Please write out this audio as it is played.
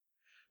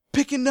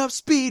Picking up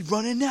speed,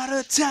 running out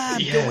of time,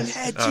 Yes. going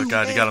head to Oh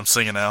god, you head. got him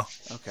singing now.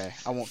 Okay,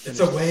 I won't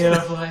finish. It's a way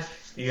of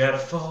life. You gotta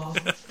fall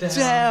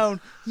down,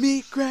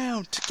 meet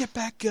ground to get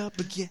back up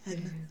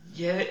again.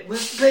 Yeah, it was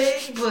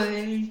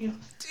Beyblade.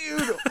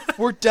 Dude,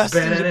 we're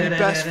destined to be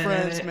best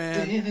friends,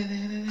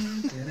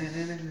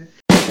 man.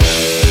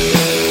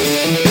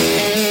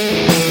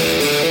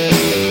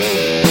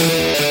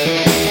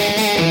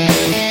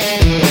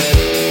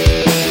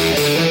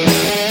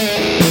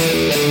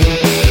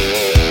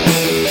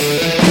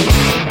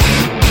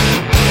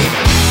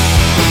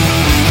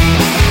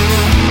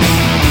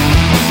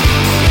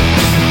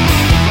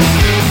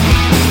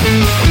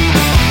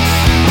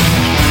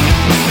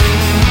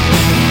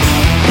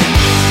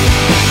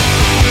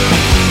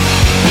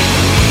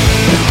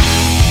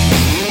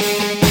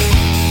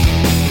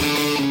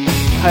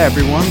 Hi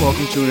everyone,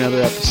 welcome to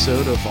another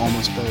episode of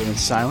Almost Better Than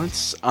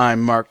Silence.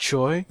 I'm Mark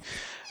Choi,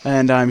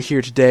 and I'm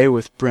here today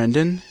with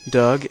Brendan,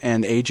 Doug,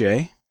 and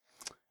AJ.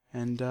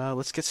 And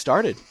let's get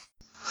started.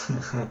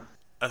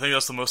 I think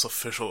that's the most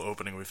official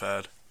opening we've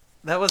had.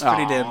 That was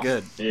pretty damn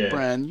good. Yeah.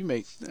 Bren,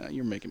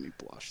 you're making me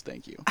blush.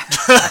 Thank you.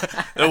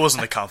 It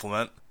wasn't a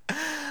compliment.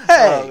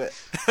 Hey!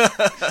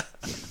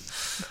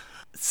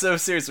 So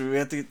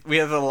seriously, we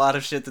have a lot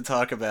of shit to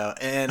talk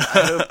about, and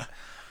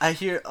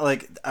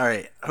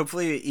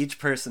hopefully each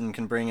person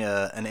can bring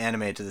an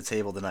anime to the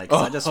table tonight,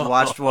 because I just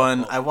watched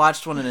one. I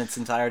watched one in its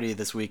entirety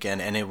this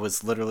weekend, and it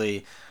was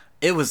the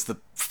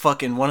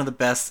fucking one of the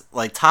best,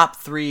 like, top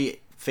 3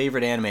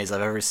 favorite animes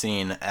I've ever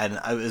seen, and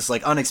it was,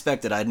 like,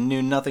 unexpected. I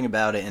knew nothing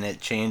about it, and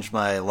it changed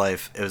my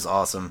life. It was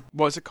awesome.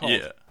 What's it called?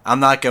 Yeah. I'm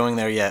not going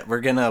there yet.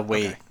 We're gonna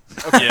wait.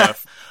 Okay. Yeah.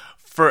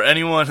 For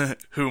anyone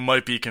who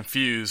might be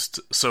confused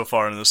so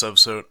far in this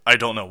episode, I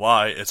don't know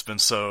why it's been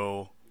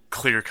so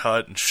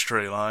clear-cut and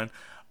straight line.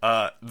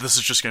 This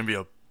is just going to be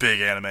a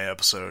big anime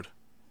episode.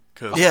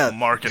 Because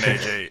Mark and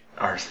AJ,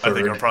 I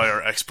think, are probably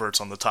our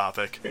experts on the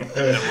topic. And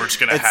we're just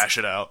going to hash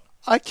it out.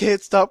 I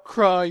can't stop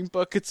crying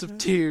buckets of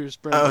tears,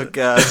 Brendan. Oh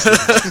god.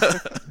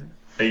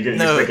 Are you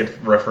thinking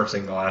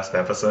referencing the last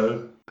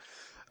episode?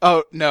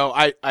 Oh, no,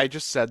 I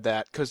just said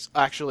that, because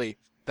actually,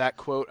 that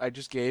quote I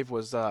just gave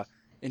was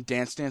in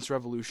Dance Dance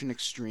Revolution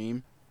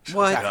Extreme.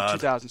 What? Back in God.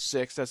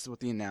 2006, that's what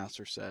the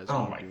announcer says.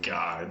 Oh my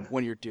god.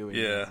 When you're doing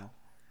it. Yeah. You know?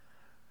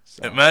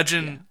 So,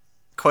 Imagine...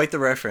 Quite the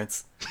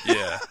reference.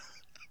 Yeah.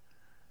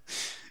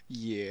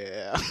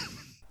 Yeah.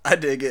 I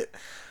dig it.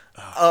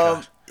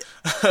 Oh,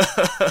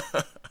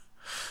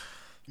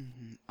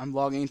 I'm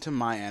logging into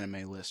my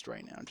anime list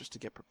right now just to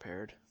get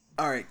prepared.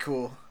 Alright,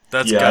 cool.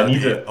 That's Yeah, gotta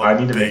I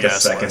need be to make a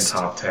big-ass second list.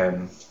 top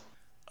 10.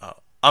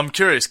 I'm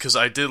curious, because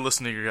I did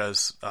listen to your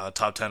guys'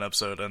 top 10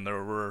 episode, and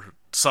there were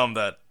some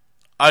that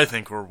I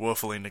think were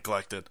woefully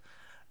neglected.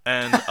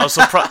 And I was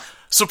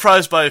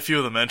surprised by a few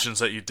of the mentions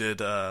that you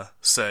did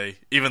say.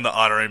 Even the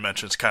honorary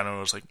mentions kind of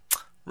was like,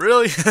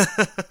 really?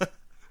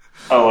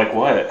 Oh, like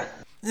what?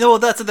 No, well,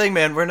 that's the thing,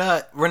 man. We're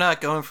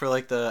not going for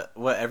like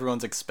what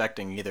everyone's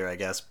expecting either, I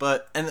guess.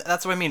 And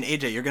that's what I mean,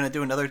 AJ. You're gonna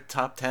do another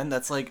top 10.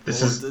 That's like,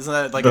 isn't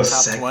that like a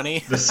top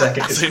 20? The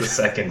second is the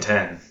second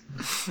 10.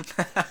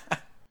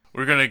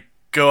 We're gonna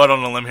go out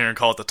on a limb here and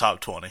call it the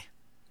top 20.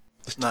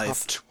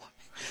 Nice. Top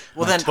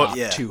Well, my then, top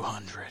yeah.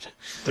 200.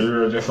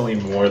 There are definitely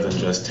more than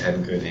just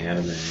 10 good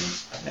anime,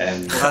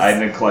 and I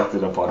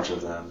neglected a bunch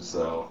of them,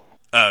 so...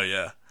 Oh,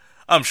 yeah.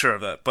 I'm sure of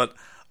that. But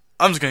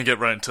I'm just gonna get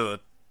right into the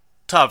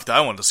topic that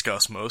I want to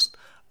discuss most.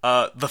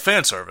 The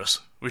fan service.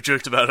 We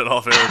joked about it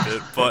all very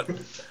bit, but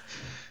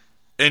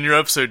in your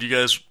episode, you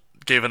guys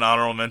gave an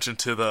honorable mention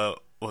to the,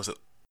 what was it,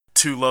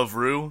 To Love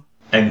Ru?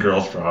 And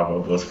Girls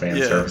Bravo, both fan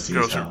services.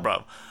 Girls now.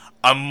 Bravo.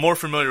 I'm more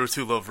familiar with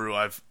To Love Ru.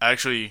 I've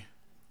actually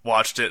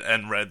watched it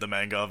and read the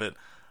manga of it.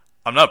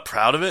 I'm not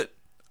proud of it.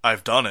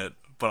 I've done it,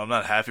 but I'm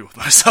not happy with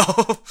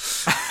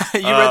myself.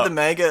 You read the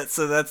manga,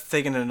 so that's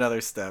taking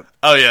another step.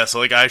 Oh yeah, so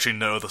like I actually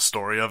know the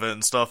story of it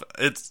and stuff.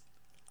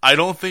 I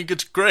don't think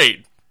it's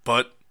great,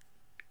 but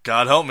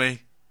God help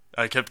me,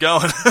 I kept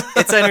going.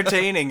 It's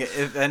entertaining,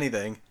 if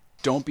anything.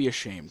 Don't be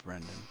ashamed,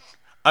 Brendan.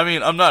 I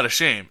mean, I'm not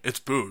ashamed. It's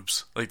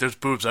boobs. Like, there's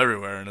boobs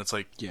everywhere, and it's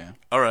like, Yeah.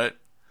 alright.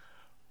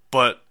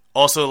 But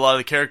also, a lot of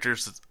the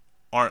characters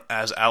aren't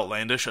as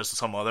outlandish as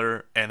some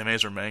other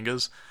animes or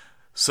mangas,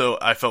 so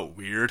I felt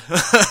weird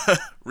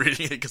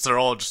reading it, because they're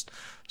all just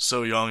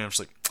so young. I'm just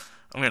like,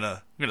 I'm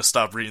gonna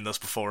stop reading this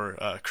before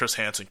Chris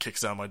Hansen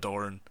kicks down my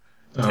door and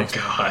Oh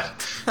god.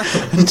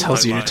 It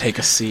tells you to mind. take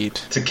a seat.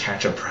 To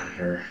catch a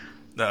predator.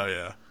 oh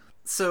yeah.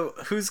 So,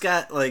 who's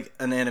got, like,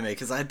 an anime?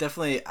 Because I'm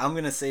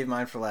going to save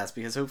mine for last,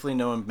 because hopefully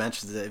no one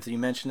mentions it. If you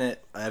mention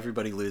it,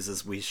 everybody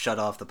loses. We shut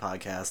off the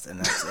podcast, and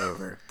that's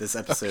over. This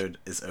episode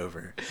is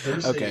over.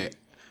 Okay.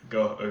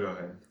 Go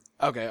ahead.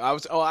 Okay, I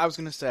was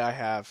gonna say I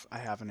have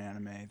an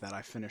anime that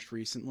I finished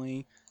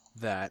recently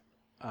that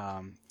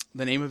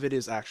the name of it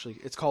is actually,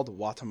 it's called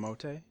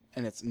Watamote,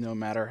 and it's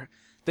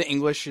the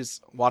English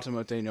is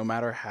Watamote. No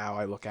matter how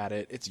I look at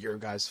it, it's your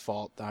guys'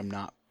 fault that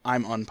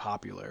I'm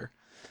unpopular,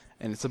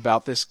 and it's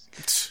about this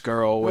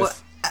girl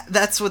with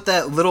That's what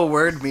that little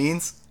word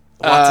means?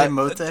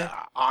 Watemote?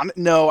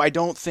 No, I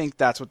don't think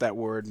that's what that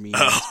word means.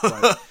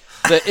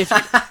 But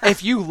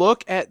if you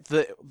look at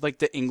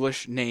the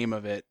English name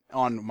of it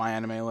on my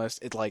anime list,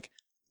 it's like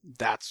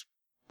that's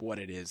what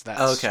it is.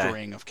 That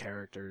string of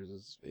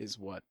characters is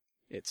what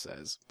it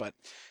says. But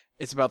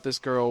it's about this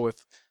girl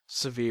with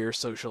severe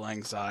social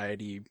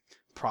anxiety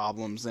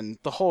problems, and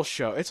the whole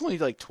show, it's only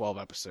like 12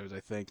 episodes, I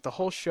think. The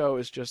whole show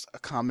is just a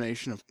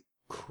combination of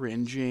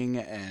cringing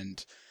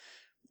and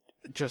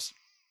just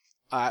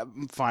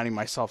I'm finding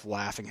myself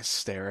laughing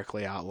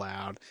hysterically out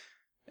loud.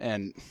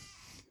 And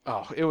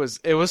it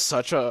was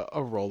such a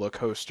roller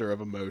coaster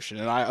of emotion,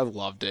 and I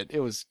loved it. It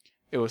was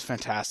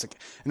fantastic.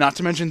 Not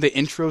to mention the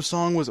intro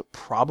song was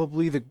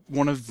probably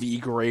one of the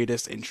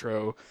greatest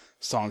intro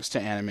songs to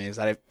animes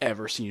that I've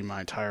ever seen in my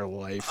entire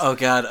life. Oh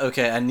god,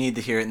 okay, I need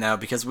to hear it now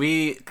because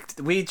we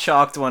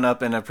chalked one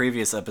up in a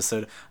previous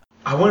episode.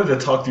 I wanted to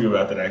talk to you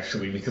about that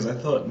actually because I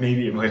thought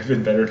maybe it might have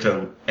been better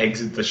to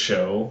exit the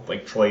show,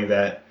 like play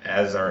that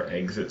as our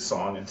exit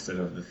song instead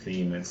of the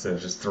theme, instead of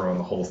just throwing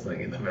the whole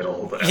thing in the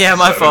middle of the episode. Yeah,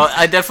 my fault.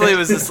 I definitely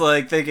was just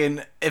like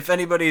thinking if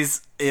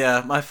anybody's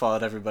my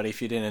fault everybody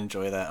if you didn't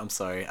enjoy that. I'm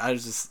sorry.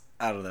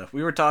 I don't know.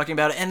 We were talking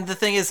about it, and the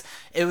thing is,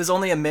 it was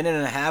only a minute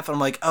and a half, and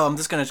I'm like, oh, I'm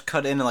just going to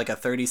cut in like a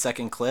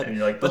 30-second clip. And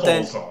you're like, the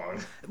whole song.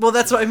 Well,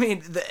 that's what I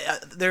mean.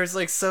 There's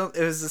like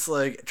it was just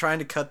like, trying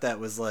to cut that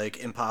was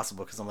like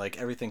impossible, because I'm like,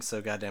 everything's so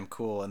goddamn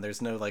cool, and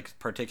there's no like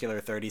particular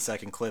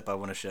 30-second clip I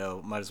want to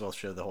show. Might as well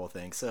show the whole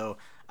thing. So,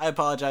 I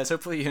apologize.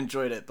 Hopefully you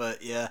enjoyed it,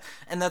 but yeah.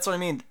 And that's what I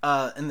mean.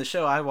 In the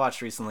show I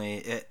watched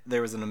recently,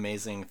 there was an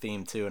amazing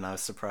theme too, and I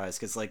was surprised,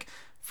 because like,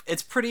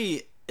 it's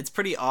pretty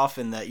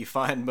often that you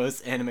find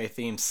most anime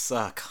themes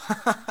suck.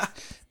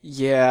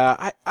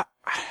 Yeah, I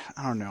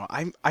don't know.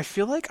 I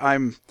feel like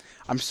I'm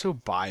so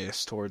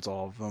biased towards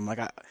all of them.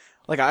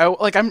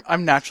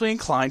 I'm naturally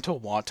inclined to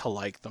want to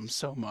like them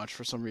so much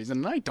for some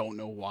reason, and I don't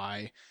know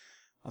why.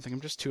 I think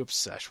I'm just too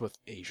obsessed with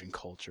Asian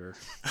culture.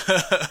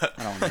 I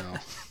don't know.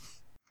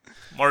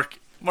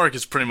 Mark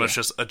is pretty much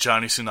just a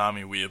Johnny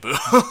Tsunami weeaboo.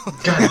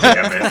 God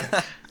damn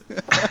it.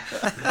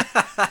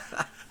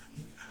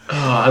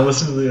 Oh, I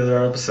listened to the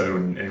other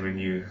episode, and when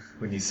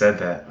you said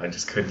that, I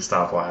just couldn't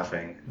stop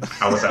laughing.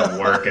 I was at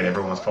work, and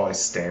everyone was probably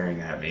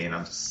staring at me, and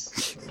I'm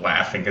just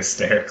laughing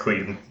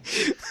hysterically.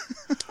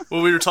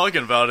 Well, we were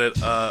talking about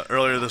it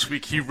earlier this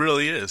week. He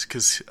really is,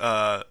 because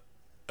I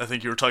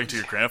think you were talking to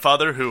your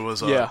grandfather, who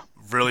was a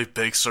really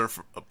big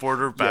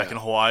surfboarder back in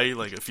Hawaii,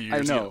 like a few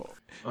years ago.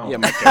 Oh, yeah,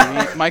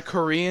 my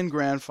Korean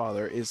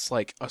grandfather is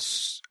like a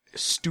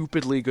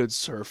stupidly good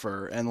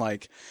surfer, and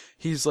like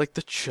he's like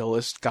the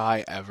chillest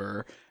guy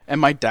ever. And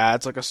my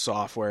dad's like a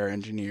software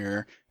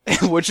engineer,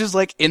 which is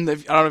like I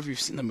don't know if you've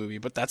seen the movie,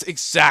 but that's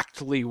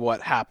exactly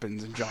what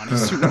happens in Johnny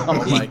Tsunami.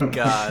 Oh my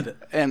god.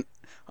 And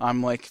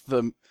I'm like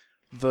the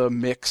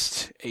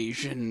mixed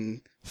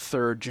Asian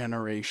third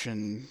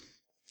generation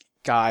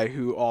guy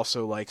who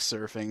also likes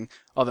surfing.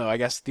 Although I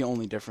guess the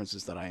only difference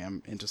is that I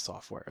am into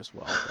software as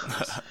well.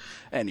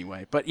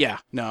 Anyway, but yeah,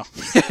 no.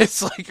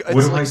 It's like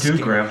what do I do,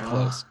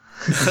 Grandpa?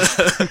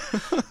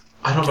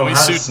 I don't know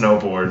how to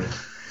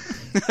snowboard.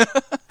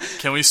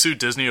 Can we sue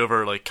Disney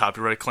over like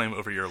copyright claim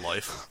over your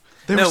life?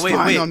 They were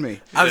spying on me.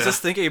 I was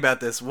just thinking about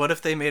this. What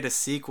if they made a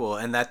sequel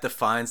and that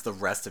defines the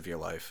rest of your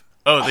life?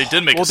 Oh, they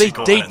did make a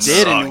sequel. They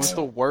did, and it was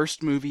the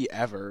worst movie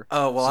ever.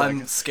 Oh well, so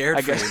I'm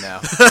scared for you now.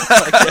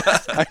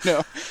 I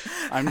know.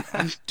 I'm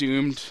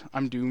doomed.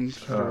 I'm doomed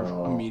for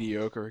a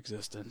mediocre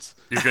existence.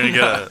 You're gonna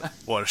get a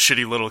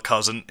shitty little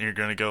cousin, and you're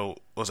gonna go.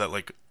 Was that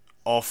like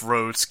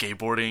off-road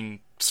skateboarding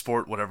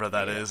sport, whatever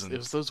that is? And it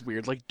was those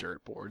weird like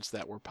dirt boards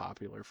that were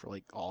popular for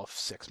like all of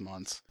 6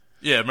 months.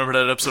 Yeah, remember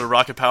that episode of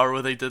Rocket Power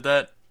where they did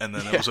that? And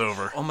then it was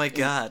over. Oh my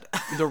god.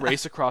 The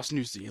Race Across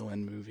New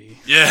Zealand movie.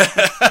 Yeah.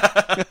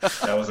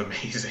 That was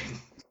amazing.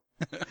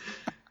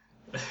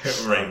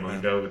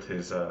 Raymundo with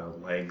his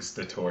legs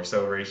to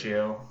torso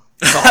ratio.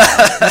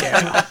 Oh,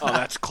 yeah. Oh,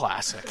 that's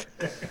classic.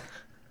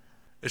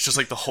 It's just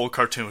like the whole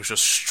cartoon was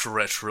just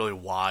stretched really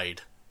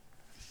wide.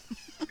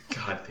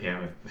 God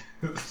damn it.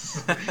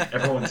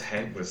 Everyone's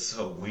head was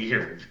so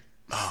weird.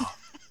 Oh.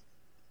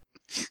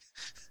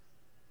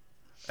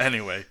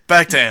 Anyway,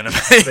 back to anime.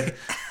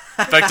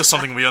 Back to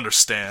something we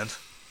understand.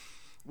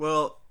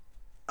 Well,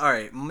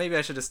 alright, maybe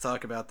I should just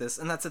talk about this.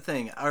 And that's the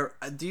thing.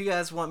 Do you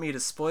guys want me to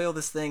spoil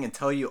this thing and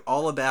tell you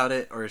all about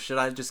it? Or should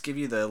I just give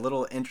you the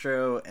little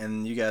intro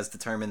and you guys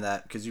determine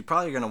that? Because you're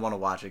probably going to want to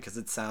watch it because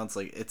it sounds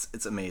like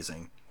it's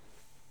amazing.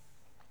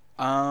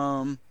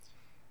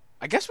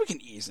 I guess we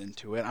can ease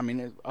into it. I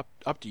mean,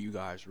 up to you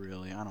guys,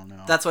 really. I don't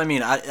know. That's what I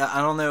mean. I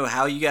don't know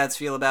how you guys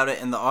feel about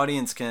it, and the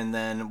audience can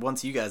then,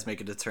 once you guys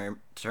make a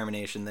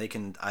determination, they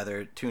can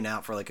either tune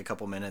out for like a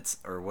couple minutes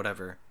or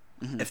whatever,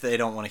 if they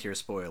don't want to hear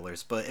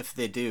spoilers. But if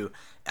they do,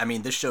 I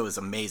mean, this show is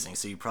amazing,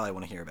 so you probably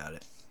want to hear about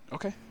it.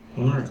 Okay.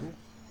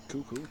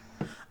 Cool.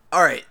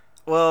 All right.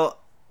 Well,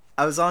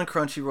 I was on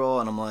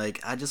Crunchyroll, and I'm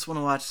like, I just want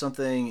to watch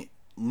something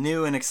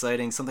new and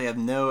exciting, something I have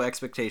no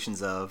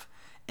expectations of.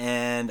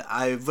 And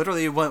I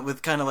literally went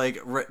with kind of like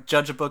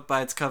judge a book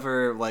by its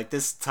cover. Like,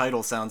 this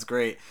title sounds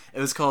great. It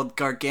was called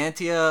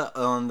Gargantia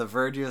on the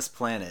Verdius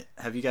Planet.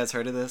 Have you guys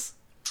heard of this?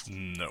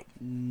 No.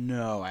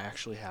 No, I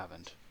actually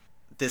haven't.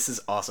 This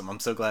is awesome. I'm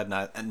so glad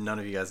none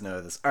of you guys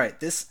know this. All right,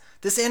 this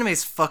anime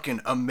is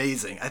fucking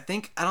amazing. I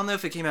don't know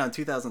if it came out in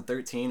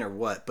 2013 or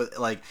what, but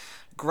like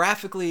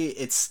graphically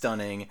it's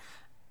stunning.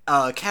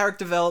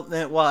 Character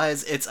development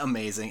wise, it's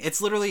amazing. It's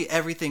literally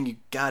everything you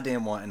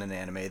goddamn want in an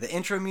anime. The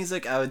intro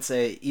music, I would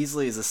say,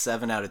 easily is a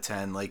 7 out of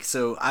 10. Like,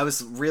 so I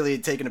was really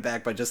taken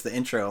aback by just the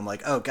intro. I'm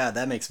like, oh god,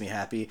 that makes me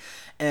happy.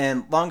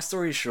 And long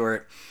story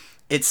short,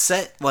 it's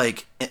set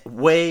like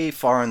way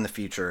far in the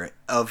future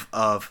of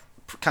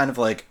kind of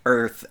like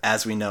Earth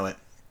as we know it.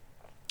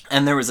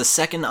 And there was a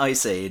second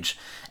ice age,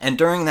 and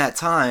during that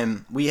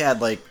time we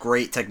had like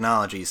great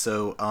technology.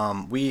 So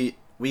we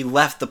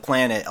left the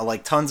planet,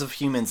 like tons of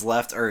humans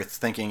left Earth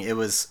thinking it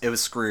was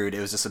screwed.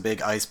 It was just a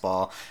big ice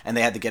ball and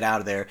they had to get out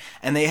of there.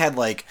 And they had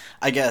like,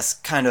 I guess,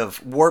 kind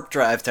of warp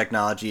drive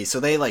technology. So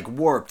they like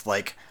warped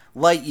like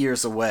light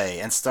years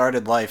away and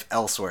started life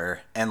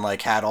elsewhere and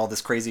like had all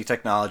this crazy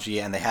technology,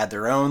 and they had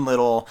their own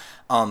little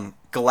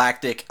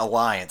galactic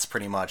alliance,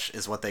 pretty much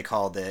is what they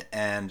called it,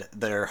 and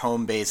their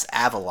home base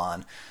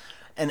Avalon.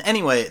 And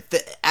anyway,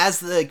 as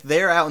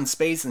they're out in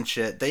space and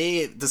shit,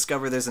 they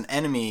discover there's an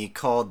enemy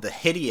called the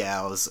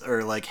Hideos,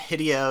 or like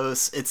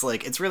Hideos.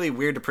 It's really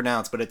weird to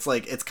pronounce, but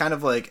it's kind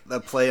of like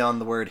a play on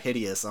the word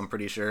hideous, I'm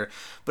pretty sure.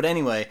 But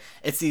anyway,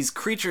 it's these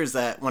creatures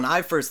that when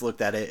I first looked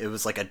at it, it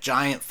was like a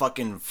giant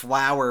fucking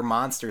flower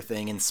monster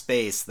thing in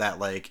space that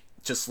like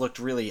just looked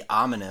really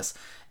ominous.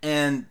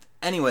 And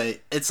anyway,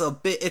 it's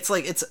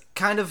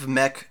kind of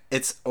mech,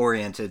 it's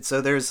oriented,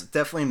 so there's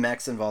definitely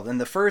mechs involved. And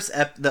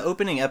the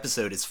opening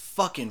episode is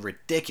fucking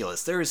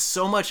ridiculous. There is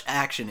so much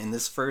action in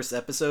this first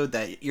episode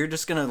that you're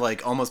just gonna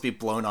like almost be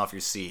blown off your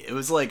seat. It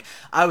was like,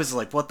 I was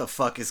like, what the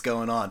fuck is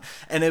going on?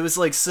 And it was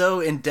like so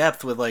in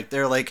depth with like,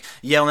 they're like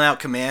yelling out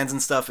commands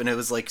and stuff, and it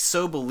was like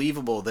so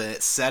believable, the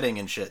setting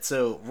and shit.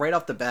 So right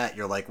off the bat,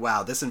 you're like,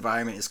 wow, this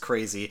environment is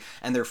crazy,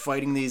 and they're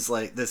fighting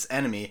this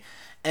enemy.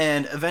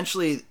 And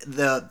eventually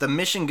the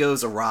mission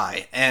goes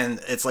awry, and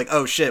it's like,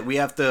 oh shit, we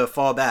have to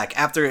fall back.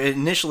 After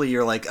initially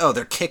you're like, oh,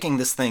 they're kicking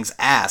this thing's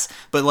ass,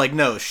 but like,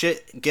 no,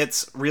 shit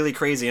gets really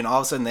crazy, and all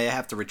of a sudden they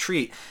have to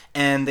retreat,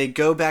 and they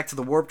go back to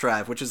the warp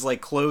drive, which is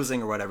like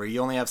closing or whatever. You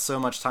only have so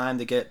much time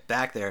to get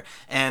back there,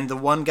 and the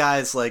one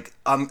guy's like,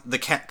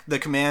 the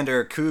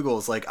commander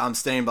Kugel's like, I'm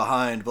staying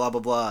behind, blah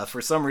blah blah,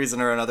 for some reason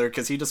or another,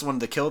 because he just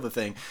wanted to kill the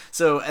thing.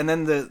 So, and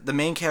then the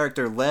main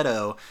character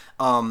Leto,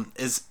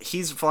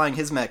 he's flying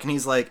his mech, and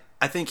he's like,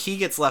 I think he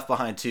gets left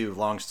behind too,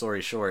 long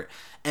story short.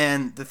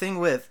 And the thing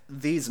with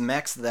these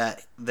mechs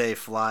that they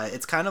fly,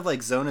 it's kind of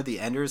like Zone of the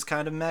Enders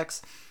kind of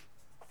mechs,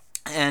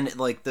 and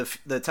like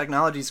the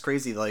technology's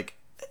crazy. Like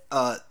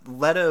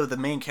Leto, the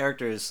main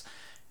character, is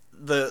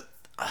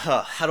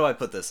how do I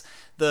put this?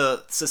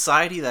 The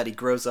society that he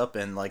grows up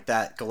in, like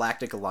that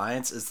Galactic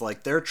Alliance, is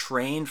like they're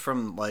trained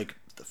from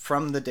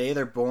the day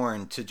they're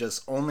born to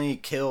just only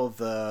kill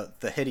the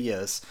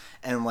Hideos,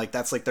 and like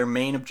that's like their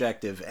main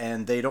objective.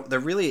 And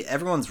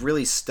everyone's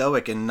really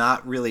stoic and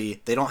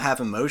they don't have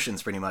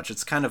emotions pretty much.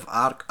 It's kind of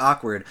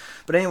awkward.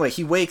 But anyway,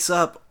 he wakes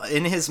up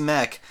in his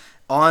mech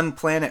on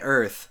planet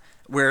Earth,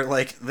 where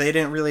like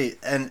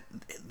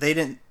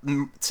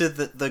to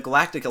the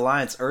Galactic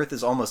Alliance, Earth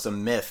is almost a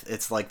myth.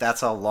 It's like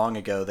that's how long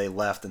ago they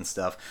left and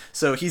stuff.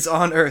 So he's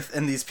on Earth,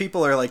 and these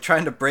people are like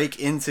trying to break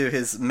into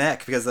his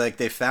mech because like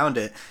they found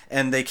it,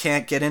 and they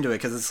can't get into it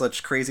because it's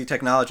such crazy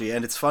technology.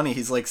 And it's funny,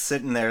 he's like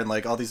sitting there, and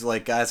like all these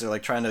like guys are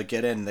like trying to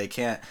get in, and they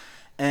can't.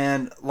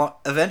 And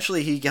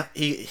eventually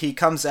he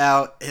comes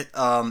out,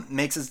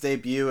 makes his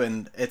debut,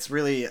 and it's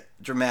really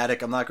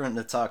dramatic. I'm not going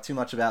to talk too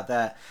much about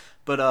that,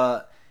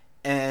 but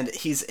and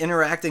he's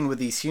interacting with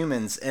these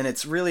humans, and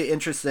it's really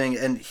interesting,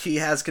 and he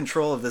has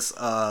control of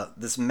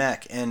this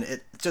mech, and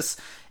it just,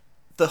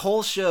 the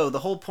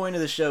whole point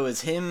of the show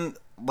is him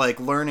like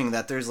learning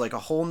that there's like a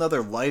whole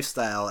nother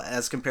lifestyle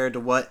as compared to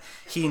what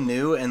he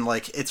knew, and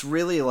like it's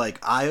really like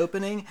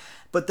eye-opening.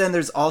 But then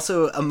there's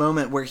also a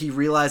moment where he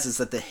realizes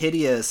that the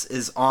Hideous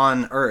is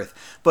on Earth.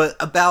 But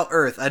about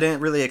Earth, I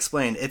didn't really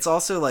explain. It's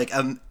also like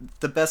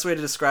the best way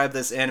to describe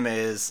this anime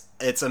is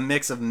it's a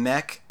mix of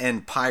mech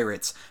and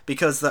pirates,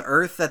 because the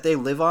Earth that they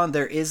live on,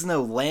 there is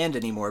no land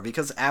anymore,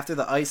 because after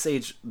the Ice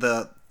Age,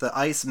 the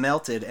ice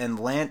melted, and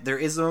there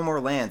is no more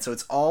land, so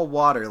it's all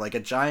water, like a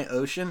giant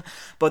ocean.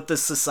 But the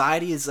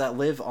societies that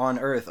live on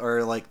Earth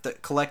are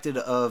like collected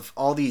of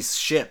all these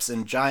ships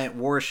and giant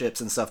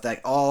warships and stuff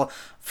that all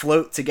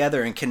float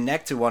together and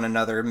connect to one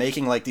another,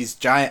 making like these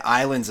giant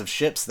islands of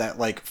ships that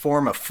like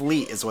form a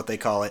fleet, is what they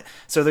call it.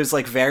 So there's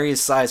like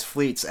various size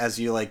fleets as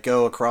you like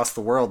go across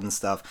the world and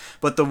stuff.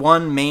 But the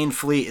one main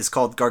fleet is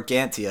called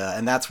Gargantia,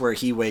 and that's where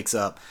he wakes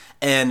up.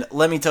 And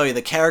let me tell you,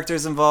 the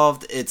characters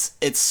involved, it's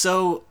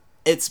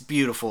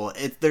beautiful.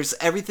 There's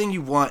everything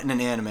you want in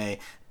an anime.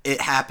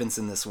 It happens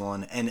in this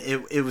one, and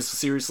it was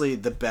seriously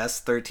the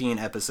best 13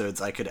 episodes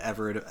I could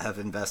ever have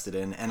invested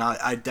in, and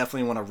I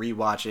definitely want to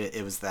rewatch it.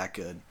 It was that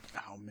good.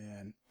 Oh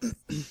man.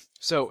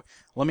 So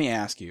let me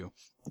ask you: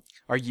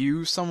 are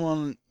you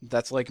someone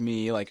that's like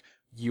me? Like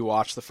you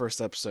watch the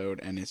first episode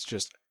and it's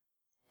just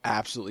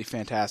absolutely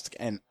fantastic,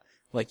 and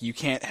like you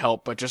can't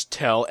help but just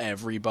tell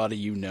everybody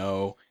you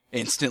know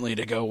instantly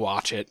to go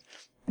watch it.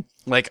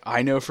 Like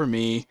I know for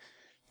me,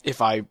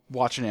 if I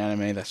watch an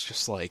anime that's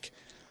just like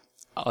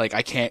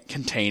I can't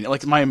contain it.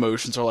 Like my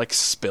emotions are like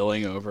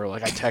spilling over.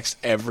 Like I text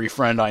every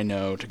friend I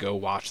know to go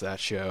watch that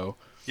show.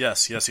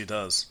 Yes, he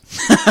does.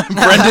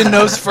 Brendan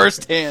knows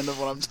firsthand of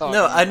what I'm talking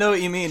No, about. I know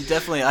what you mean.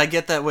 Definitely, I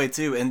get that way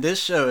too. And this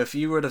show, if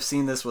you would have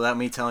seen this without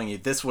me telling you,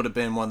 this would have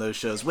been one of those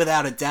shows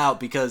without a doubt.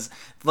 Because,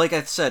 like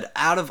I said,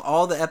 out of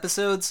all the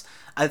episodes,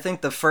 I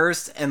think the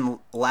first and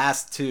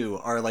last two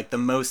are like the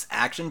most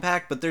action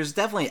packed. But there's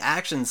definitely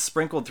action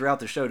sprinkled throughout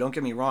the show. Don't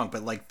get me wrong.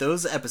 But like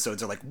those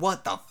episodes are like,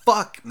 what the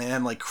fuck,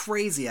 man? Like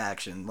crazy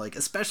action. Like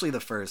especially the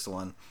first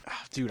one.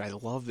 Dude, I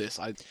love this.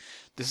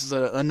 This is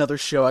another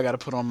show I got to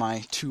put on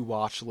my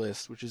to-watch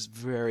list, which is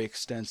very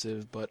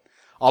extensive, but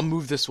I'll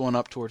move this one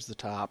up towards the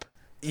top.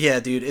 Yeah,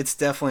 dude, it's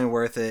definitely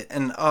worth it.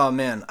 And oh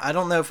man, I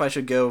don't know if I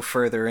should go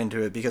further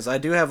into it because I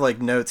do have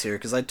like notes here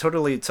because I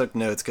totally took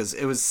notes because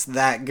it was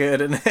that good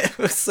and it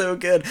was so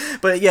good.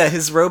 But yeah,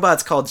 his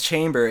robot's called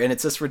Chamber, and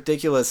it's just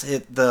ridiculous.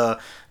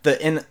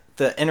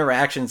 The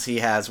interactions he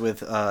has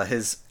with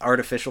his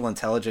artificial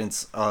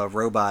intelligence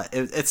robot,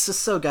 it's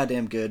just so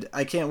goddamn good.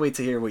 I can't wait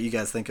to hear what you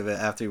guys think of it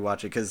after you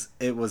watch it because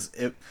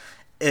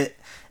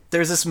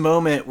there's this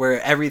moment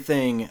where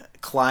everything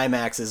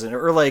climaxes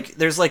or like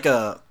there's like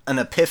an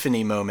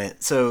epiphany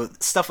moment. So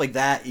stuff like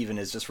that even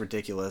is just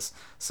ridiculous.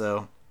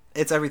 So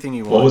it's everything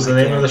you want. What was the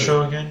name of the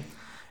show again?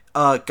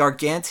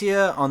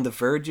 Gargantia on the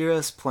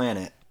Verdurous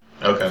Planet.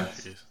 Okay.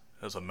 Jeez,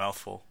 that was a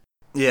mouthful.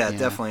 Yeah,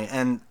 definitely.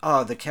 And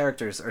the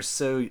characters are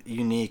so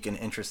unique and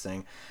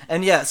interesting.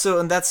 And yeah,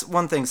 and that's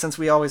one thing. Since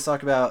we always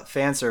talk about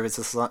fan service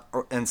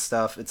and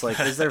stuff, it's like,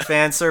 is there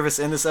fan service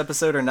in this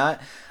episode or not?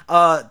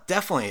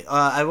 Definitely.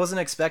 I wasn't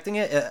expecting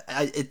it.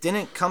 It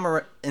didn't come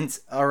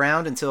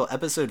around until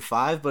episode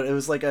 5, but it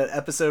was like an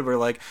episode where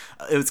like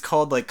it was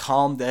called like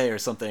Calm Day or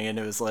something, and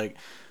it was like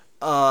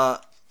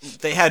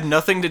they had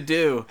nothing to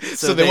do,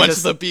 so they went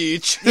to the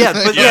beach. Yeah,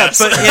 but Yes.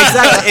 but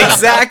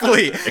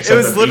exactly. Except It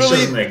was the beach literally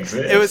doesn't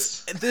exist. it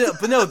was,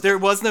 but no, there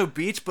was no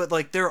beach. But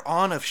like they're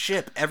on a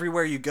ship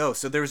everywhere you go,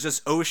 so there was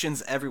just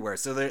oceans everywhere.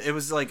 So it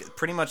was like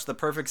pretty much the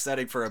perfect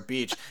setting for a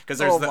beach because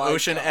there's the my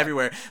ocean God.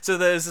 everywhere. So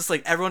there's just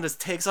like everyone just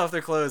takes off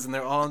their clothes and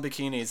they're all in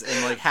bikinis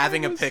and like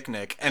having a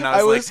picnic. And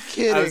I was like,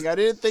 kidding. I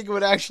didn't think it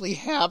would actually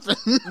happen.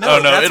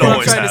 No, that's it what I'm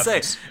always trying to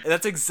happens. say.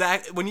 That's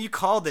exact. When you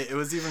called it, it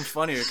was even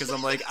funnier because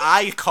I'm like,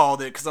 I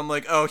called it because I'm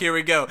like, oh, here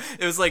we go.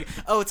 It was like,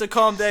 oh, it's a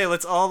calm day.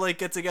 Let's all like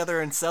get together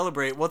and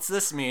celebrate. What's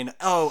this mean?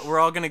 Oh, we're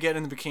all gonna get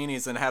in the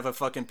bikinis and have a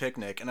fucking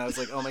picnic. And I was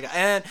like, oh my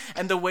god.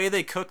 And the way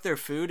they cook their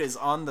food is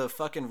on the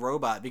fucking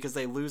robot because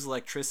they lose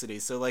electricity.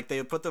 So like they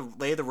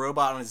lay the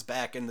robot on his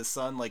back and the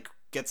sun like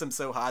gets him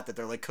so hot that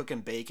they're like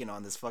cooking bacon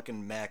on this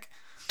fucking mech.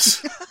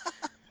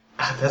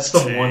 That's the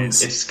Jeez. one.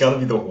 It's got to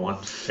be the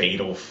one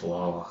fatal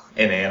flaw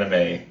in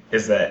anime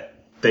is that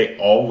they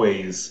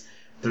always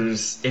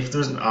if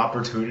there's an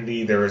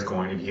opportunity, there is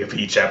going to be a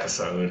beach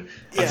episode.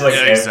 It's like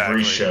Yeah, every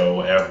exactly. show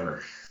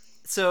ever.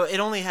 So it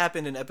only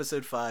happened in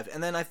episode 5,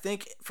 and then I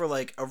think for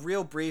like a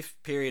real brief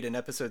period in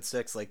episode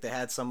 6, like they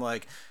had some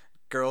like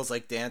girls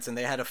like dance and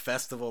they had a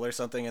festival or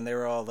something, and they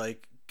were all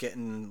like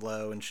getting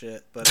low and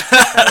shit. But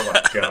Oh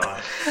my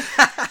god.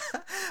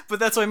 but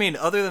that's what I mean.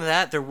 Other than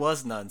that, there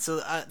was none. So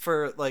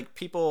for like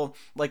people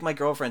like my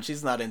girlfriend,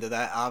 she's not into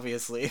that,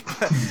 obviously.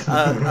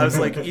 I was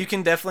like, you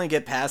can definitely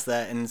get past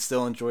that and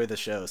still enjoy the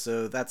show.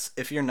 So that's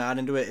if you're not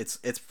into it,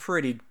 it's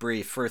pretty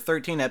brief. For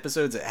 13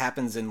 episodes, it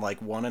happens in like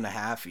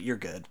 1.5. You're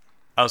good.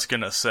 I was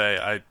gonna say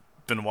I've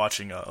been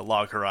watching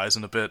Log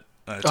Horizon a bit.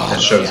 That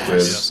show's yes.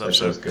 good. Yes, That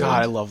show's good.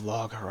 God, I love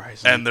Log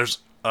Horizon. And there's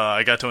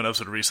I got to an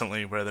episode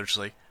recently where they're just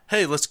like,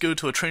 hey, let's go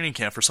to a training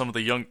camp for some of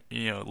the young,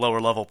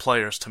 lower level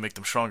players to make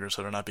them stronger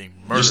so they're not being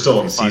murdered. You're still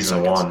in in 5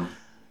 season seconds. 1.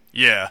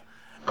 Yeah.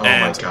 Oh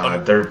And, my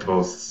god, they're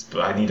both.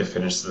 I need to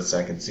finish the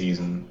second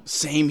season.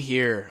 Same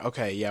here.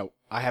 Okay, yeah,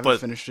 I haven't But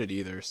finished it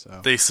either.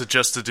 So They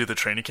suggest to do the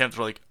training camp.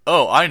 They're like,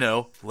 oh, I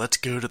know. Let's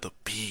go to the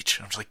beach.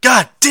 And I'm just like,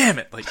 God damn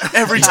it! Like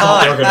every They're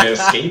time. gonna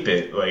escape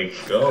it. Like,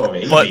 oh,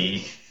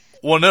 maybe.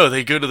 Well, no,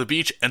 they go to the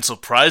beach, and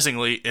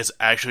surprisingly, it's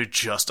actually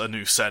just a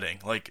new setting.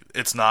 Like,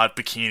 it's not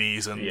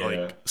bikinis and Yeah.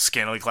 like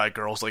scantily clad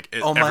girls. Like,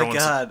 Oh my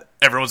God.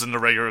 everyone's in the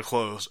regular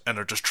clothes, and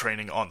they're just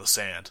training on the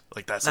sand.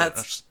 Like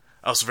That's-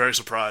 I was very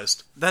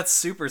surprised. That's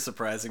super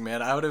surprising,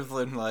 man. I would have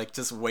been like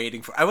just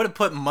waiting for. I would have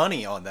put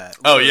money on that.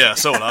 Oh yeah,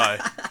 so would I.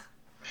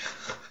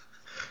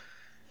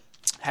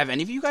 have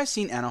any of you guys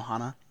seen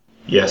Anohana?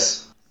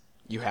 Yes.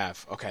 You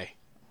have. Okay.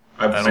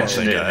 I don't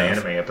mentioned think it in I the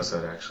have. anime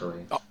episode,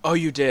 actually. Oh,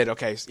 you did.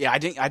 Okay. Yeah, I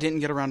didn't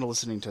get around to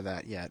listening to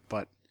that yet,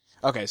 but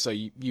okay. So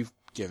you've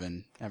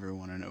given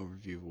everyone an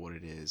overview of what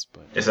it is,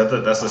 but Is that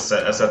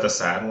is that the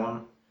sad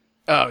one?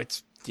 oh,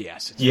 it's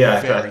yes, it's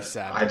Yeah, very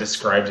sad. I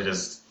described it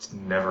as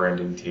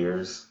never-ending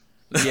tears.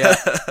 Yeah,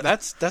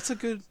 that's a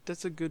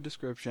good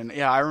description.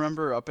 Yeah, I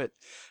remember I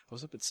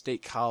was up at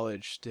State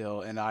College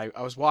still, and I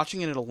was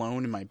watching it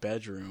alone in my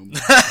bedroom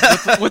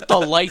with the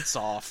lights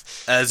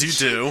off, As you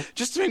do.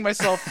 just to make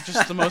myself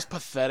just the most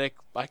pathetic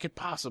I could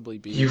possibly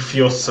be. You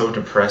feel so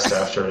depressed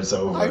after it's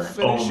over. I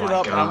finish oh it my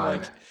up, god! and I'm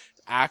like,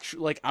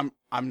 actually, like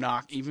I'm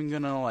not even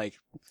gonna like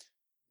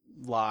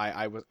lie.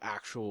 I was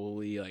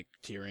actually like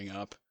tearing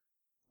up,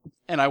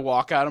 and I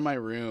walk out of my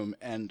room,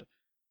 and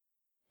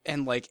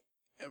like.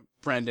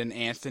 Brendan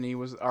Anthony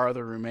was our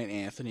other roommate.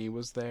 Anthony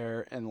was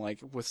there, and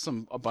like with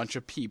a bunch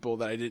of people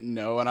that I didn't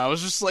know, and I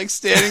was just like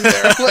standing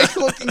there, like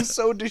looking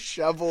so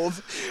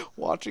disheveled,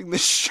 watching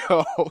this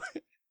show.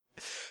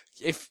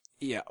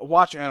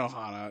 Watch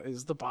Anohana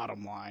is the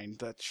bottom line.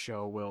 That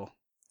show will.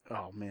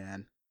 Oh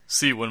man.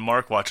 See, when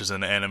Mark watches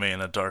an anime in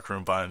a dark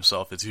room by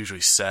himself, it's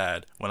usually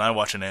sad. When I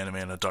watch an anime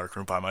in a dark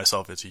room by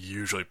myself, it's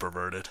usually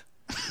perverted.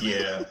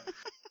 Yeah.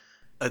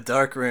 A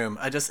dark room.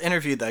 I just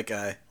interviewed that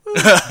guy.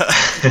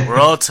 We're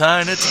all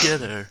tying it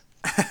together.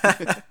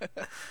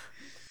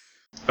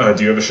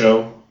 Do you have a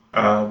show,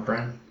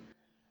 Brian?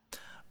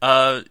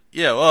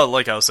 Yeah, well,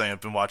 like I was saying,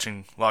 I've been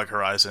watching Log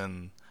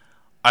Horizon.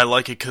 I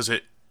like it because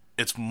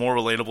it's more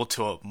relatable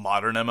to a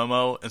modern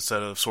MMO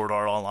instead of Sword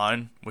Art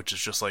Online, which is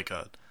just like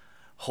a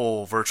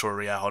whole virtual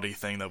reality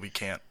thing that we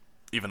can't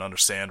even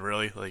understand,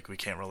 really. Like, we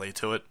can't relate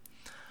to it.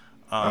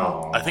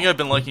 I think I've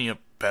been liking it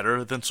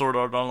better than Sword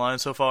Art Online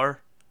so far.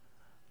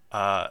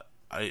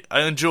 I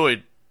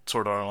enjoyed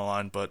Sword Art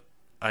Online, but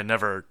I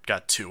never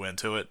got too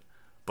into it.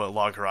 But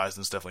Log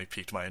Horizon's definitely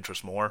piqued my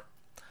interest more.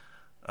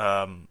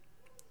 I've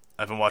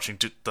been watching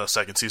the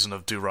second season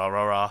of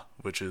Durarara,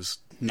 which is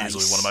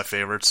easily one of my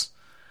favorites.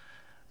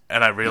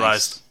 And I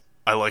realized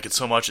I like it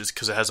so much is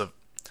because it has a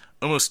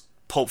almost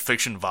Pulp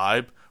Fiction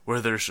vibe where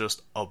there's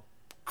just a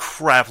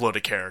crap load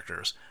of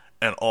characters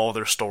and all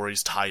their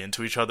stories tie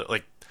into each other.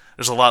 Like,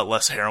 there's a lot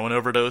less heroin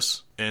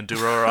overdose in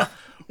Durarara,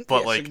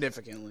 but like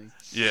significantly.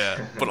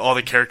 Yeah, but all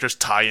the characters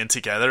tie in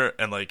together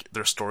and like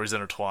their stories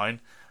intertwine.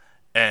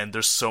 And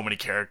there's so many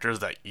characters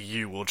that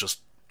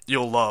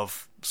you'll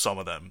love some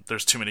of them.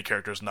 There's too many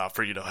characters not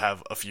for you to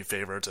have a few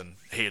favorites and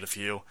hate a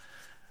few.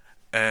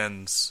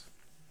 And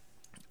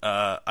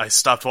I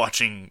stopped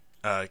watching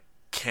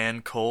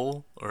Can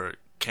Cole or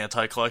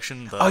Kantai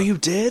Collection. Oh, you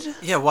did?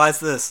 Yeah, why is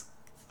this?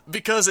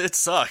 Because it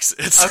sucks.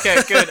 It's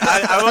okay, good.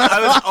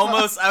 I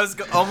was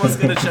almost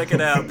gonna check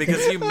it out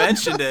because you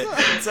mentioned it,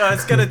 so I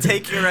was gonna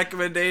take your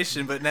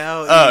recommendation. But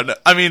now, no,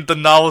 I mean, the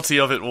novelty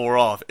of it wore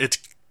off. It's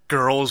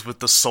girls with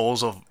the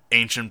souls of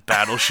ancient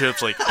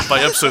battleships. Like,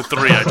 by episode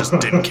 3, I just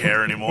didn't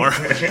care anymore.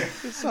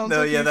 It sounds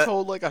like you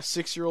told like a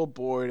 6-year-old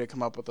boy to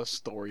come up with a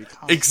story.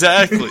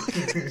 Exactly.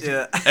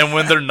 Yeah. And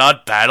when they're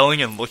not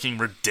battling and looking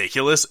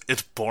ridiculous,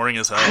 it's boring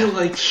as hell. I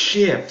like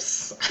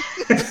ships.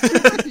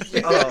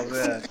 Oh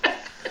man.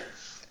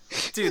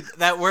 Dude,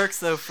 that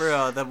works though for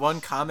that one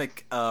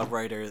comic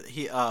writer.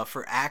 He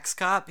for Axe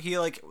Cop, he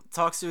like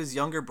talks to his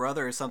younger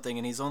brother or something,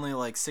 and he's only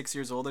like 6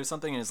 years old or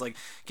something, and is like,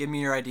 "Give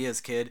me your ideas,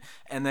 kid."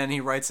 And then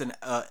he writes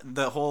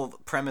the whole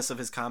premise of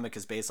his comic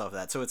is based off of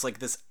that. So it's like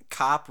this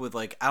cop with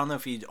like, I don't know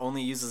if he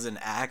only uses an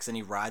axe and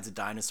he rides a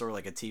dinosaur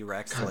like a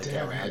T-Rex to like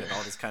get around and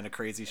all this kind of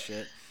crazy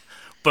shit.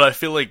 But I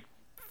feel like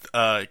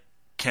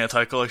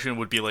Kantai Collection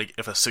would be like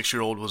if a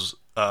 6-year-old was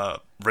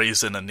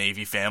raised in a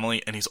Navy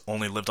family and he's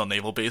only lived on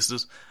naval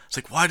bases. It's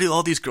like, why do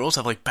all these girls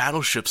have like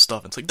battleship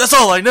stuff? It's like, that's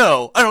all I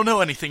know. I don't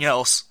know anything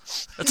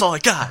else. That's all I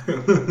got.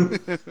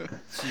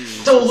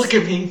 Don't look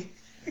at me.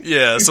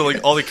 Yeah, so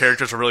like all the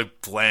characters are really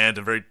bland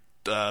and very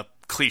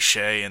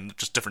cliche and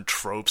just different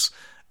tropes.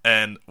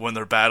 And when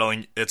they're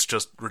battling, it's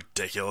just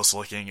ridiculous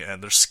looking,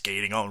 and they're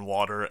skating on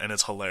water, and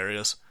it's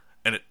hilarious.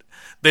 And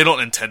they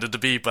don't intend it to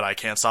be, but I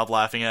can't stop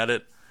laughing at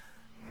it.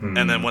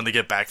 And then when they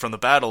get back from the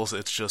battles,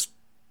 it's just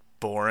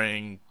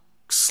boring,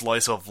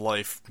 slice of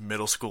life,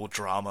 middle school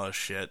drama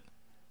shit.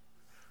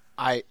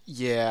 You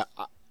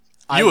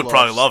would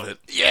probably love it.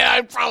 Yeah,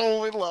 I'd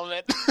probably love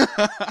it.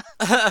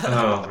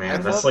 Oh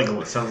man, that's like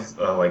sounds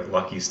like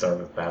Lucky Star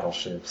with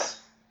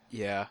battleships.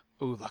 Yeah.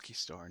 Ooh, Lucky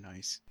Star,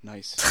 nice. Well,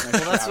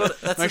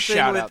 that's nice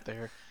shout out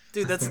there.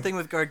 Dude, that's the thing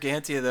with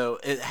Gargantia, though.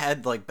 It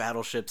had, like,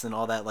 battleships and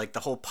all that, like, the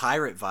whole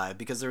pirate vibe,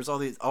 because there was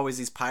always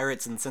these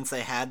pirates, and since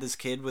they had this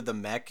kid with the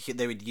mech,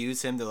 they would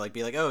use him to, like,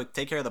 be like, oh,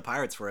 take care of the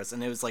pirates for us,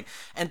 and it was like,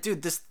 and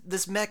dude,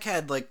 this mech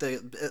had, like,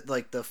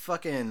 the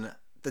fucking...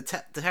 The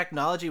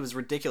technology was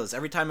ridiculous.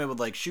 Every time it would,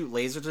 like, shoot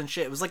lasers and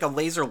shit, it was like a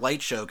laser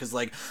light show, because,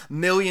 like,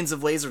 millions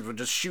of lasers would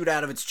just shoot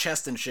out of its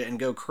chest and shit and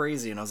go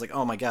crazy, and I was like,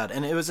 oh my god.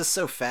 And it was just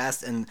so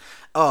fast, and,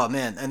 oh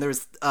man, and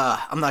there's,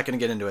 I'm not gonna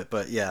get into it,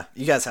 but yeah,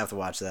 you guys have to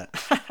watch that.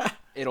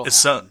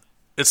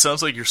 It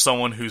sounds like you're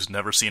someone who's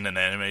never seen an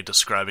anime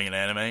describing an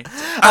anime.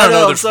 I don't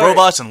know, there's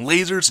robots and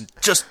lasers and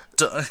just...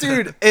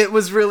 Dude, it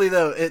was really,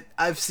 though,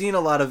 I've seen a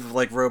lot of,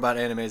 like, robot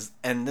animes,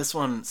 and this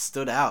one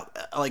stood out.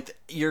 Like,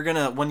 you're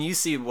gonna, when you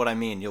see what I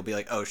mean, you'll be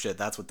like, oh shit,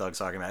 that's what Doug's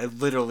talking about. It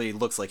literally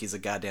looks like he's a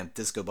goddamn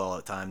disco ball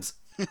at times.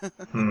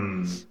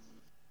 I'm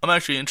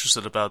actually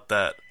interested about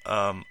that.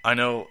 I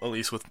know, at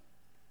least with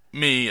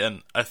me,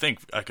 and I think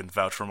I can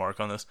vouch for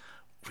Mark on this,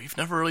 we've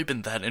never really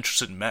been that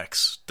interested in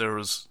mechs. There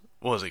was,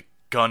 what was it,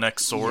 Gun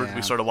X Sword Yeah.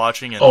 we started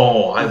watching, and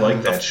Oh, I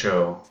like that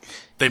show.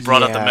 they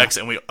brought out the Yeah. mechs,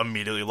 and we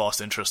immediately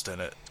lost interest in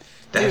it.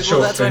 That Dude, show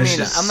well, that's what I mean.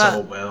 finishes I'm so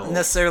not well.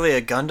 necessarily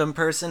a Gundam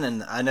person,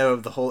 and I know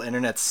the whole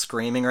internet's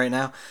screaming right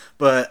now,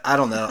 but I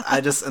don't know.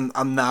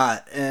 I'm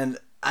not, and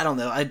I don't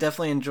know. I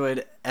definitely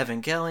enjoyed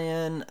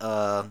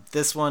Evangelion.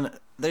 This one,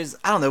 I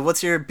don't know.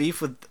 What's your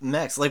beef with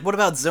mechs? Like, what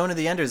about Zone of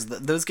the Enders?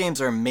 Those games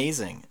are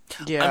amazing.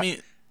 Yeah. I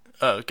mean,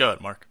 go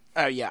ahead, Mark.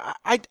 Yeah.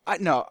 I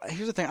no.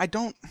 Here's the thing.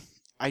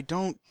 I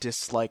don't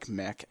dislike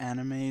mech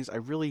animes. I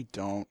really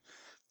don't.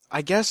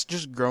 I guess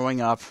just growing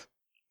up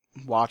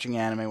watching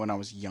anime when I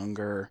was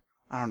younger,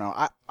 I don't know.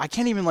 I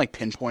can't even like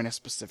pinpoint a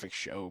specific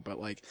show, but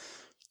like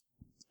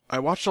I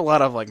watched a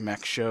lot of like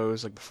mech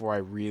shows like before I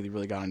really,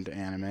 really got into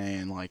anime,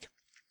 and like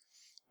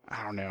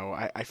I don't know.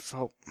 I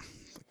felt like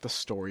the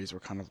stories were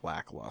kind of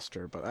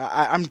lackluster, but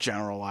I'm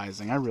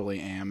generalizing. I really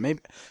am.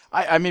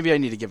 Maybe I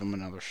need to give them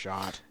another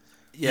shot.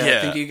 Yeah, Yeah.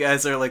 I think you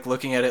guys are like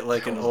looking at it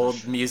like an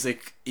old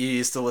music you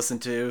used to listen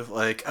to.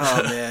 Like,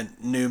 oh man,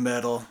 new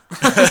metal.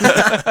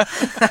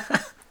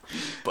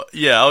 But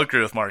yeah, I'll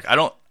agree with Mark. I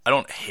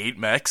don't hate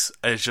mechs.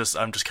 I'm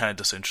just kind of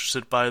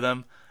disinterested by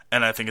them,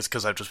 and I think it's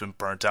because I've just been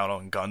burnt out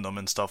on Gundam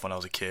and stuff when I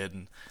was a kid.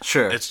 And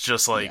Sure. it's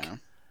just like Yeah.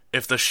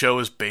 if the show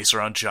is based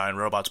around giant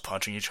robots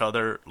punching each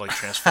other like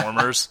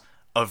Transformers,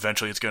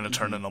 eventually it's going to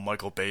turn into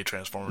Michael Bay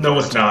Transformers. No,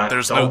 it's not.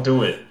 There's Don't no.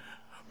 do it.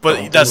 But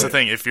don't that's do the it.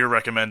 thing. If you're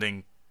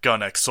recommending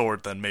Gun X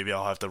Sword, then maybe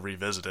I'll have to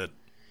revisit it.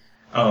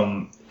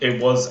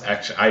 It was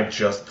actually, I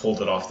just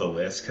pulled it off the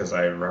list because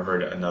I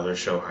remembered another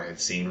show I had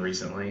seen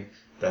recently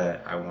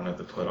that I wanted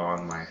to put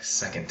on my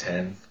second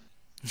 10.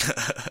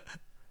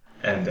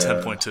 And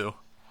 10.2.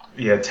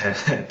 Yeah,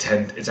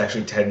 10, it's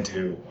actually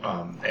 10-2.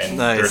 And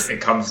Nice. it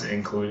comes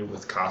included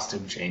with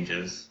costume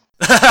changes.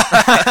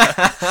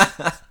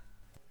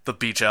 The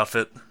beach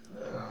outfit.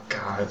 Oh,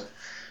 God.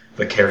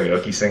 The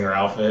karaoke singer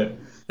outfit.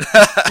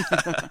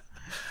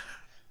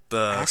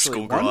 The Actually,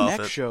 schoolgirl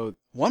outfit.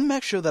 one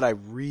mech show that I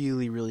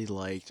really, really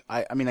liked.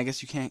 I mean, I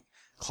guess you can't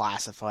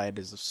classify it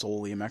as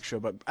solely a mech show,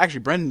 but actually,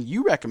 Brendan,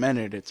 you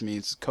recommended it to me.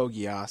 It's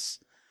Kogias.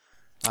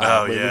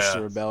 Oh, Wait, yeah. Wish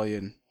the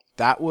Rebellion.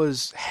 That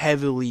was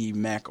heavily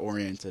mech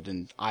oriented,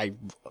 and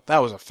that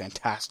was a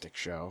fantastic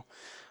show.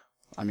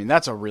 I mean,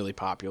 that's a really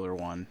popular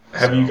one.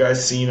 Have you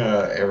guys seen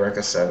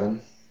Eureka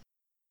 7?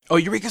 Oh,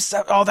 Eureka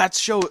 7. Oh, that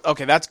show.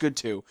 Okay, that's good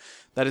too.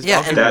 That is. Yeah,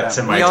 I'll give and you That's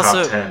that in one. my We top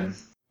also- 10.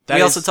 That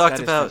we is- also talked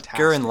that is about fantastic.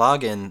 Gurren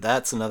Lagann.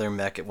 That's another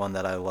mech one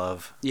that I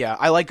love. Yeah,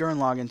 I like Gurren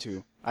Lagann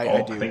too.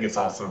 I do. I think it's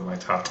also in my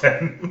top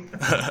 10.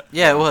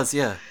 Yeah, it was.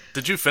 Yeah.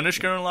 Did you finish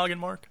Gurren Lagann,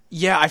 Mark?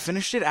 Yeah, I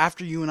finished it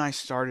after you and I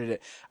started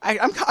it. I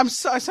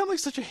sound like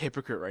such a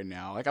hypocrite right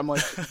now. Like I'm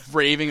like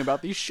raving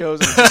about these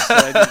shows and I just said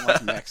I didn't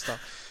like mech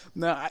stuff.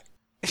 No,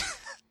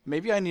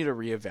 maybe I need to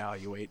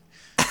reevaluate.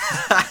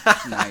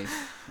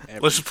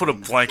 Let's just put a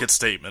blanket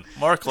statement.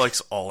 Mark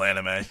likes all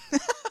anime.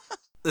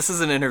 This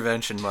is an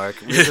intervention, Mark.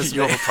 We You just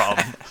have a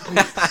problem.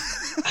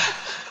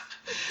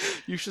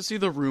 You should see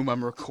the room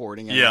I'm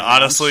recording in. Yeah, right now.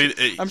 honestly,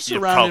 I'm it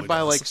surrounded probably by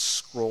does. like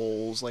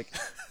scrolls, like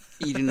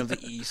Eden of the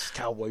East,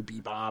 Cowboy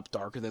Bebop,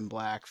 Darker Than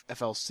Black,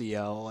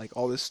 FLCL, like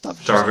all this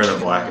stuff. Darker Than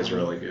Black is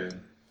really good.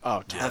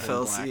 Oh, Darker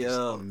Than Black is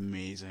FLCL.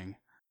 amazing.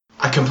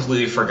 I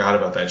completely forgot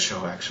about that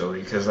show,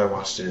 actually, because I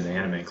watched it in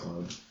Anime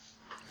Club.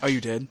 Oh, you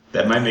did?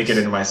 That might make it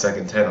into my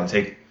second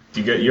 10.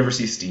 You ever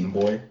see Steam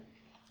Boy?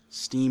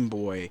 Steam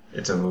Boy.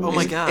 It's a movie. Oh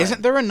my God.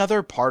 Isn't there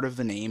another part of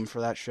the name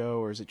for that show,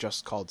 or is it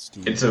just called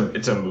Steam? It's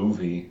a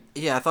movie.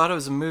 Yeah, I thought it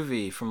was a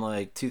movie from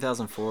like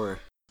 2004.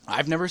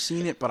 I've never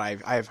seen it, but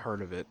I've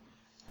heard of it.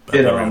 I've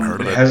never even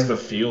heard It of it. has the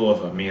feel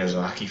of a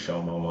Miyazaki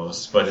film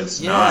almost, but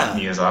it's not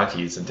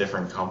Miyazaki. It's a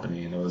different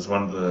company, and it was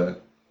one of the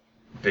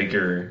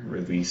bigger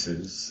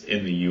releases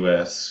in the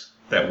U.S.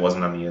 that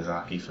wasn't a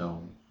Miyazaki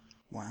film.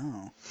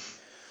 Wow.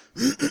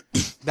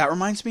 That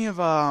reminds me of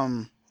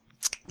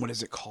what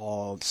is it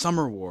called?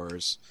 Summer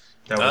Wars.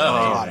 That was Oh.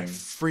 God, I amazing.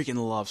 freaking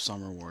love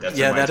Summer Wars. That's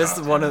Yeah, in my that is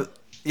top the one 10. of.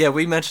 Yeah,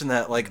 we mentioned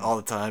that like all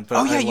the time. But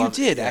Oh yeah, I you love it.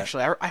 did Yeah.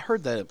 actually. I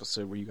heard that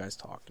episode where you guys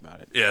talked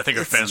about it. Yeah, I think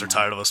our fans are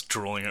tired of us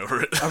drooling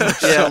over it.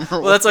 Yeah,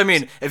 Summer well, that's what I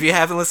mean. If you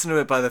haven't listened to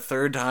it by the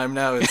third time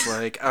now, it's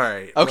like, all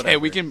right. Okay,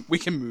 whatever. we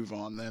can move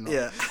on then.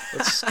 Yeah.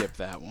 Let's skip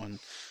that one.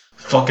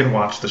 Fucking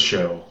watch the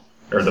show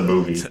or the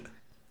movie.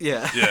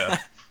 Yeah. Yeah.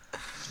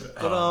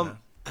 But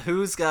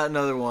who's got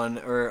another one,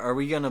 or are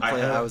we gonna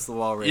play have- I Was the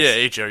Walrus? Yeah,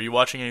 AJ, are you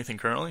watching anything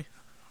currently?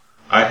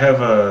 I have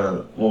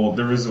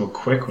there was a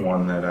quick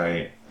one that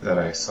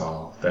I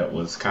saw that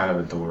was kind of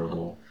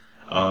adorable.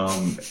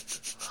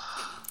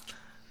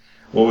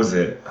 What was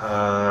it?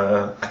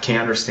 I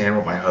can't understand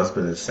what my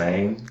husband is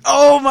saying.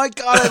 Oh my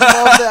god,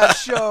 I love that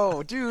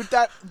show, dude.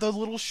 The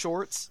little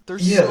shorts, they're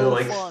Yeah, so they're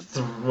like fun.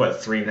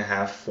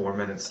 3.5, 4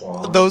 minutes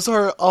long. Those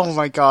are oh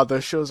my god,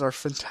 those shows are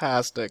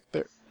fantastic.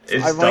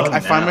 It's I done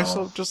find now.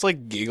 myself just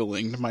like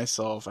giggling to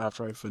myself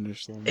after I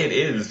finish them. It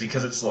is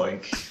because it's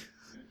like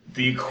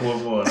the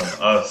equivalent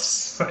of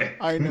us.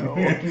 I know.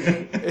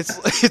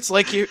 It's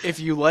like if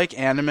you like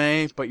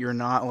anime, but you're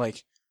not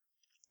like.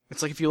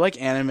 It's like if you like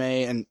anime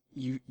and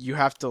you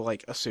have to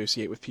like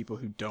associate with people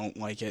who don't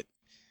like it,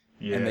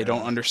 Yeah. and they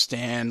don't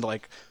understand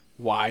like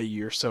why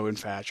you're so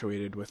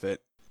infatuated with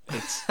it.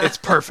 It's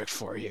perfect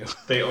for you.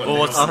 They what's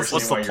don't the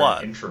understand why you're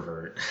plot? an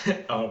introvert.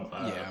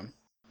 Yeah.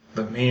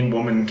 The main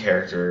woman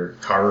character,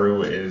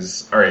 Karu,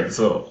 is alright.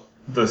 So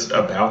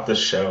about the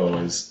show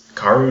is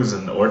Karu's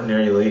an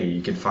ordinary lady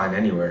you can find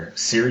anywhere,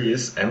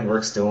 serious and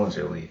works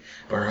diligently.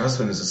 But her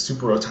husband is a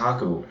super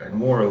otaku and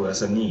more or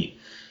less a NEET.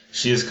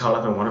 She is caught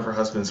up in one of her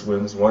husband's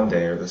whims one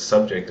day, or the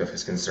subject of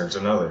his concerns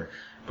another.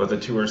 But the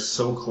two are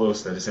so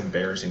close that it's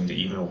embarrassing to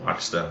even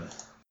watch them.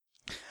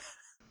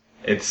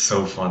 It's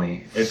so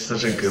funny. It's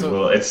such a good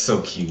little. It's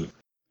so cute.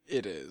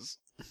 It is.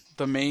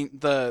 The main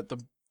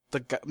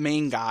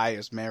main guy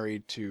is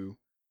married to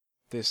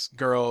this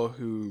girl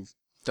who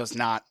does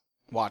not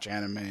watch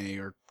anime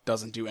or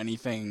doesn't do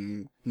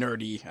anything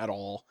nerdy at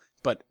all,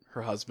 but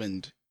her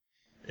husband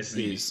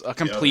is a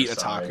complete other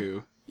side.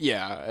 otaku.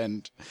 Yeah,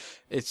 and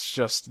it's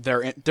just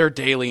their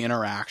daily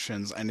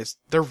interactions, and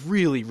they're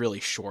really, really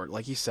short.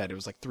 Like you said, it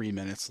was like 3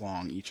 minutes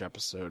long each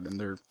episode, and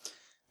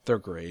they're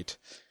great.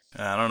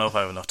 I don't know if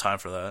I have enough time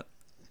for that.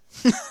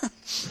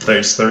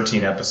 There's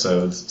 13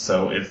 episodes,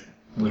 so it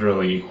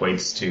literally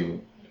equates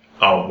to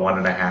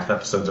 1.5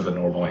 episodes of a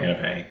normal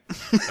anime.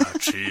 Oh,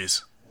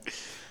 jeez.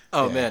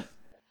 Oh Yeah. man,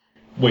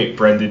 Wait,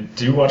 Brendan,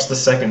 did you watch the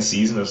second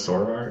season of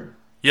Sword Art?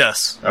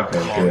 Yes. Okay,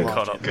 Oh, good.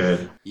 caught up.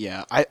 Good.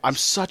 Yeah, I'm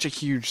such a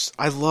huge.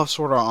 I love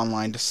Sword Art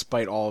Online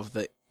despite all of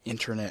the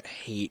internet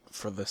hate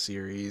for the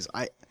series.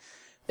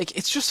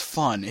 It's just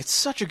fun. It's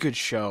such a good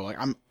show. Like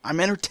I'm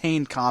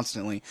entertained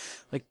constantly.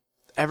 Like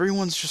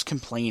everyone's just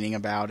complaining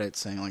about it,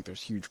 saying like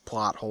there's huge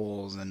plot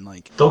holes and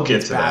like They'll get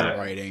it's to bad that.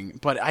 writing.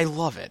 But I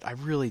love it. I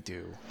really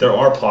do. There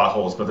are plot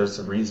holes, but there's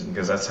a reason,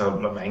 because that's how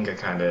the manga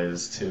kind of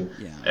is, too.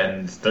 Yeah.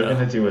 And they're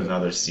going to do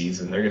another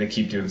season. They're going to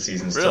keep doing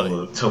seasons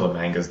Really? till the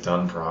manga's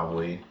done,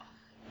 probably.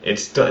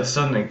 It's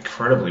done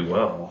incredibly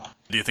well.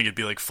 Do you think it'd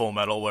be like Full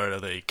Metal, where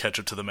they catch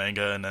up to the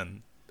manga and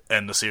then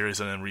end the series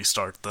and then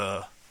restart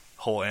the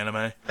whole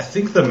anime? I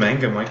think the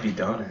manga might be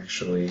done,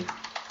 actually.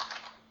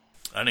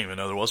 I didn't even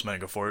know there was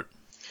manga for it.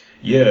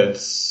 Yeah,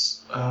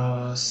 it's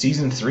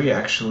season 3,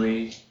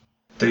 actually.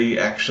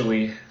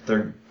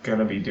 They're going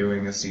to be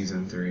doing a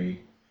season 3.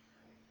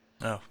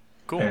 Oh,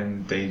 cool.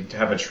 And they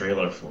have a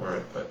trailer for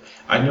it, but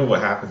I know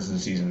what happens in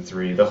season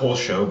 3. The whole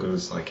show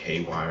goes like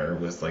haywire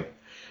with like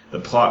the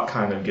plot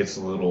kind of gets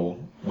a little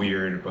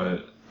weird,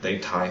 but they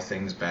tie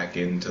things back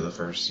into the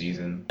first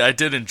season. I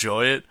did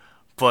enjoy it,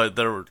 but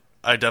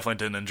I definitely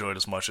didn't enjoy it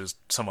as much as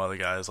some other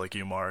guys like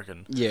you, Mark.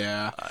 And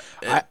Yeah.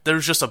 there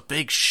was just a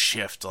big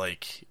shift,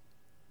 like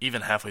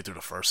even halfway through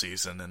the first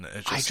season, and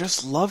it just. I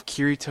just love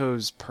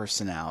Kirito's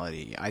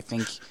personality.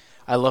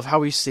 I love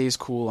how he stays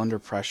cool under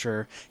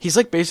pressure. He's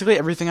like basically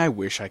everything I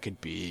wish I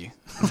could be.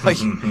 Like,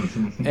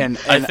 and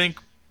I think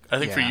for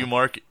yeah. you,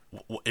 Mark,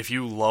 if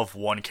you love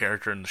one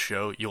character in the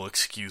show, you'll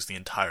excuse the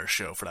entire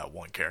show for that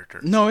one character.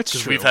 No, it's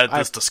Because true. we've had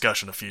this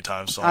discussion a few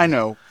times. So I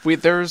know.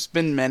 There's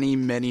been many,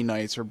 many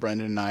nights where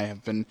Brendan and I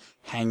have been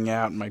hanging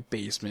out in my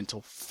basement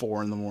till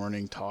 4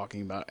 a.m.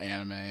 talking about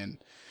anime, and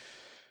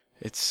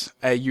it's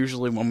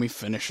usually when we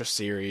finish a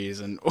series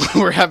and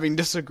we're having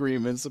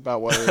disagreements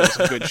about whether it's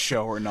a good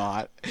show or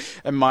not.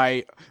 And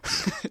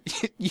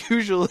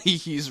usually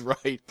he's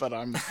right, but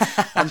I'm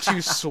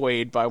too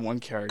swayed by one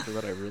character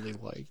that I really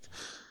liked.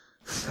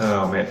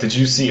 Oh man, did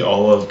you see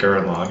all of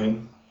Gurren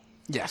Lagann?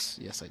 Yes,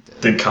 I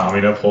did. Did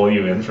Kamina pull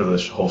you in for the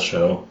whole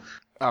show?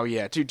 Oh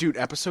yeah, dude,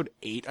 episode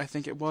 8 I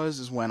think it was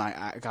is when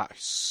I got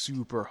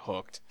super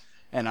hooked.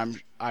 And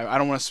I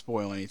don't want to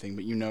spoil anything,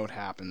 but you know what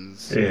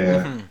happens.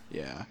 Yeah.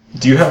 Yeah.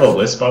 Do you have a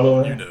list, by the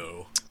way? you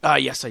know.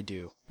 Yes, I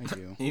do.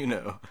 you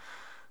know.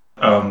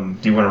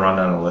 Do you want to run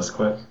down a list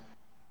quick?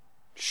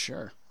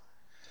 Sure.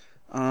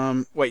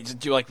 Wait,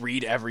 do you like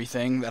read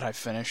everything that I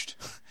finished?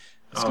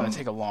 It's gonna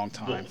take a long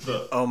time.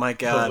 Oh my The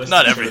god. list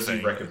Not of shows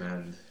everything. you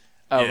recommend.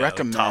 Oh, Yeah,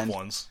 recommend. the top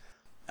ones.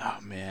 Oh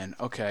man.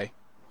 Okay.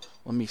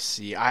 Let me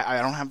see. I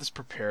don't have this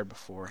prepared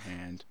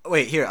beforehand.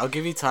 Wait, here, I'll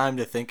give you time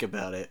to think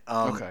about it.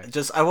 Okay.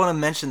 I want to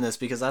mention this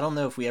because I don't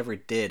know if we ever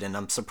did, and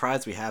I'm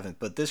surprised we haven't.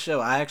 But this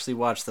show, I actually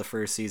watched the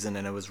first season,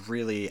 and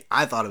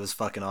I thought it was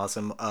fucking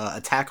awesome.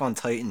 Attack on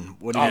Titan.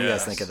 What do you guys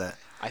yes. think of that?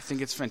 I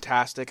think it's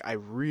fantastic. I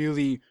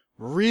really,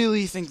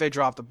 really think they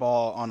dropped the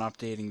ball on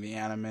updating the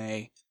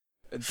anime.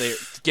 They're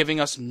giving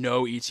us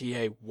no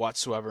ETA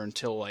whatsoever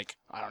until like,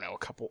 I don't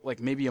know,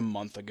 maybe a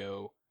month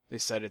ago. They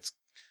said it's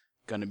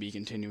gonna be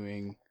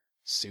continuing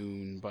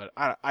soon, but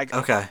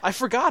Okay. I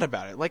forgot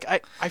about it. Like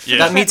I Yeah.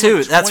 forgot Me in, too.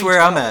 like, That's where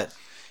I'm 2012.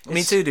 at.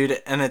 Me too,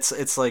 dude. And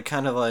it's like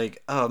kind of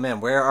like, oh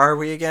man, where are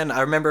we again?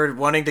 I remember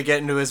wanting to get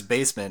into his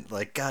basement.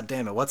 Like, god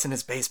damn it, what's in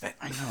his basement?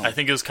 I know. I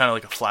think it was kind of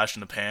like a flash in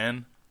the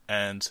pan,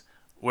 and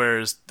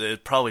whereas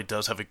it probably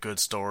does have a good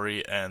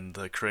story, and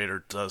the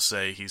creator does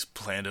say he's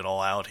planned it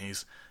all out,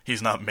 he's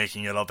not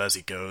making it up as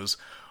he goes,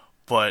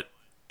 but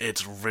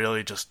it's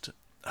really just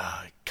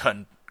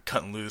cutting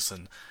loose,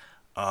 and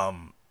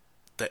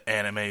the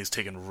anime is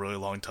taking really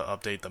long to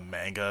update. The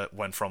manga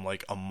went from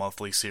like a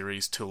monthly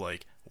series to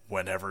like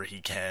whenever he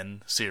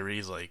can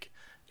series. Like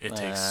it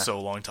takes so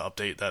long to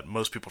update that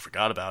most people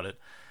forgot about it.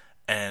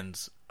 And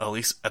at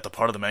least at the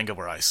part of the manga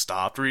where I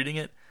stopped reading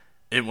it,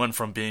 it went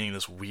from being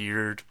this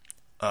weird,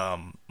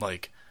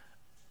 like,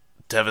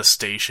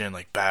 devastation,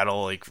 like,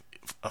 battle, like,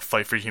 a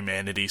fight for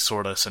humanity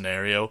sort of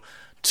scenario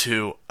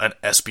to an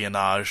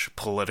espionage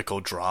political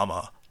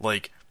drama.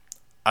 Like,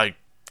 I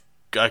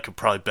could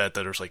probably bet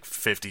that there's like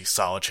 50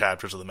 solid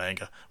chapters of the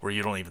manga where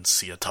you don't even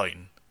see a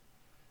Titan.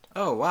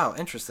 Oh, wow,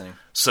 interesting.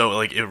 So,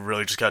 like, it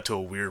really just got to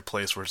a weird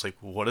place where it's like,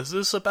 what is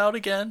this about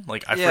again?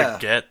 Like, I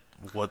forget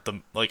what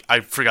I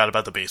forgot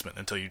about the basement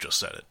until you just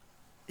said it.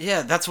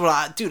 Yeah, that's what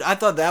I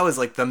thought that was,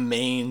 like, the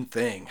main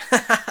thing.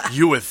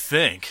 You would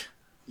think.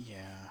 Yeah.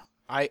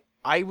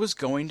 I was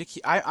going to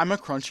keep... I'm a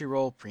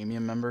Crunchyroll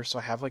premium member, so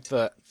I have, like,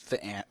 the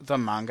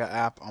manga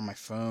app on my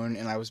phone,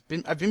 and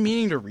I've been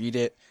meaning to read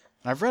it,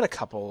 and I've read a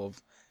couple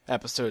of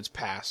episodes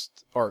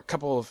past, or a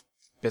couple of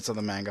bits of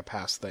the manga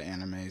past the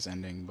anime's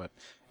ending, but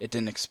it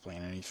didn't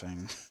explain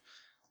anything.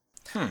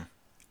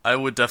 I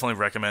would definitely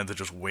recommend to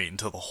just wait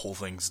until the whole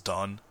thing's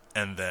done,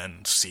 and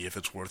then see if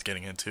it's worth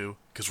getting into,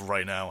 because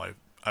right now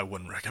I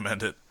wouldn't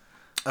recommend it.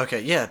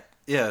 Okay, yeah,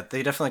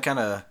 they definitely kind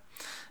of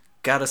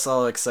got us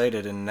all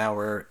excited, and now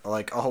we're,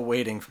 like, all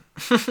waiting.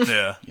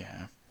 Yeah.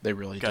 Yeah, they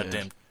really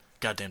did.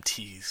 Goddamn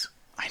tease.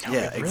 I know,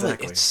 Yeah,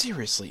 exactly. It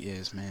seriously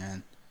is,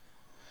 man.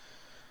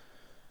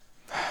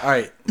 All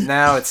right,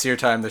 now it's your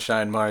time to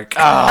shine, Mark.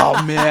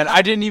 Oh man,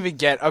 I didn't even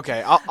get.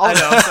 Okay,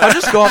 I'll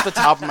just go off the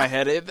top of my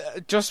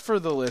head. Just for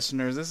the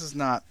listeners, this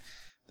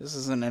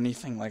isn't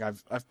anything like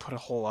I've put a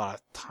whole lot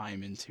of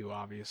time into,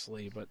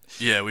 obviously. But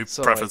yeah, we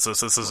preface this.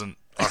 This isn't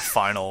our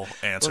final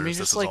answers.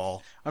 This is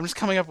all. I'm just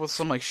coming up with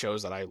some like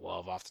shows that I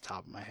love off the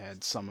top of my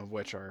head. Some of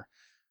which are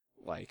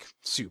like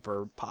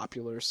super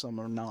popular, some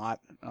are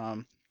not.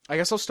 I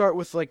guess I'll start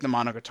with like the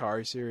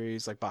Monogatari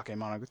series, like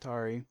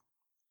Bakemonogatari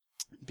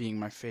being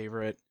my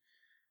favorite.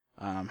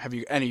 Have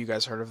any of you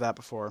guys heard of that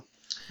before?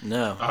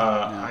 No.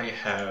 I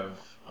have.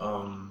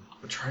 I'm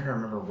trying to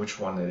remember which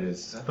one it is.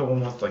 Is that the one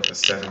with like the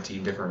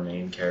 17 different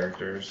main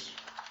characters?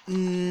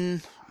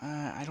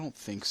 I don't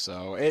think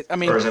so. I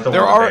mean, Or is that the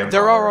there one with are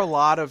there vampire? are a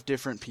lot of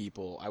different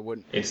people. I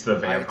wouldn't. It's the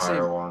I would say-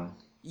 vampire one.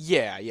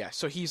 Yeah.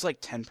 So he's like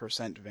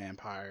 10%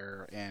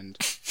 vampire, and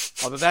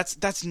although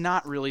that's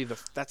not really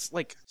that's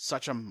like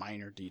such a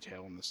minor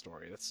detail in the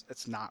story.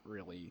 It's not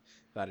really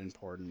that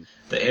important.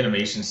 The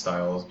animation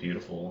style is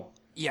beautiful.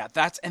 Yeah,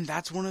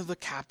 that's one of the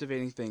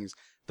captivating things.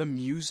 The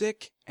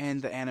music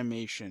and the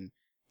animation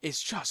is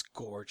just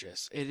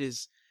gorgeous.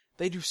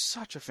 They do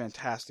such a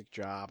fantastic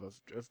job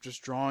of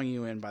just drawing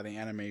you in by the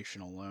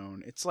animation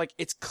alone. It's like,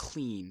 it's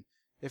clean.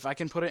 If I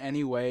can put it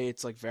any way,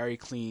 it's like very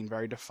clean,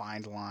 very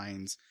defined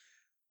lines.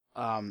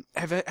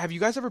 Have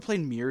you guys ever played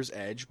Mirror's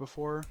Edge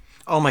before?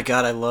 Oh my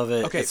god, I love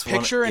it. Okay, It's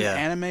picture an yeah.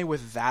 anime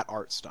with that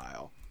art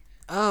style.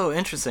 Oh,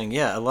 interesting.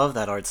 Yeah, I love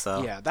that art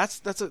style. Yeah,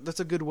 that's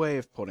a good way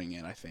of putting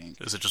it, I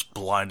think. Is it just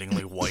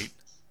blindingly white?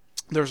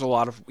 There's a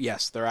lot of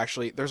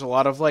there's a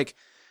lot of like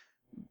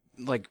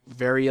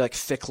very like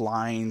thick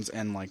lines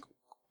and like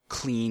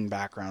clean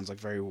backgrounds, like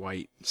very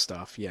white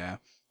stuff. Yeah.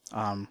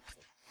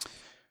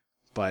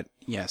 But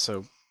yeah,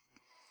 so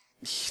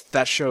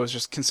that show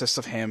consists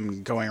of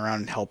him going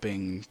around and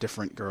helping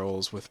different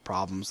girls with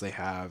problems they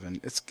have, and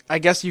I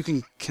guess you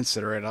can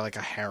consider it like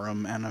a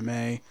harem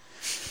anime.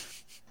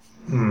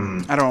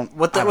 I don't.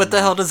 What the know.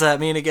 hell does that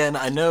mean again?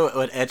 I know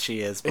what ecchi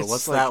is, but It's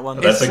what's like- that one?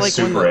 That's It's like like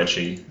when super the-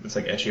 etchy. It's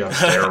like etchy on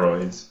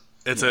steroids.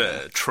 It's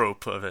a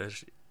trope of it,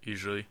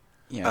 usually.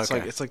 Yeah, Okay.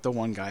 it's like the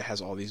one guy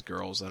has all these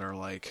girls that are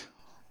like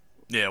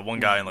Yeah, one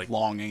guy and like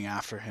longing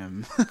after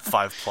him.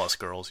 5+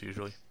 girls,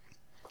 usually.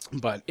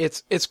 But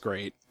it's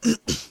great.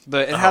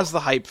 It has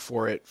the hype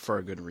for it for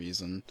a good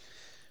reason.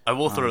 I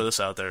will throw this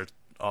out there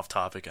off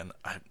topic, and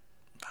I'm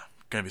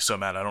going to be so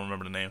mad I don't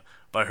remember the name,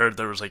 but I heard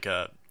there was like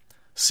a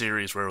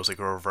series where it was like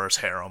a reverse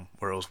harem,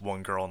 where it was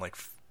one girl and like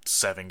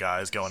 7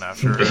 guys going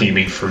after her. You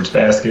mean Fruits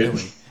Basket?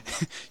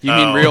 You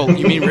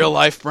mean real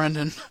life,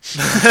 Brendan?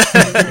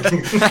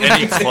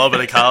 Any club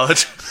at a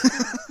college.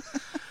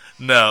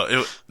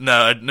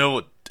 I know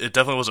it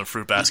definitely wasn't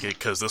Fruit Basket,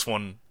 because this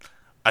one,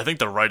 I think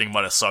the writing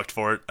might have sucked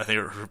for it. I think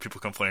I heard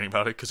people complaining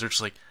about it because they're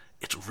just like,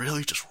 it's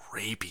really just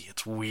rapey.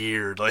 It's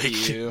weird. Like,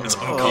 Ew. it's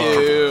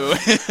uncomfortable.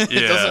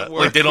 It doesn't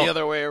work like they don't. the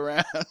other way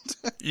around.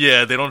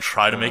 Yeah, they don't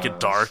try to make it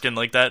dark and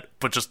like that,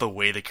 but just the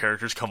way the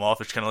characters come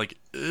off, it's kind of like,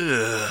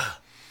 ugh.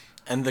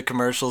 And the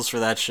commercials for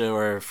that show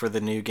are for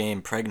the new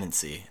game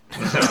Pregnancy.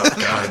 Oh,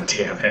 God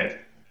damn it.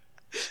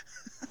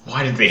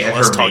 Why did they ever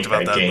Let's make talk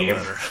about that that game?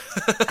 better.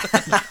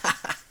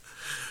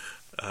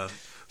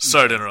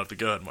 Sorry to interrupt.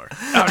 Go ahead, Mark.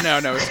 Oh,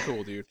 no, it's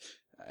cool, dude.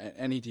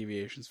 Any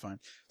deviation's fine.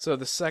 So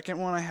the second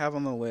one I have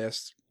on the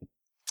list,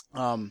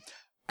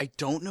 I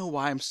don't know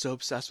why I'm so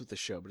obsessed with the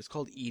show, but it's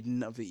called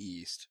Eden of the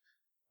East.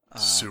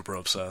 Super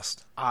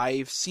obsessed.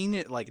 I've seen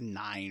it like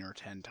 9 or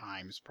 10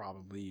 times,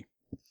 probably.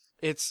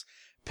 It's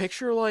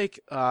picture like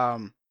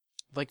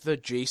the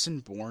Jason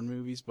Bourne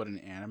movies, but in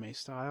anime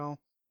style.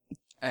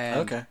 And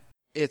Okay.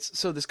 it's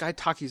so this guy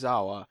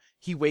Takizawa,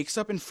 he wakes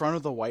up in front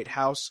of the White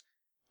House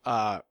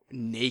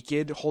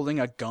naked, holding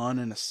a gun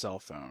and a cell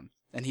phone,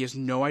 and he has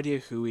no idea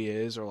who he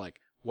is or like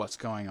what's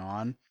going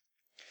on,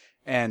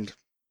 and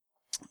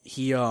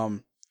he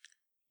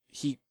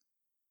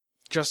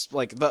just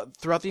like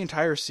throughout the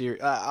entire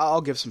series,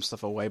 I'll give some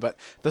stuff away, but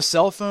the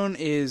cell phone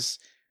is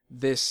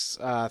this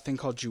thing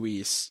called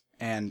Juice,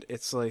 and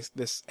it's like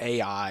this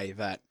AI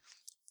that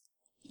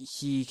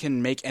he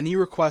can make any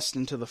request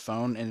into the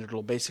phone and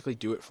it'll basically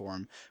do it for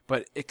him,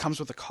 but it comes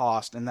with a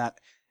cost, and that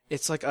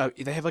it's like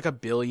they have like 1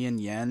 billion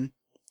yen,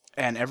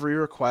 and every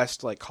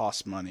request like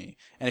costs money,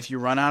 and if you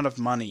run out of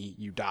money,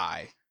 you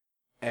die.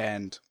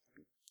 And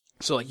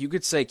so like you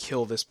could say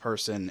kill this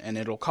person and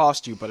it'll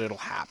cost you, but it'll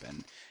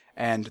happen.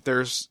 And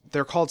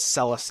they're called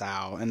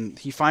Selasau, and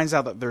he finds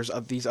out that there's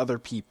these other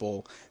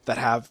people that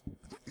have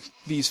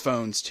these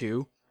phones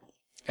too,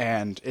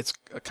 and it's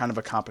kind of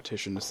a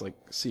competition to like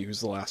see who's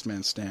the last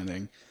man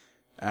standing.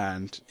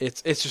 And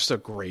it's just a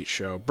great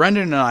show.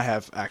 Brendan and I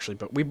have actually,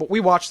 but we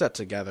watched that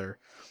together.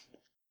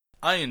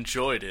 I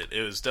enjoyed it.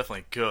 It was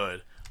definitely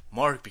good.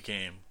 Mark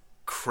became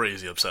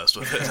crazy obsessed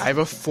with it. I have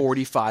a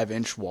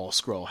 45-inch wall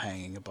scroll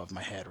hanging above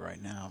my head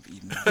right now.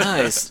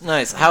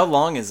 Nice. How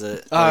long is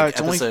it? Like,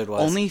 it's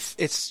episode-wise?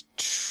 it's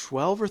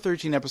 12 or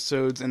 13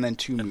 episodes and then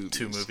 2 movies.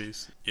 2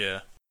 movies. Yeah.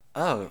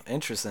 Oh,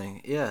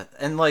 interesting. Yeah.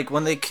 And like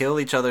when they kill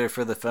each other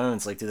for the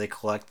phones, like do they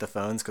collect the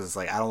phones? Because it's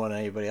like I don't want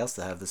anybody else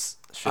to have this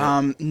shit.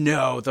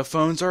 No, the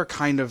phones are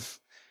kind of,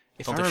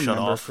 if Don't I they shut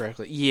remember off?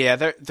 correctly,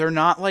 yeah, they're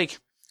not like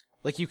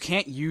you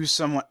can't use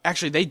someone.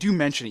 Actually, they do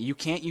mention it. You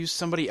can't use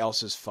somebody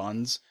else's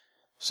funds,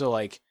 so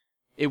like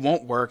it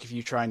won't work if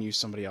you try and use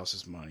somebody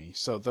else's money.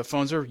 So the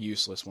phones are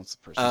useless once the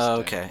person's dead.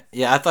 Okay.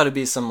 Yeah, I thought it'd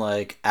be some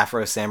like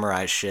Afro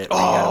Samurai shit. Where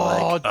you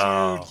Oh,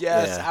 gotta, dude,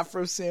 yes, Yeah.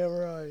 Afro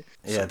Samurai.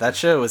 yeah, that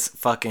show was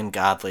fucking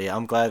godly.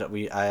 I'm glad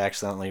I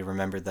accidentally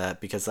remembered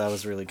that because that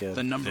was really good.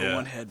 The number Yeah.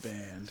 1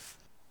 headband.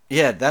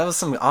 Yeah, that was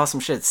some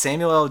awesome shit.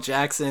 Samuel L.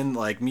 Jackson,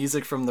 like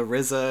music from the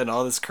RZA and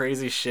all this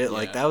crazy shit.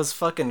 Like Yeah. that was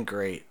fucking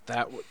great.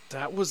 That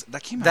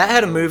came out. That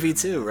had a of movie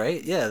nowhere, too, man.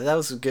 right? Yeah, that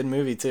was a good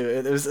movie too.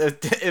 It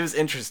was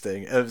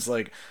interesting. It was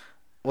like,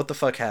 what the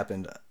fuck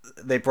happened?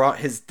 They brought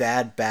his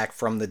dad back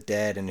from the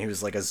dead, and he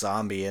was like a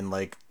zombie, and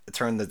like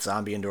turned the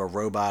zombie into a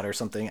robot or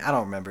something. I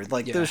don't remember.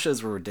 Like Yeah. those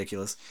shows were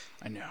ridiculous.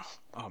 I know.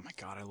 Oh my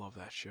god, I love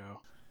that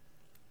show.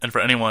 And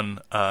for anyone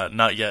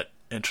not yet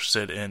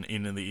interested in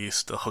Eden in the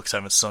East, the hooks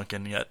haven't sunk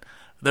in yet.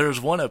 There's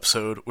one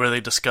episode where they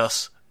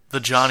discuss the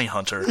Johnny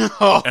Hunter.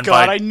 Oh and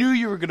god, by, I knew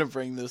you were gonna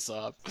bring this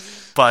up.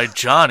 by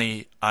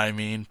Johnny, I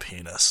mean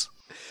penis.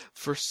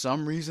 For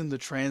some reason, the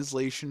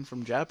translation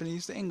from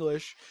Japanese to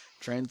English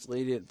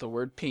translated the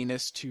word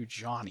penis to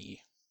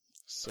Johnny.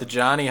 So, The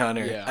Johnny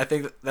Hunter. Yeah. I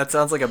think that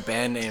sounds like a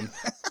band name.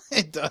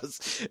 it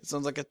does. It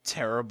sounds like a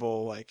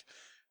terrible, like...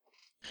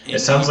 It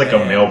sounds like a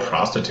band. male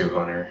prostitute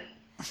hunter.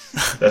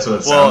 That's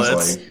what it Well,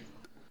 sounds like.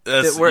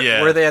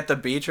 Were they at the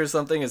beach or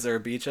something? Is there a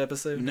beach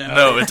episode?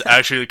 No, it's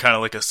actually kind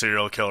of like a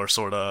serial killer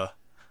sort of.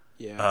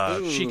 Yeah.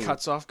 She Ooh.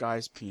 cuts off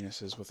guys'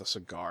 penises with a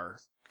cigar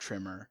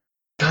trimmer.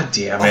 God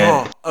damn it.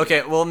 Oh,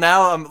 okay. Well,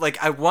 now I'm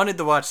like, I wanted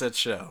to watch that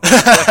show,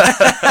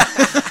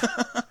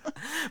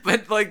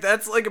 but like,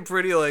 that's like a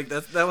pretty like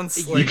that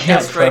one's like You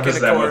can't striking preface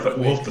a that chord with,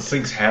 me. well, the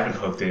things haven't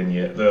hooked in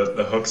yet.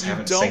 The hooks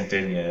haven't don't- synced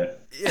in yet.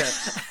 Yeah,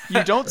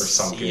 You don't Or see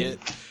something. it.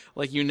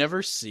 Like, you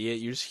never see it.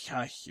 You just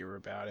kind of hear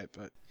about it,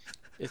 but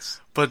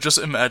it's... But just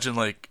imagine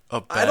like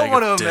a bag I don't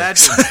want wanna to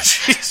imagine.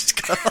 She's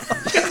got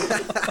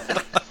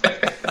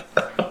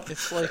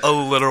It's like... a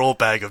literal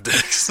bag of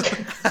dicks.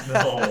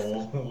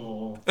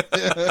 No.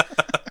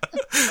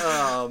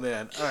 oh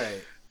man. All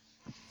right.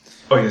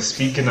 Oh yeah,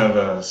 speaking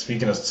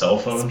of cell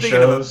phone Speaking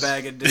shows, of a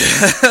bag of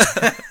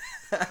dicks,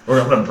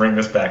 we're gonna bring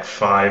this back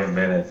 5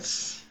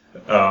 minutes.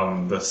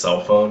 The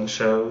cell phone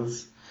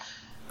shows.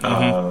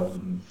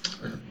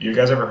 You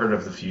guys ever heard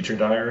of the Future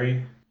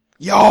Diary?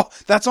 Yo,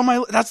 that's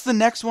the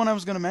next one I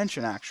was going to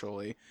mention,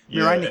 actually.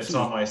 Yeah, Mirai it's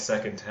on my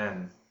second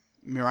 10.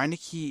 Mirai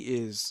Nikki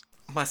is...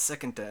 my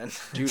second 10.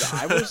 Dude,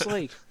 I was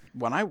like...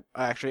 When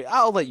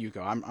I'll let you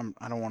go.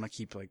 I don't want to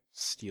keep like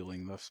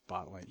stealing the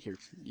spotlight here.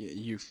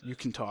 You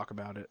can talk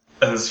about it.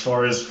 As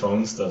far as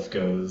phone stuff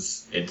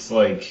goes, it's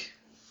like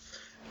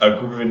a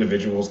group of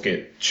individuals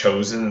get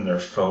chosen and their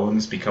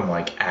phones become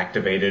like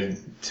activated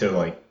to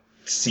like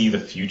see the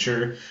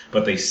future,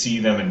 but they see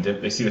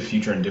they see the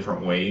future in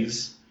different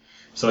ways.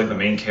 So like the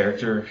main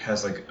character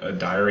has like a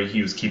diary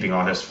he was keeping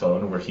on his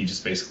phone where he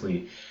just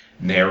basically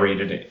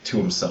narrated it to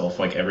himself,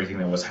 like everything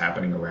that was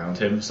happening around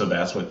him. So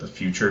that's what the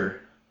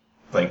future,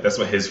 like that's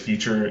what his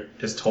future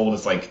is told.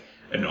 It's like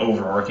an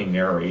overarching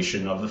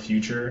narration of the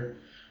future.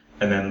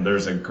 And then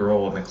there's a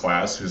girl in the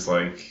class who's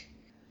like,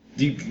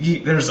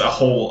 there's a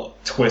whole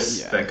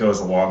twist that goes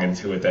along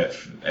into it that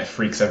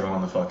freaks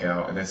everyone the fuck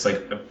out, and it's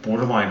like a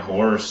borderline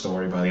horror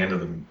story by the end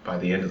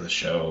of the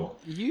show.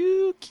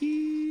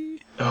 Yuki.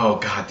 Oh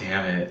god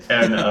damn it!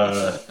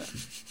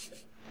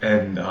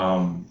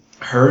 And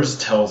hers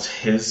tells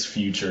his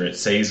future. It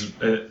says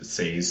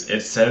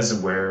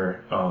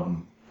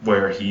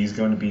where he's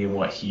going to be and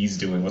what he's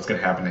doing, what's going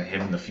to happen to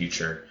him in the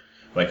future.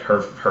 like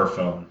her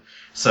phone.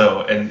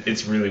 So, and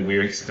it's really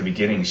weird because at the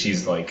beginning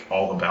she's like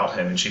all about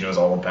him and she knows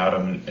all about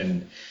him,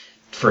 and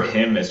for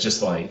him it's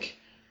just like,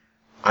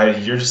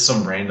 you're just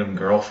some random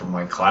girl from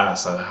my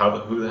class.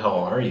 Who the hell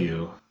are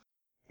you?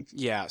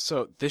 Yeah,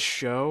 so this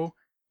show,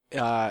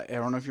 I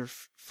don't know if you're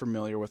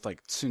familiar with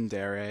like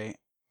tsundere,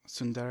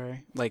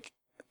 like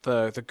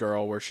the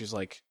girl where she's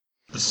like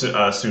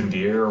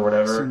Sundir or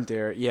whatever.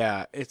 tsundere.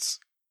 Yeah, it's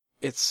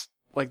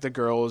like the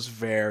girl is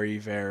very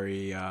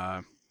very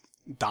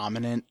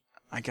dominant.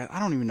 I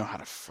don't even know how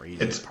to phrase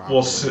It's it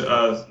properly.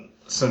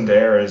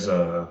 Sundare is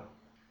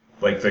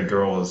like the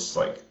girl is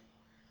like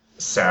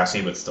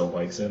sassy but still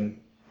likes him.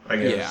 I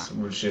guess, Yeah.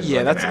 which is Yeah,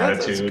 like that's an a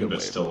attitude good but way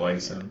of still putting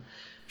likes it. him.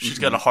 She's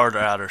got a hard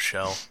outer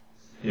shell.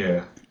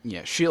 Yeah,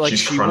 Yeah, she like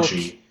she's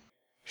crunchy.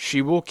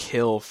 she will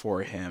kill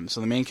for him.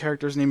 So the main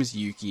character's name is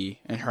Yuki,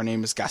 and her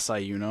name is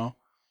Gasayuno,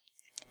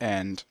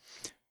 and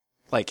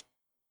like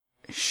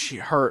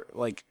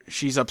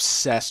she's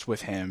obsessed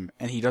with him,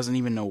 and he doesn't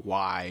even know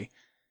why.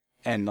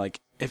 And like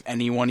if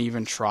anyone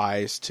even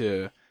tries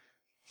to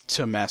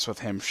mess with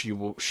him, she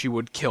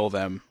would kill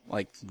them,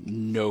 like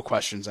no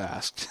questions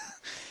asked.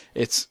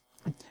 it's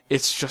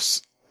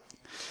just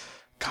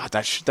God,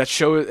 that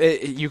show,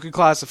 you could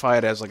classify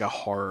it as like a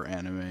horror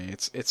anime.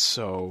 It's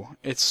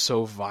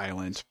so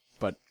violent,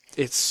 but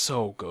it's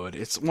so good.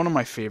 It's one of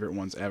my favorite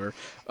ones ever.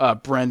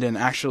 Brendan,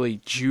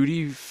 actually,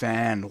 Judy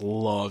Fan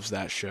loves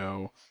that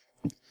show,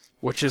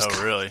 which is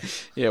Oh, really?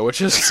 yeah,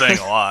 which is It's saying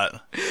a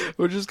lot.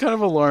 which is kind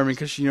of alarming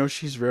because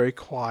she's very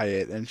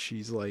quiet and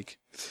she's like,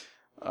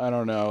 I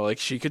don't know, like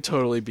she could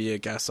totally be a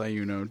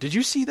Gasayuno. Did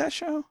you see that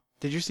show?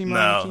 Did you see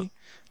Mononoke?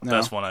 No.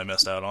 That's one I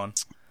missed out on.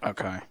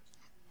 Okay.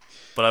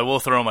 But I will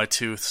throw my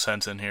 2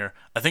 cents in here.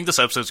 I think this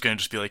episode's going to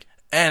just be like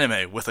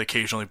anime with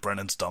occasionally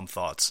Brennan's dumb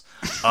thoughts.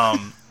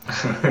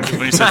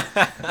 When he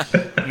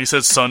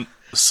said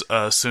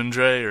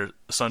Sundre or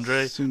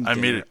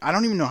Sundre, I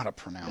don't even know how to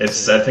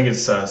pronounce it. I think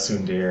it's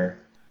Sundir.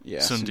 Yeah,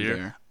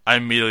 Sundir. I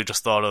immediately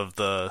just thought of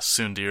the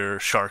Sundir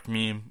shark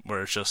meme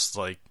where it's just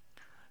like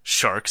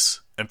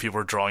sharks and people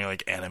are drawing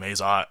like anime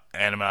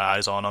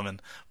eyes on them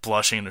and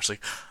blushing, and they're just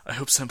like, I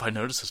hope Senpai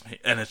notices me.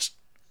 And it's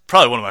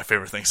probably one of my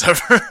favorite things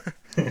ever.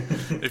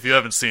 If you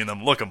haven't seen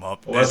them, look them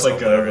up. Well, that's It's like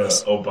the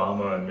hilarious.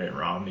 Obama and Mitt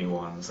Romney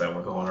ones that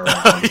were going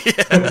around.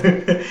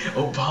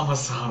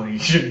 Obama-san, you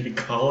shouldn't be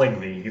calling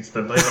me. It's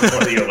the night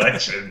before the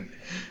election.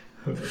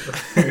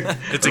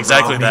 It's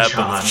exactly that, but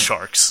Romney-chan. with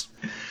sharks.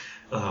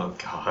 Oh,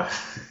 God.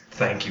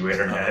 Thank you,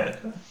 Internet.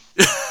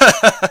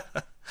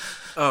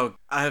 Oh,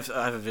 I have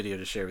a video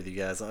to share with you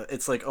guys.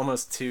 It's like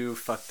almost too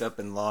fucked up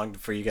and long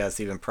for you guys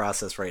to even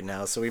process right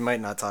now, so we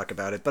might not talk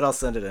about it, but I'll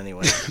send it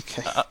anyway.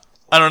 Okay.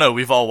 I don't know.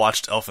 We've all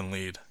watched Elfen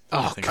Lied.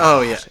 Oh,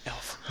 Oh yeah.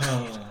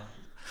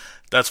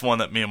 That's one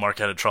that me and Mark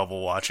had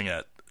trouble watching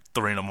at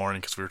 3 in the morning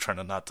because we were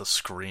trying not to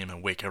scream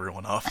and wake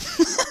everyone up.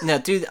 No,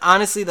 dude,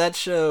 honestly, that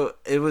show,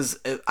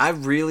 I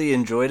really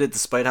enjoyed it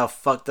despite how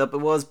fucked up it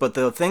was, but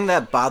the thing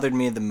that bothered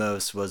me the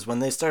most was when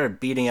they started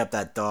beating up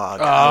that dog.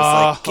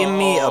 I was like, give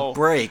me a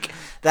break.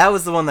 That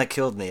was the one that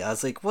killed me. I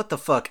was like, what the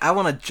fuck? I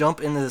want to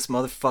jump into this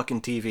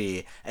motherfucking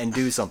TV and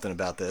do something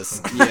about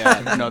this.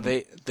 Yeah, no,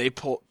 they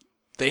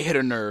hit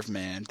a nerve,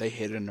 man. They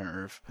hit a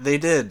nerve. They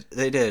did.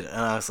 And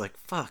I was like,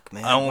 fuck,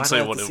 man. I won't why say do I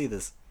have what to it- see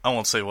this? I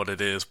won't say what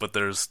it is, but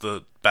there's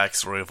the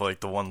backstory of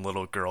like the one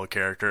little girl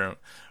character.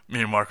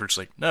 Me and Mark were just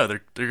like, no, they're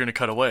gonna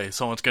cut away.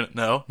 Someone's gonna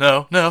no,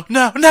 and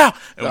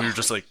we were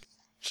just like,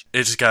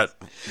 it just got.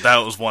 That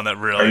was one that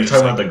really. Are you was,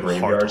 talking like, about the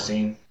graveyard hard.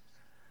 scene?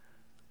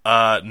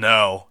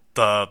 No,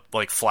 the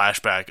like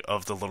flashback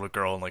of the little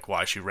girl and like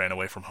why she ran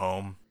away from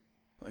home.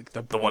 Like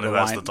the one who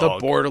has the borderline-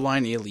 dog.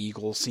 borderline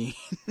illegal scene.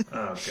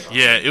 Oh, God.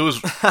 Yeah, it was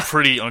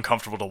pretty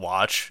uncomfortable to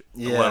watch,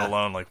 Yeah. let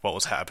alone like what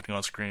was happening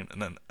on screen. And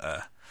then,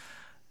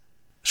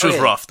 show's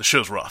Okay. rough. The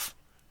show's rough.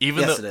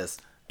 Even Yes, though, it is.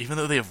 Even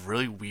though they have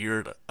really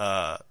weird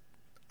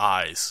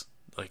eyes,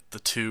 like the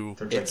two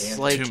They're It's gigantic.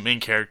 like- two main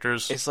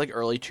characters. It's like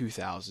early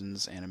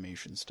 2000s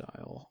animation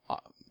style.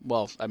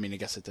 Well, I mean, I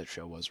guess that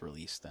show was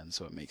released then,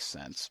 so it makes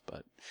sense.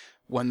 But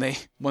when they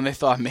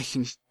thought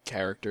making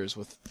characters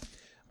with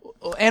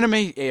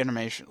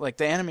animation, like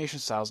the animation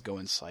styles go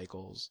in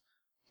cycles.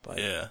 But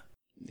Yeah,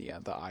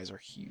 the eyes are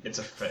huge.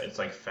 It's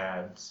like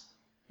fads.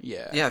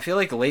 Yeah. Yeah, I feel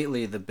like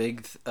lately the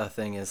big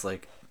thing is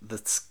like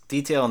the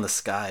detail in the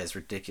sky is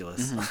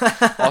ridiculous.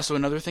 Also,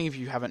 another thing, if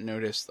you haven't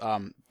noticed,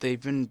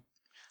 they've been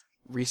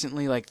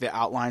recently like the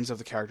outlines of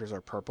the characters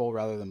are purple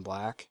rather than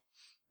black.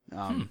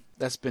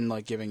 That's been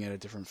like giving it a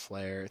different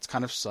flair. It's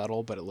kind of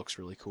subtle, but it looks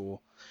really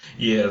cool.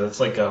 Yeah, that's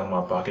like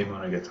what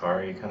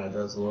Bakemonogatari kind of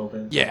does a little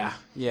bit. Yeah,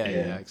 Yeah.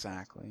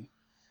 exactly.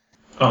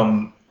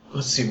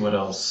 Let's see what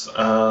else.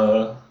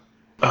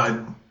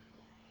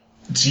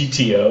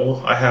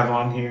 GTO I have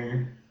on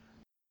here.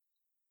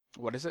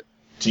 What is it?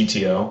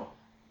 GTO.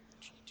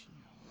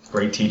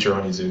 Great Teacher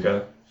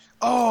Onizuka.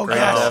 Oh, Great.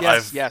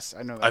 yes,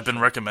 I know that. I've been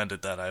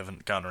recommended that. I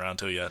haven't gotten around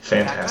to it yet.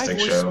 Fantastic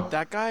show.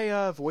 That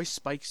guy voiced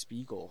Spike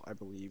Spiegel, I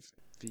believe.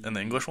 In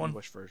the English one?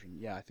 English version.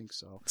 Yeah, I think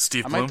so.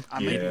 Steve I Bloom might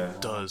be Yeah. wrong.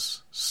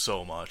 does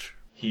so much.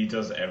 He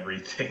does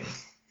everything.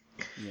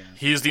 Yeah.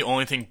 He's the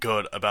only thing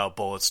good about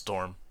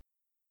Bulletstorm.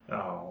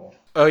 Oh.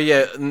 Oh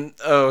yeah.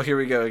 Oh, here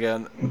we go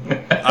again.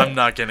 I'm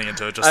not getting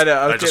into it. Just I know,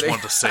 I'm I just kidding.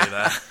 wanted to say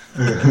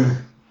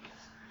that.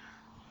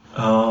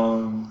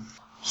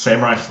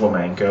 Samurai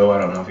Flamenco. I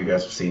don't know if you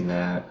guys have seen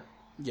that.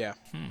 Yeah.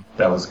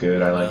 That was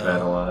good. I like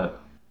that a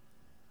lot.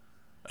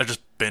 I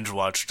just binge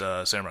watched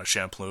Samurai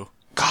Champloo.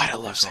 God, I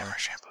love Samurai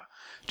Champloo.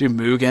 Dude,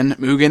 Mugen.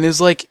 Mugen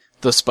is like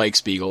the Spike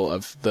Spiegel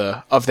of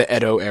the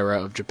Edo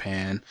era of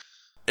Japan.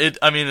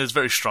 It's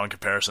very strong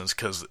comparisons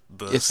because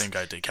the same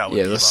guy did Cowboy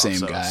Bebop. The same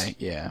so guy.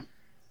 Yeah.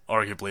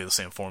 Arguably the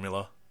same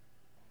formula.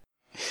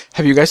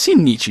 Have you guys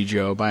seen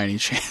Nichijou by any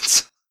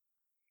chance?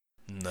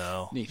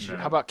 No. Nichijou. No.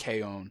 How about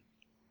K-On?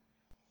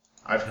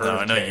 I've heard. No,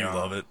 I of know you K-On!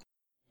 love it.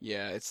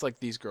 Yeah, it's like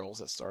these girls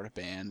that start a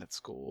band at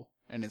school,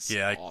 and it's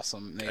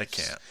awesome. I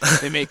can't.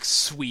 They make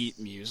sweet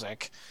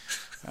music.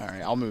 All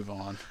right, I'll move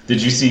on.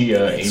 Did you see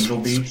Angel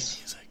Beats?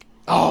 Music.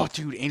 Oh,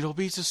 dude, Angel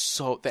Beats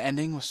is the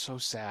ending was so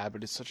sad,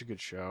 but it's such a good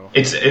show.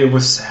 It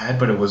was sad,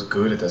 but it was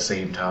good at the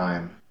same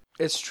time.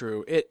 It's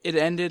true. It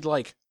ended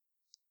like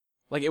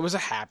it was a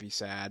happy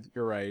sad.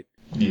 You're right.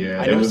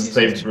 Yeah, I it know was.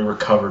 They season 2.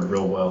 recovered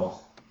real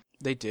well.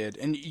 They did,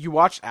 and you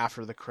watched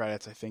after the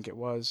credits. I think it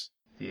was.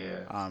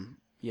 Yeah.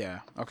 Yeah.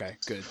 Okay.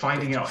 Good.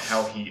 Finding out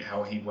how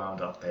he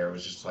wound up there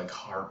was just like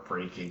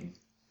heartbreaking.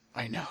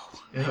 I know.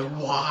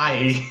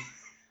 Why?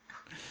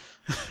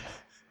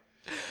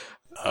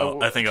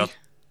 I think I'll.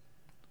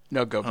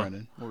 No, go,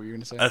 Brendan. What were you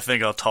gonna say? I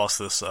think I'll toss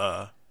this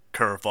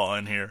curveball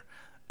in here.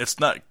 It's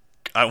not.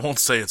 I won't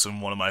say it's in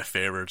one of my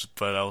favorites,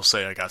 but I will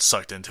say I got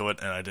sucked into it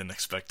and I didn't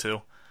expect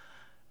to.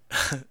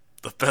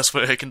 The best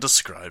way I can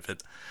describe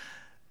it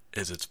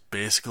is it's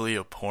basically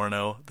a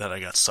porno that I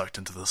got sucked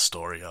into the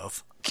story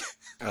of.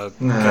 Oh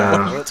No.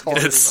 god, what could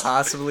it It's-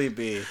 possibly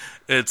be?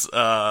 It's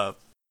the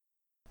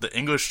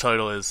English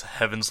title is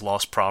Heaven's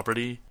Lost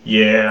Property.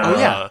 Yeah. Oh,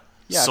 yeah.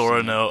 Yeah, I've Sora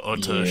seen no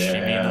Otoshimi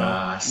Yeah, no.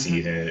 I see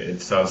it.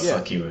 It's so Yeah.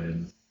 suck you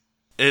in.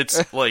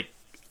 It's like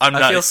I'm I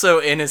not. feel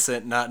so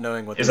innocent not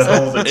knowing what Is this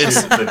that all the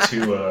It's-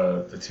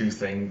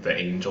 the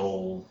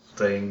angel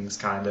things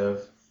kind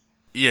of?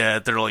 Yeah,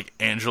 they're like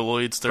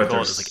angeloids. They're But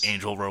called there's- as like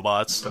angel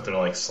robots. But they're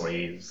like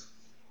slaves.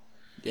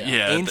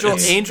 Yeah,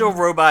 Angel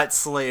robot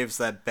slaves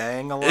that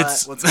bang a lot.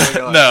 It's What's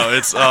going on? no,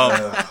 it's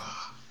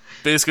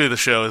basically the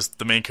show is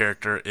the main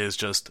character is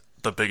just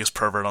the biggest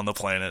pervert on the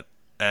planet,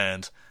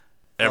 and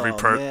every Oh,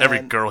 man. every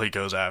girl he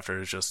goes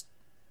after is just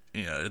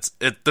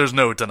there's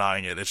no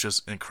denying it. It's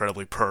just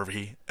incredibly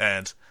pervy,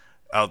 and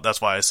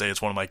that's why I say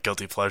it's one of my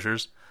guilty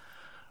pleasures.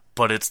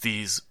 But it's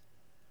these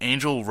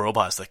angel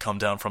robots that come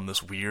down from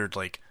this weird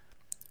like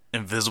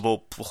invisible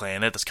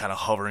planet that's kind of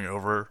hovering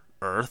over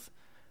Earth,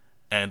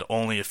 and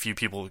only a few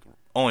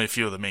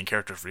of the main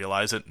characters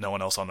realize it. No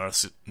one else on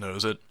Earth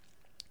knows it,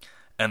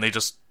 and they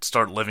just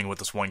start living with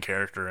this one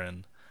character.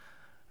 And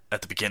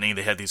at the beginning,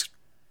 they had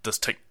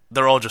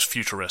they're all just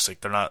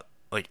futuristic. They're not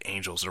like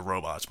angels; they're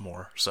robots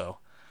more. So,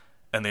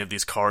 and they have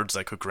these cards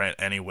that could grant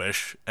any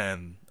wish.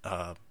 And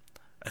I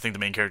think the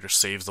main character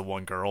saves the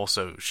one girl,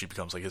 so she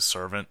becomes like his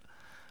servant.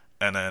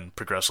 And then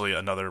progressively,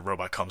 another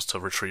robot comes to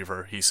retrieve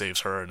her. He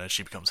saves her, and then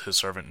she becomes his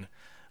servant. And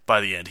by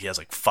the end, he has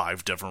like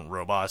 5 different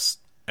robots,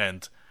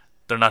 and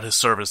they're not his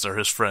servants; they're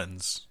his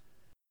friends.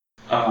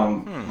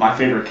 My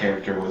favorite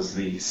character was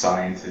the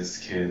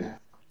scientist kid.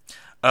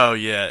 Oh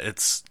yeah,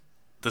 it's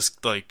this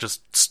like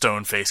just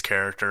stone-faced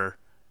character,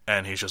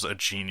 and he's just a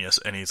genius,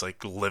 and he's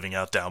like living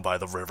out down by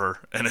the river,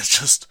 and it's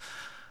just,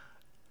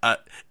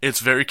 it's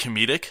very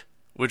comedic,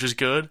 which is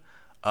good.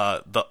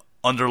 The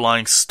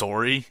underlying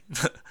story,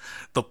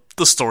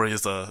 the story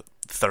is the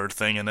third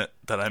thing in it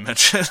that I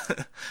mentioned.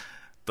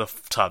 The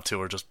top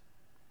 2 are just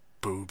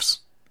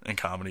boobs and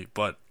comedy,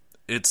 but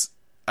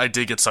I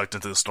did get sucked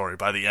into the story.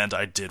 By the end,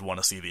 I did want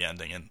to see the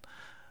ending, and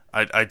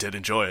I did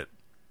enjoy it,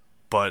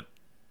 but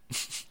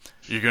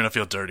you're gonna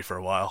feel dirty for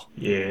a while.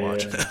 Yeah.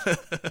 Watch.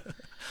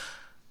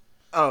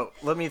 Oh,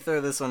 let me throw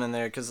this one in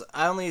there because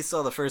I only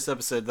saw the first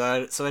episode,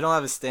 so I don't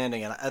have a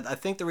standing. And I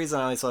think the reason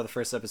I only saw the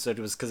first episode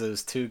was because it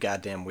was too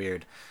goddamn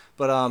weird.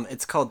 But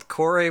it's called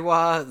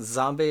Korewa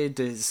Zombie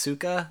de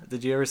Suka.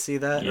 Did you ever see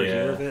that or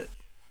hear Yeah. of it?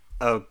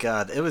 Oh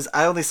god, it was.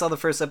 I only saw the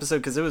first episode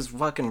because it was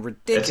fucking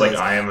ridiculous. It's like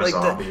I Am a Like,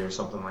 Zombie or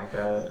something like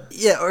that.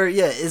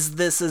 is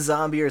this a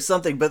zombie or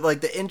something? But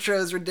like the intro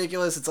is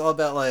ridiculous. It's all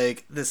about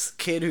like this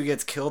kid who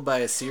gets killed by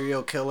a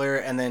serial killer,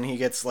 and then he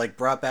gets like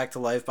brought back to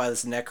life by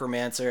this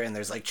necromancer, and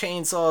there's like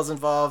chainsaws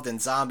involved and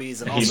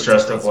zombies and all He's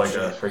sorts dressed of up crazy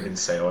like shit. a freaking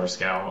Sailor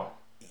Scout.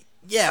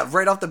 Yeah,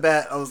 right off the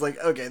bat, I was like,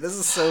 okay, this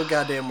is so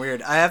goddamn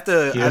weird. I have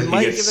to. He I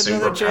might give gets it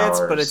another chance,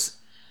 but superpowers. it's.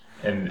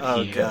 And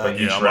Oh, he God.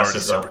 Yeah, I'm already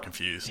dresses super up.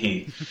 confused.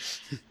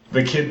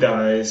 The kid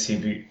dies.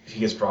 He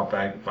gets brought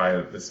back by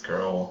this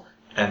girl,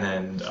 and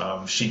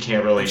then she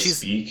can't really she's-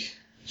 speak.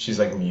 She's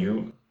like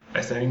mute,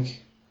 I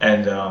think.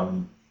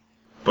 And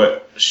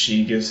but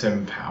she gives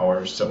him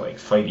powers to like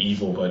fight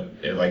evil, but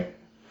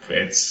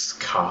it's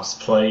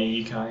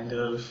cosplay kind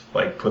of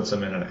like puts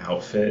him in an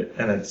outfit,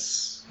 and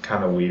it's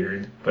kind of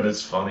weird, but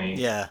it's funny.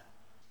 Yeah,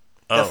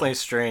 Oh, definitely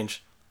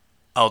strange.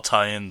 I'll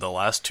tie in the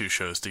last two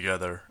shows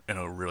together in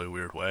a really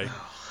weird way.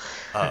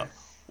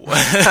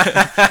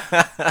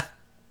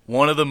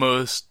 One of the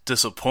most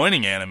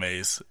disappointing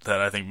animes that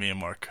I think me and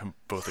Mark can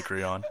both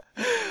agree on,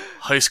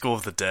 High School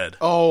of the Dead.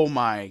 Oh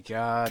my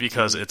god!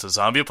 Because it's a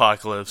zombie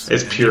apocalypse.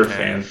 It's in pure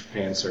Japan.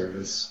 fan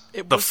service.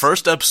 The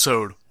first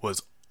episode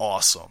was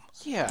awesome.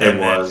 Yeah, It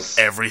was.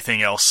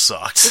 Everything else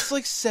sucked. it's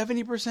like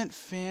 70%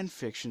 fan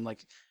fiction,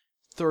 like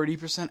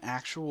 30%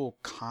 actual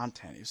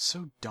content. It's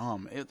so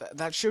dumb.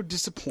 That show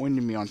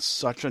disappointed me on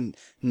such a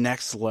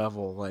next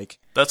level. Like,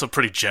 That's a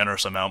pretty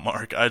generous amount,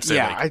 Mark. I'd say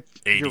Yeah,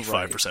 you're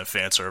 85%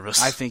 fan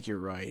service. I think you're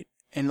right.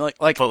 And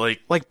but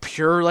like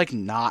pure like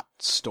not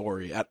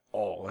story at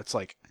all. It's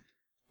like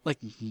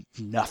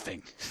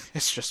nothing.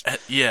 It's just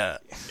yeah,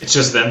 It's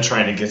just them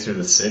trying to get through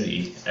the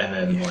city, and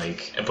then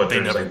but They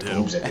there's never like do.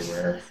 boobs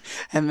everywhere.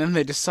 and then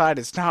they decide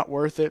it's not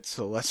worth it,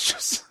 so let's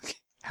just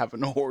have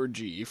an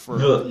orgy for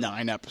Ugh.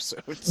 9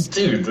 episodes.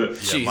 Dude, yeah,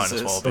 might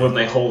as well Jesus. be. when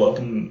they hole up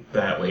in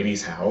that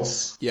lady's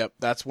house, Yep,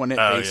 that's when it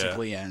Oh,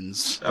 basically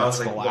ends. I was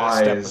That's like, the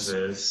last why episode. is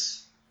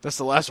this? That's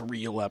the last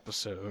real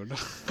episode.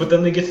 But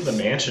then they get to the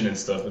mansion and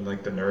stuff, and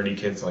like the nerdy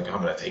kid's like,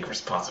 I'm gonna take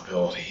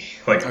responsibility.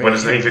 Like, Oh, what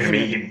does yeah, that even him-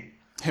 mean?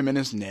 Him and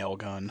his nail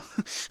gun.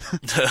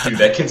 Dude,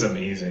 that kid's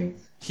amazing.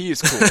 He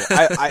is cool.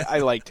 I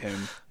liked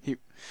him.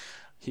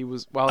 He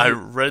was I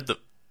read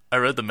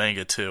the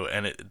manga too,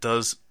 and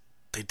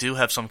they do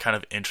have some kind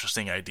of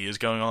interesting ideas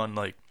going on.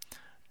 Like,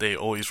 they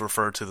always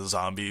refer to the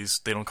zombies.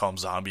 They don't call them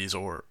zombies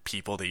or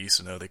people they used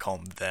to know. They call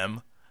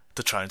them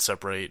to try and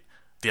separate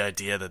the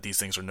idea that these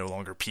things are no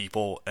longer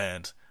people,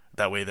 and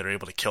that way they're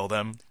able to kill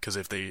them. Because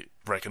if they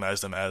recognize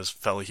them as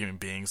fellow human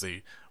beings,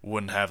 they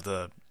wouldn't have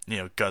the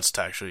guts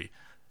to actually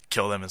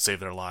kill them and save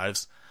their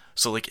lives.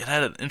 So like, it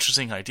had an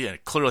interesting idea.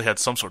 It clearly had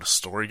some sort of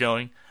story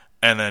going,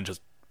 and then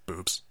just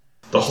boobs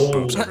The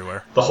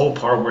everywhere. whole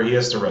part where he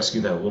has to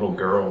rescue that little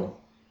girl.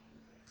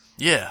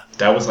 Yeah.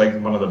 That was like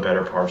one of the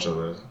better parts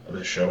of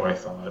the show, I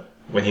thought.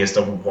 When he has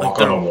to walk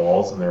Like, on the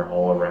walls and they're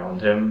all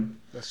around him.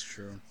 That's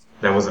true.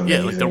 That was amazing.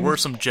 Yeah, like there were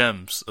some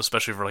gems,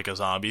 especially for like a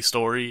zombie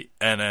story,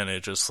 and then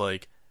it just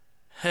like,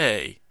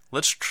 hey,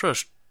 let's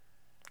just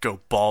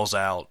go balls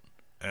out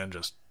and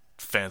just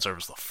fan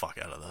service the fuck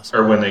out of this.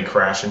 Or when they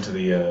crash into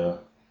the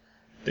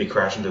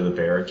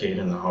barricade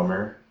in the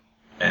Hummer,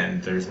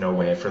 and there's no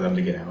way for them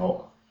to get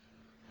out,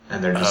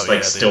 and they're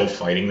just still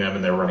fighting them,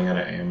 and they're running out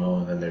of ammo,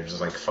 and then they're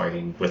just like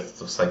fighting with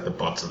just like the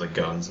butts of the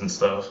guns and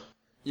stuff.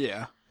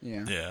 Yeah.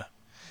 Yeah.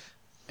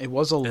 It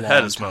was a long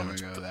had its time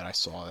moments, ago that I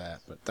saw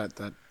that, but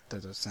that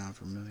does sound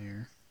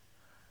familiar.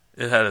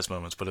 It had its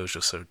moments, but it was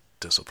just so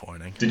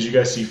disappointing. Did you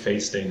guys see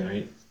Fate Stay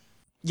Night?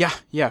 Yeah,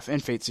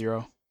 and Fate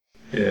Zero.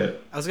 Yeah.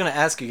 I was gonna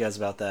ask you guys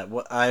about that.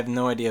 I have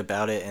no idea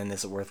about it, and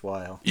is it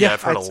worthwhile? Yeah,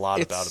 I've heard a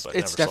lot about it, but I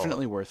it's never saw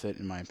definitely it. worth it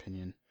in my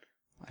opinion.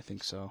 I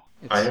think so.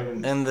 I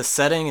haven't. And the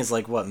setting is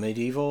like what,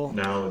 medieval?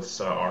 No,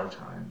 it's our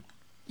time.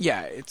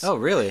 Yeah, it's Oh,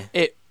 really?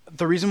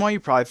 the reason why you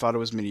probably thought it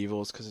was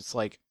medieval is because it's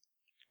like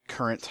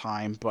current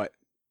time, but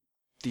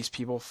these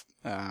people,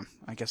 I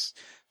guess,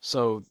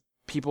 so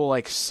people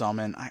like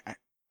summon. I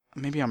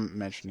maybe I'm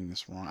mentioning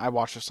this wrong. I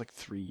watched this like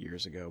 3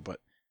 years ago, but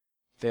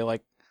they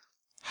like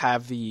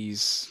have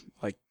these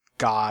like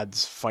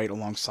gods fight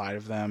alongside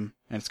of them,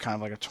 and it's kind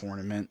of like a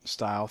tournament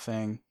style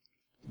thing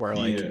where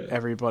like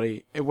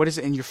everybody. What is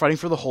it? And you're fighting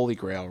for the Holy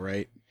Grail,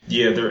 right?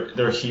 Yeah,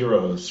 they're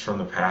heroes from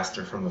the past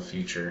or from the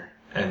future,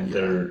 and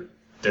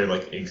they're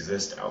like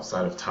exist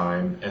outside of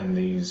time, and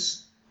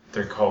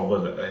they're called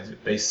what are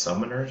they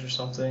summoners or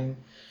something?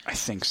 I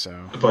think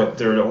so. But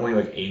there are only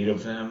like 8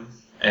 of them,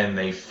 and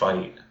they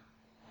fight.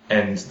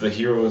 And the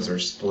heroes are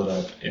split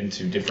up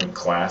into different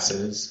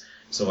classes.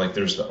 So like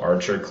there's the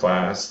archer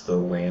class, the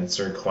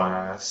lancer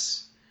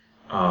class,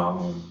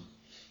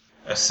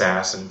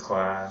 assassin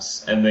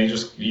class, and they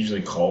just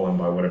usually call them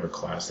by whatever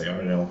class they are.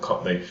 They don't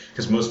call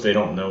because they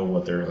don't know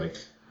what they're like,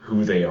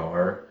 who they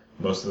are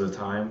most of the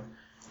time.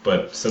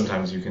 But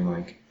sometimes you can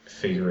like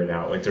figure it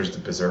out. Like there's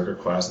the berserker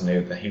class,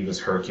 and he was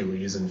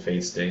Hercules in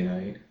Fate Stay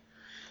Night.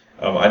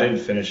 I didn't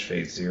finish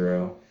Fate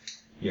Zero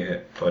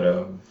yet,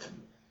 but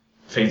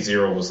Fate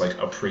Zero was like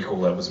a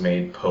prequel that was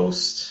made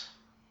post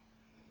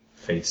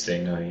Fate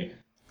Stay Night.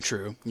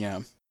 True. Yeah.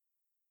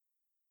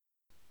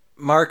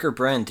 Mark or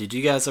Brent, did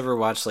you guys ever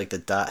watch like the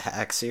Dot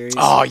Hack series?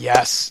 Oh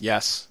yes.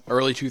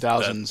 Early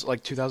 2000s,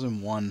 like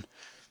 2001.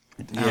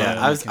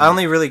 Yeah, I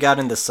only really got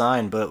into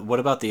Sign, but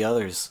what about the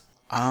others?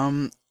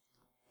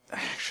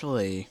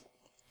 Actually,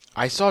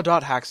 I saw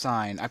Dot Hack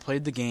Sign. I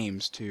played the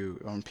games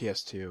too on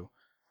PS2.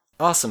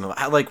 Awesome.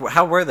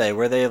 How were they?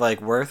 Were they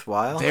like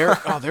worthwhile?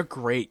 They're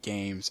great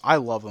games. I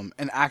love them.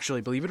 And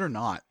actually, believe it or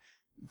not,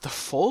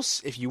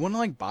 if you want to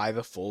like buy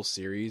the full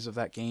series of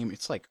that game,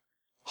 it's like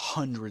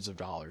hundreds of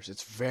dollars.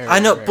 It's very, I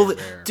know, very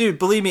rare. dude,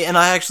 believe me, and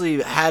I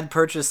actually had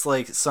purchased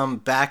like some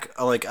back,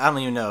 like I don't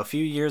even know, a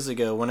few years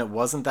ago when it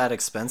wasn't that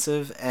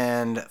expensive,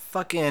 and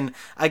fucking,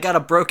 I got a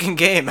broken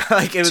game.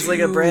 Like it was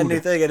like a brand new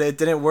thing, and it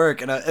didn't work,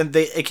 and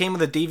it came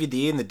with a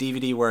DVD, and the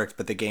DVD worked,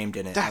 but the game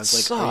didn't. That I was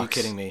like, sucks. are you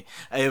kidding me?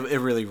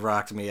 It really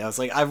rocked me. I was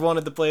like, I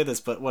wanted to play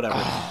this, but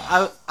whatever.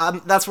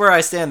 That's where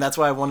I stand. That's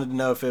why I wanted to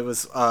know if it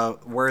was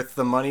worth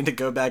the money to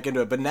go back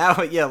into it. But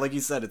now, yeah, like you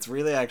said, it's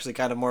really actually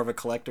kind of more of a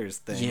collector's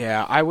thing.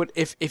 Yeah, I would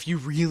if you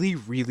really,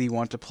 really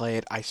want to play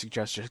it, I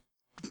suggest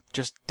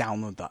just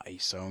download the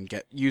ISO and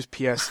use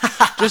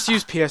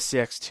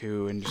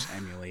PSCX2 and just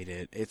emulate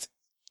it. It's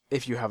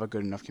if you have a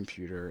good enough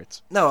computer.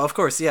 It's No, of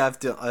course, yeah, I've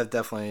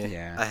definitely,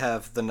 Yeah. I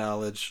have the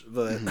knowledge,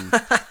 but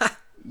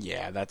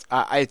yeah, that's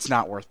it's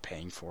not worth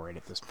paying for it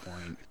at this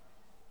point.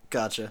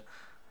 gotcha.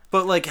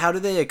 But like, how do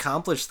they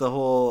accomplish the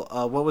whole?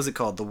 What was it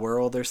called? The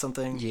World or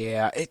something?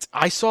 Yeah,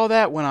 I saw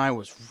that when I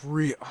was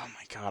oh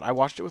my god, I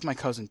watched it with my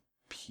cousin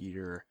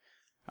Peter.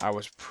 I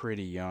was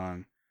pretty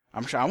young.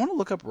 I'm sure I want to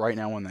look up right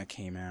now when that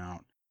came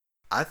out.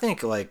 I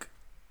think like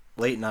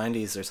late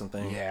 '90s or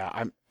something. Yeah,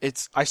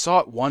 I saw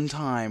it one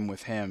time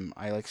with him.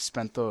 I like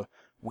spent the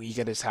week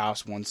at his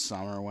house one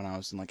summer when I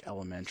was in like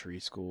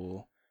elementary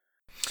school.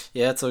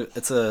 Yeah,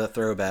 it's a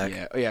throwback.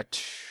 Yeah, oh yeah,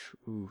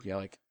 ooh, yeah,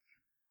 like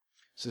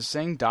so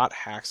saying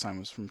 .Hacksign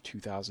was from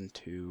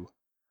 2002.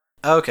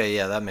 Okay,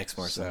 yeah, that makes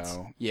more sense.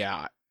 So,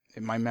 yeah,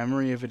 my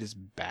memory of it is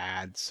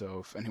bad, so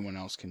if anyone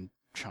else can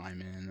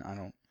chime in, I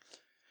don't...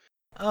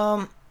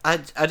 I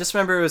just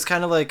remember it was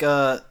kind of like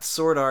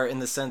Sword Art in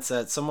the sense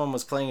that someone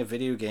was playing a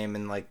video game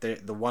and like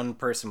the one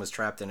person was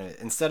trapped in it.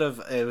 Instead of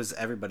it was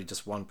everybody,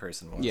 just one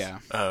person was. Yeah.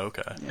 Oh,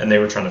 okay. And they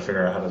were trying to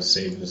figure out how to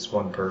save this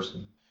one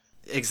person.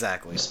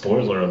 Exactly.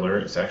 Spoiler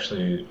alert, it's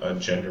actually a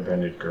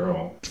gender-bended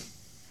girl.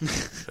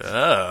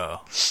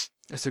 Oh.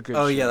 It's a good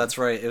Oh show. yeah, that's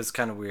right. It was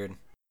kind of weird.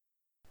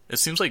 It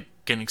seems like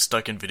getting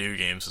stuck in video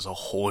games is a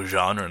whole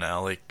genre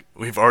now. Like,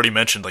 we've already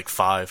mentioned like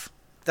 5.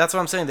 That's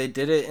what I'm saying. They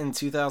did it in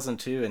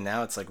 2002, and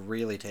now it's like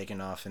really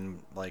taken off in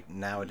like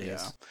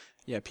nowadays.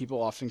 Yeah,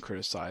 people often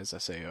criticize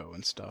SAO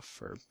and stuff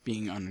for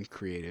being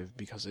uncreative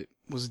because it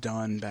was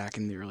done back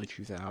in the early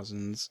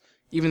 2000s.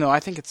 Even though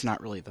I think it's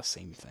not really the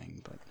same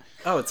thing, but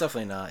Oh, it's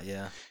definitely not.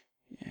 Yeah.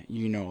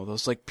 you know,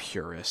 those like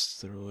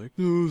purists that are like,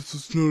 "No, this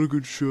is not a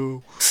good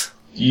show."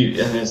 And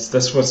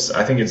that's what's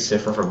I think it's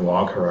different from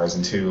Log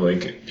Horizon too.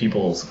 Like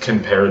people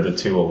compare the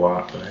two a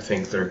lot, but I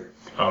think they're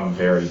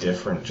very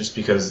different. Just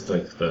because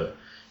like the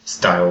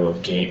style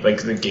of game,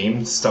 like the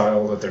game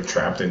style that they're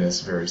trapped in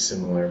is very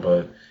similar,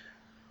 but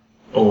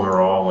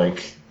overall,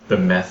 like the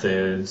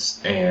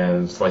methods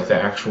and like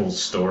the actual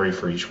story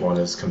for each one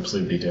is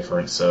completely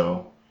different.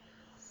 So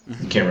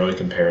you can't really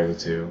compare the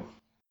two.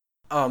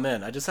 Oh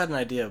man, I just had an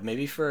idea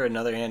maybe for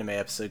another anime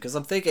episode because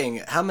I'm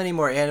thinking how many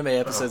more anime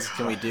episodes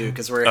can we do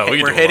because we can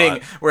do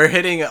we're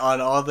hitting on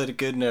all the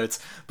good notes.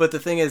 But the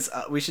thing is,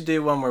 we should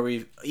do one where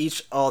we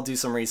each all do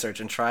some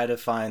research and try to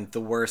find the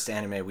worst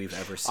anime we've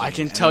ever seen. I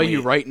can tell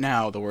you right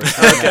now the worst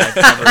anime I've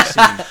ever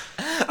seen.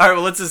 All right,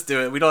 well let's just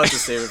do it. We don't have to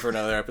save it for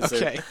another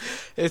episode. Okay,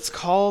 it's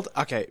called.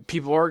 Okay,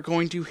 people are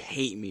going to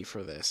hate me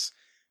for this,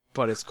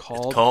 but it's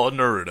called. Call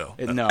Naruto.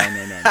 No.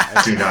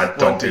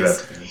 Don't do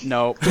that to me.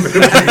 No, that's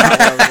not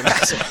what I was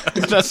gonna say.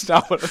 That's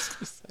not what I was going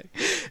to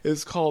say.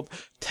 It's called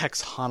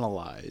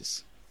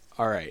Texhanalize.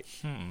 All right,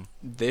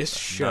 this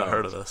show. Not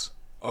heard of this.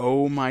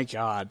 Oh my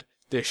god,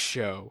 this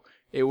show.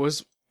 It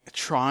was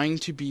trying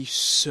to be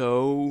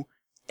so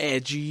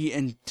edgy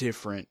and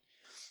different,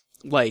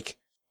 like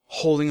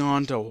holding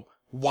on to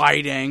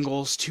wide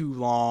angles too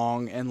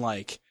long, and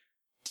like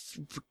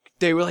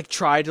they were like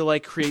tried to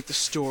like create the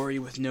story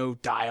with no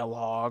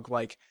dialogue.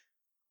 Like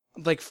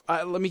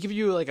let me give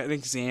you like an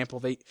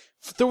example.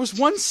 There was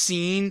one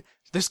scene,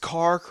 this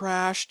car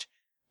crashed.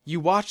 You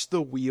watch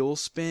the wheel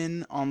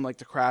spin on like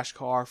the crash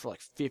car for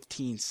like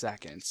 15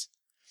 seconds,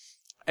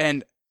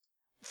 and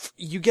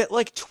you get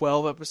like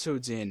 12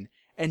 episodes in,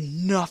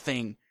 and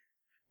nothing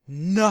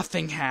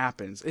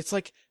happens. It's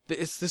like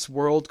it's this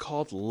world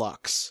called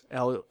Lux,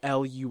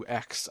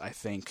 Lux, I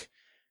think,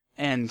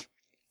 and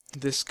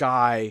this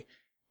guy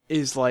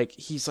is like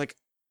he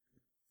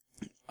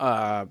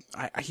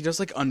does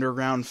like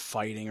underground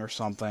fighting or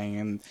something,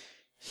 and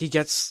he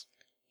gets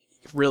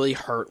really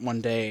hurt one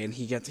day, and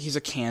he's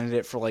a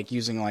candidate for like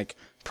using like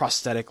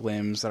prosthetic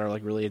limbs that are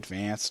like really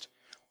advanced,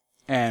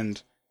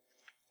 and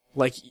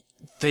like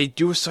they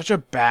do such a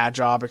bad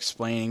job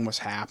explaining what's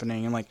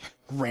happening, and like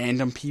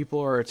random people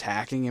are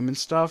attacking him and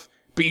stuff,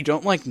 but you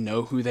don't like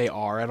know who they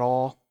are at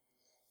all,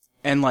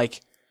 and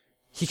like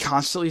he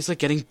constantly is like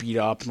getting beat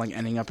up and like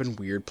ending up in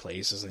weird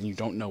places, and you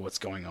don't know what's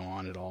going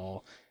on at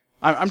all.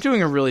 I'm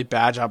doing a really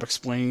bad job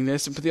explaining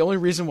this, but the only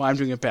reason why I'm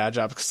doing a bad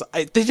job is because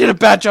they did a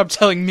bad job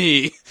telling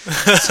me.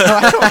 So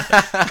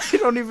I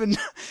don't even.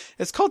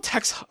 It's called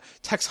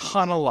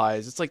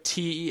Texhanalize. It's like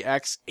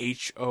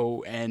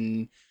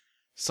TEXHON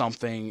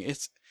something.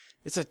 It's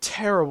a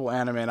terrible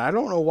anime, and I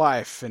don't know why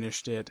I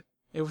finished it.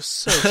 It was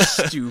so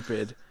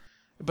stupid,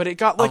 but it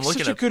got like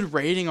such a good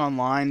rating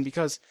online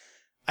because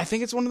I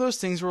think it's one of those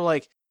things where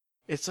like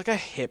it's like a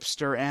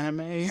hipster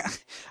anime.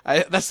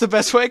 That's the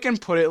best way I can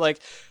put it. Like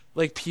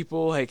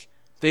people like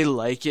they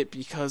like it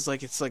because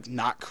like it's like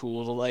not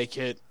cool to like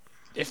it,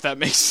 if that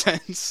makes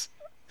sense.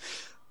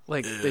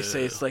 Like they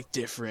say it's like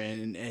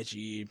different and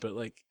edgy, but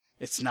like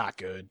it's not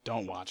good.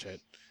 Don't watch it.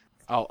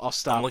 I'll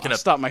stop.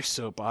 Stop my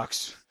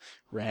soapbox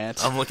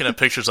rant. I'm looking at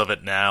pictures of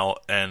it now,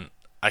 and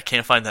I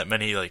can't find that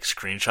many like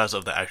screenshots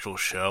of the actual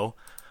show,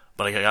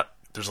 but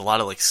there's a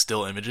lot of like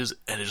still images,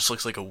 and it just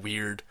looks like a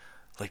weird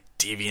like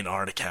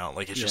DeviantArt account.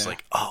 Like it's just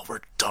like, oh,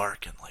 we're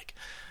dark and like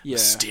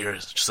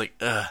mysterious. Just like,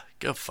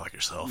 go fuck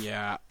yourself.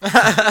 Yeah,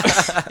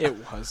 it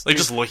was. Like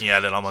just looking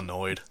at it, I'm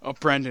annoyed. Oh,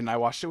 Brendan, I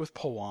watched it with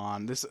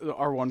Pawan. This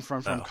our one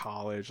friend from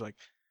college. Like,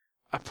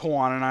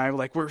 Pawan and I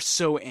like we're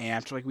so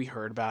amped. Like we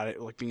heard about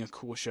it like being a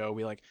cool show.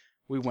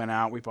 We went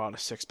out. We bought a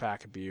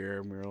 6-pack of beer,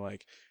 and we were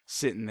like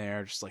sitting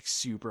there just like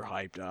super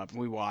hyped up. And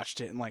we watched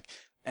it, and like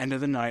end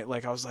of the night,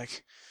 like I was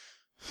like,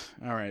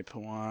 all right,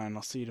 Pawan,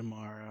 I'll see you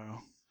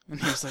tomorrow. And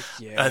he was like,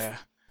 yeah.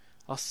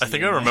 I'll see I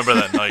think you, I man. remember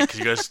that night because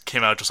you guys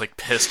came out just like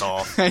pissed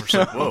off. We're just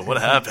like, whoa,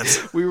 what happened?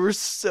 We were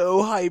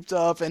so hyped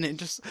up,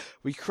 and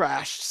we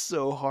crashed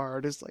so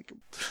hard. It's like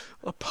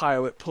a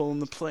pilot pulling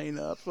the plane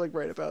up, like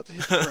right about to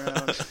hit the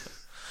ground.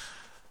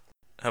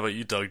 How about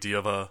you, Doug? Do you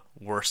have a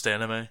worst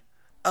anime?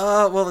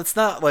 Well, it's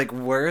not like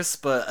worse,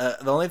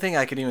 but the only thing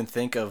I could even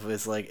think of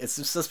is like it's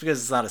just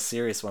because it's not a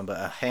serious one,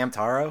 but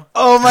Hamtaro.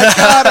 Oh my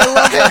god, I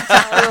love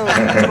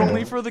Hamtaro! But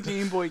only for the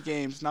Game Boy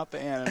games, not the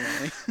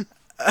anime.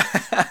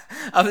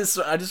 I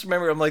just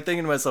remember I'm like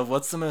thinking to myself,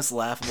 what's the most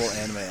laughable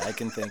anime I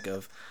can think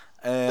of,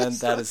 and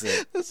that is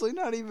it. That's like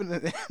not even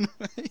an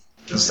anime.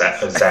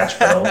 Zatch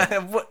Bell.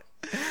 What?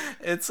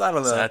 It's I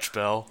don't know. Zatch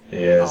Bell.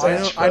 Yeah,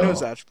 Zatch Bell.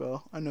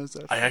 I know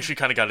Zatch Bell. I actually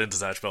kind of got into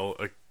Zatch Bell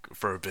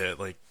for a bit,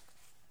 like,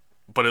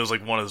 but it was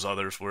like one of those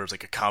others where it was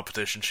like a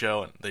competition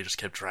show, and they just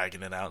kept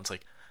dragging it out. And it's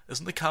like,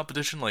 isn't the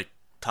competition like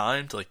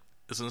timed? Like,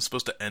 isn't it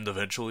supposed to end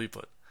eventually?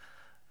 But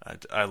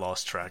I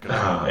lost track of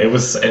it. It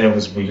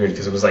was weird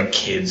because it was like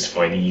kids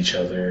fighting each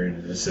other,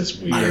 and this is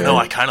weird. I don't know.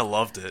 I kind of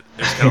loved it.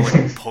 It was kind of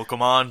like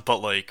Pokemon, but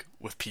like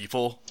with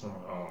people.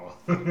 Oh.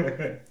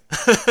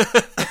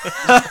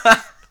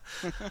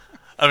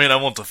 I mean, I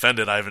won't defend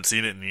it. I haven't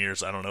seen it in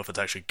years. I don't know if it's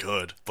actually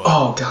good. But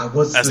oh god,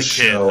 what's as the a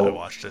kid, show? I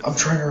watched it. I'm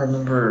trying to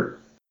remember.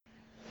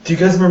 Do you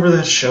guys remember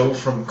that show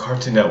from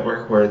Cartoon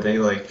Network where they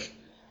like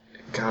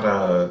they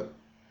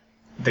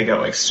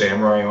got like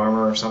samurai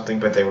armor or something,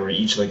 but they were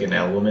each like an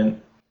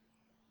element?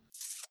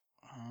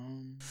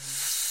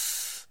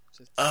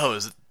 Oh,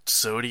 is it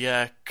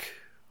Zodiac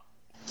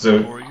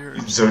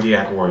Warriors?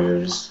 Zodiac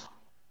Warriors.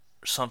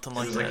 Or something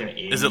like It was that. like an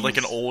Is it like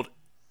an 80s? old?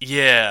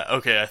 Yeah.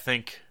 Okay. I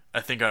think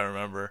I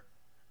remember.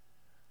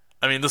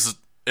 I mean,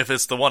 if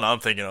it's the one I'm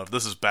thinking of,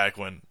 this is back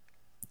when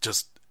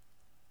just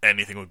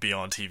anything would be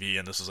on TV,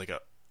 and this is like a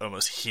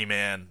almost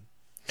He-Man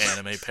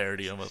anime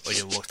parody. Almost like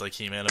it looked like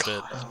He-Man a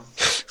bit.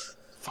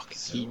 Fucking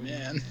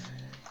He-Man.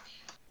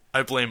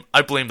 I blame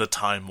the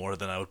time more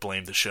than I would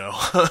blame the show.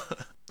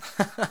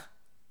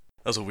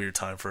 That was a weird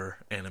time for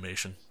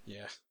animation.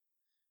 Yeah.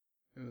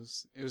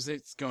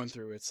 It's going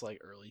through its like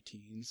early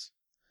teens.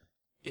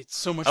 It's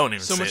so much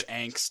much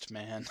angst,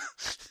 man.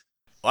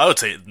 Well, I would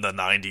say the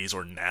 90s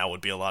or now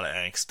would be a lot of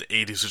angst. The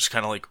 80s was just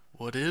kind of like,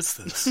 what is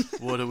this?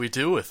 What do we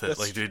do with it?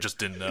 Like, they just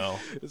didn't know.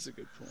 That's a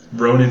good point.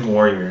 Ronin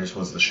Warriors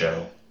was the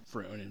show.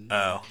 Ronin.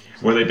 Oh.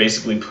 Where they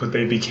basically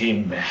they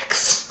became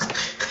mechs.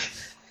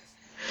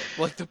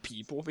 Like the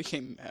people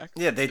became mech.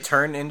 Yeah, they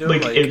turned into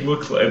like it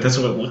looked like that's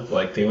what it looked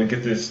like. They would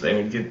get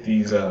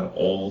these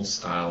old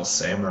style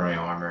samurai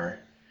armor,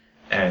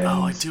 and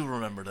I do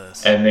remember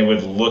this. And they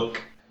would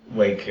look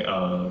like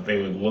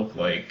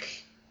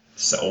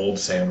old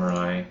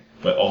samurai,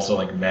 but also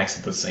like mechs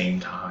at the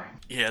same time.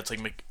 Yeah, it's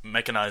like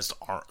mechanized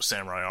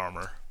samurai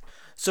armor.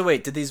 So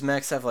wait, did these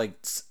mechs have like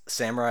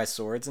samurai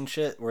swords and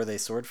shit? Were they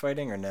sword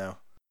fighting or no?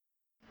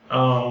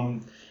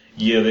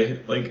 Yeah, they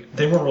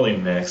weren't really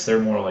mechs. They're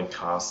more like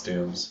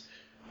costumes.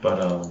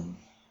 But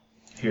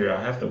here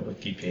I have the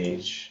wiki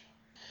page.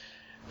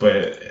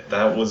 But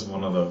that was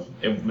one of the.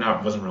 It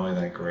wasn't really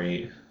that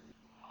great.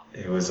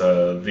 It was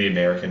the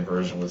American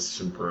version was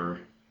super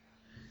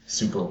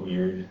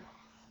weird.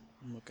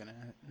 I'm looking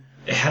at it.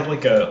 It had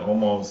like a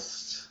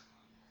almost.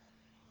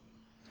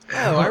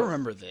 Oh, I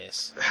remember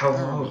this. How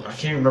long? I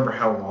can't remember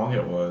how long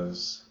it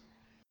was.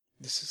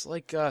 This is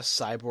like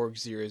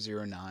Cyborg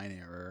 009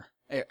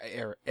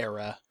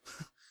 era.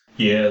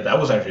 Yeah, that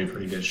was actually a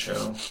pretty good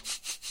show.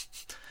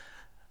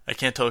 I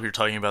can't tell if you're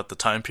talking about the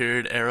time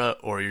period era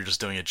or you're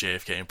just doing a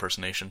JFK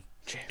impersonation.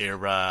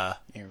 Era.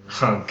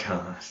 Oh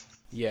god.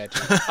 Yeah,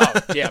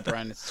 oh yeah,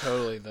 Brian, it's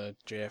totally the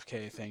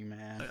JFK thing,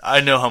 man.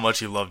 I know how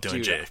much you love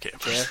doing Dude, JFK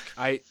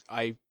impersonation.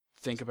 I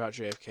think about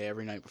JFK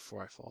every night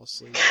before I fall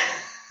asleep.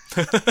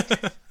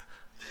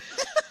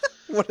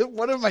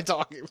 What am I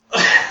talking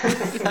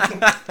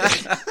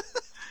about?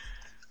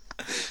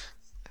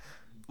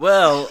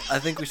 Well, I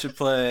think we should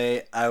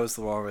play I Was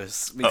the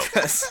Walrus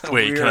because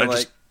Wait, we can were I like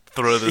just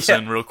throw this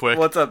in real quick?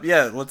 What's up?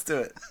 Yeah, let's do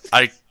it.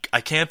 I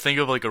can't think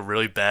of like a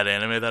really bad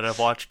anime that I've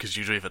watched because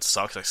usually if it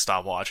sucks, I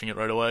stop watching it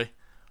right away.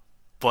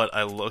 But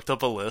I looked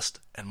up a list,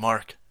 and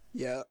Mark,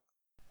 Yeah.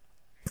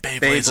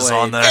 Beyblades is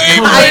on there.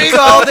 I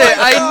called it.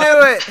 I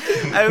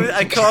knew it.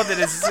 I called it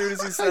as soon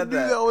as you I said knew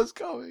that. that was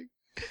coming.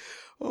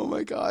 Oh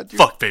my god, dude.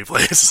 Fuck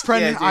Beyblades.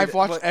 Brendan, Yeah, dude, I've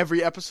watched what-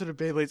 every episode of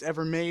Beyblades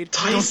ever made.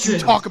 Don't Tyson. you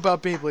talk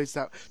about Beyblades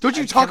that Don't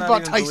you I talk cannot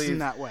about even Tyson believe-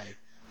 that way.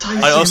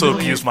 Tyson I also Miller.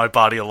 abused my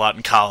body a lot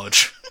in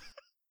college.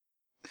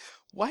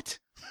 What?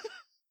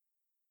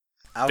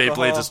 Alcohol?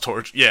 Beyblades is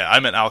torture. Yeah, I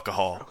meant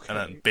alcohol, Okay. and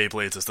then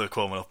Beyblades is the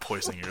equivalent of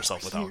poisoning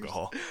yourself with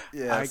alcohol.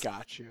 Yes. I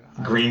got you.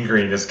 Green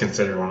is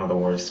considered one of the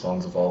worst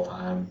ones of all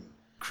time.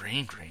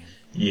 Green. I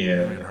Yeah,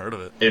 haven't heard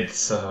of it.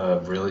 it's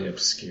really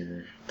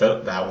obscure.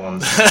 That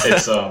one's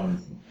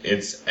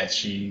it's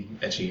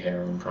etchy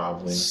harem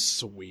probably.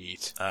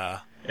 Sweet.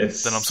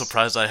 It's Then I'm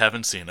surprised I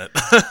haven't seen it.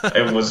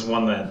 It was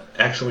one that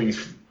actually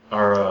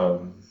our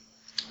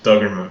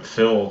Doug and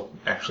Phil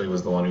actually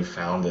was the one who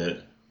found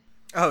it.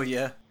 Oh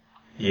yeah.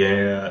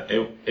 Yeah,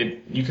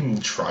 it you can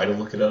try to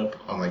look it up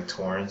on like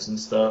torrents and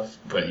stuff,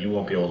 but you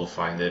won't be able to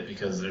find it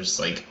because there's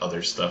like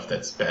other stuff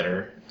that's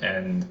better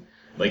and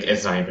like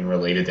it's not even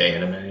related to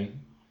anime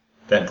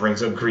that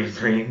brings up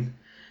green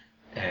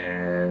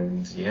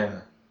and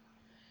yeah.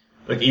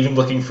 Like even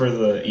looking for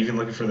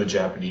the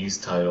Japanese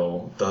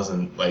title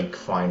doesn't like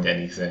find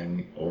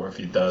anything, or if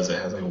it does, it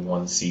has like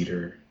one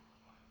seater.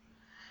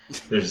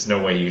 There's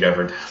no way you'd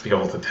ever be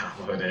able to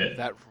download it.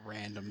 That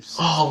random.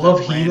 Oh,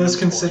 Love Hina is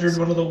considered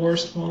one of the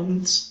worst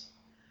ones.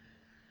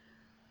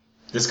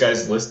 This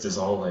guy's list is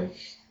all like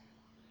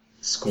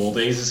School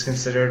Days is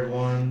considered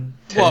one.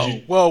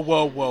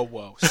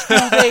 Whoa.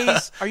 School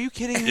Days? Are you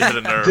kidding me? You hit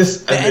a nerve.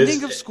 The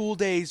ending of School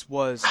Days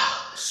was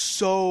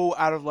so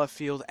out of left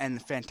field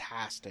and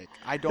fantastic.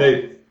 I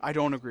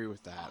don't agree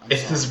with that.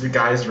 It's this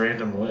guy's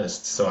random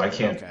list, so I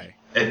can't. Okay.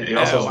 And it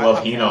also has I Love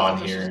thought- Hina I thought on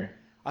this here.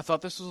 I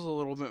thought this was a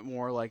little bit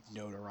more like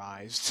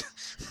notarized.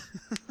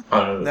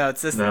 No,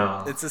 it's this.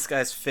 No. It's this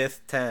guy's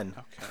fifth 10.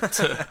 Dude,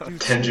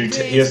 Tenju.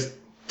 School He has Days-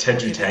 Tenju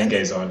Okay, the ending-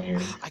 Tenge's on here.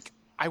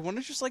 I want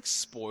to just like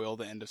spoil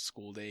the end of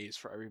School Days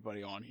for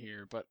everybody on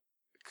here, but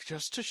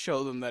just to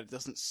show them that it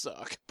doesn't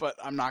suck. But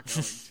I'm not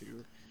going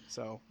to,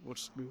 so we'll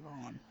just move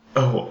on.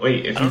 Oh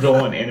wait, if you go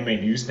on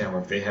Anime News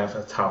Network, they have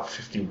a top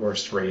 50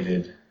 worst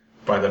rated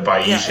by the Yeah,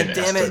 Bayesian and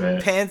damn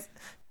estimate. it,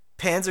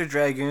 Panzer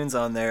Dragoon's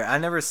on there. I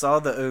never saw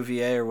the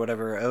OVA or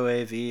whatever,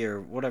 OAV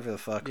or whatever the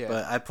fuck, Yeah.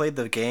 but I played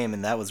the game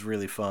and that was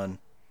really fun.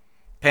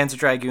 Panzer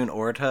Dragoon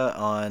Orta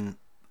on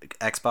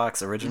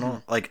Xbox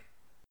original, like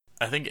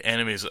I think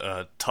anime's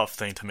a tough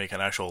thing to make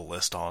an actual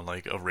list on,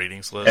 like a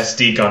ratings list.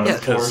 SD Gundam Yeah,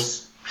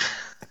 Force.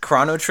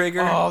 Chrono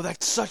Trigger. Oh,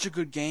 that's such a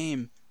good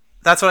game.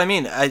 That's what I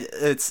mean.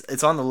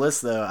 It's on the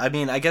list though. I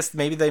mean, I guess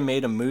maybe they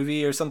made a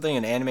movie or something,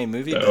 an anime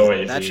movie, The but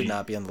OAV. that should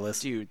not be on the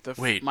list. Dude,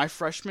 Wait. my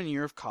freshman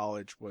year of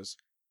college was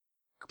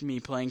me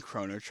playing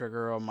Chrono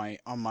Trigger on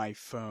my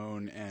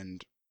phone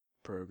and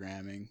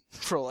programming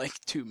for like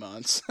 2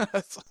 months.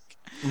 It's like,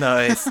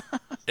 Nice.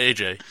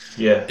 AJ,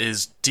 Yeah.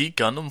 is D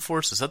Gundam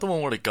Force? Is that the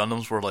one where the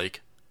Gundams were like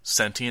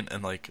sentient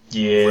and like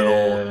Yeah.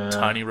 little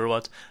tiny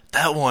robots?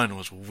 That one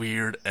was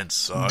weird and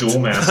sucked. Duel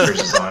Masters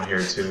is on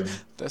here too.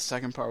 the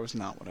second part was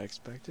not what I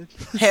expected.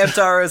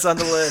 Hamtaro is on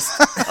the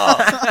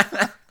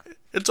list.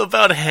 It's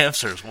about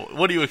hamsters.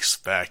 What do you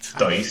expect?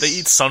 Dice. They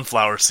eat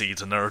sunflower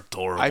seeds and they're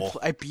adorable.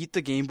 I beat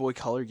the Game Boy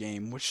Color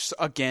game, which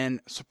again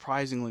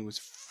surprisingly was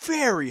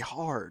very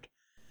hard.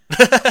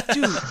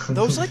 Dude,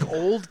 those like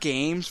old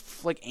games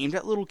like aimed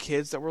at little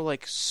kids that were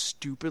like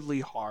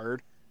stupidly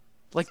hard,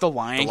 like the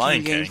Lion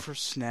King game for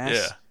SNES.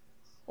 Yeah.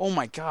 Oh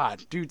my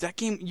god, dude, that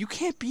game, you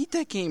can't beat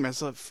that game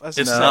as a It's a not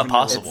 7-year-old.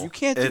 possible. You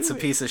can't do It's a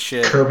it. piece of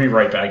shit. Kirby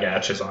Right Back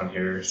At is on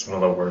here. It's one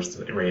of the worst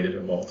rated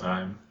of all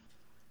time.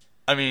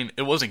 I mean,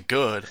 it wasn't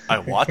good. I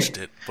watched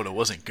it, but it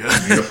wasn't good.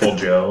 Beautiful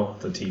Joe,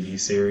 the TV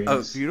series.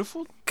 Oh,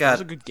 Beautiful? God. That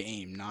was a good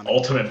game, not a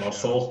Ultimate good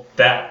Muscle.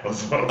 That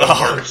was one of the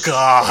Oh, worst.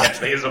 God.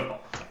 animes of all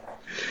time.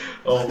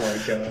 Oh my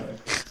god.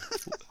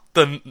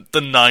 The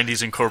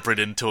 90s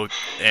incorporated into an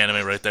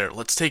anime right there.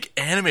 Let's take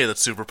anime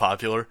that's super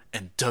popular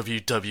and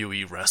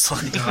WWE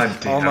wrestling. God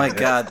damn Oh my it.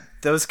 god,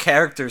 those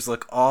characters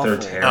look awful. They're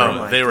terrible. Oh,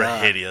 my they were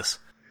God. hideous.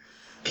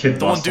 Kid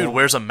The one Muscle. dude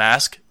wears a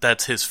mask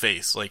that's his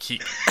face. Like he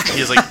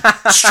has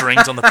like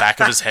strings on the back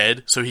of his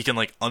head so he can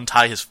like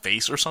untie his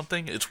face or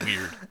something. It's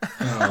weird.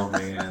 Oh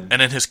man.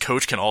 And then his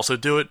coach can also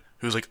do it,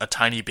 who's like a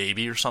tiny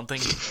baby or something.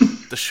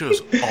 The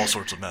show's all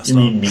sorts of messed You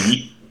up. mean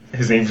Meat?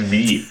 His name's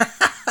Meat.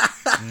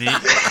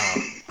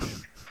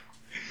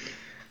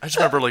 I just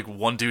remember like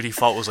one dude he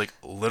fought was like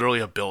literally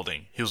a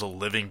building. He was a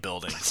living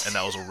building, and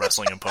that was a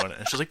wrestling opponent.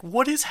 And she's like,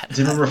 "What is?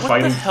 Do you remember what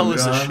Fighting the hell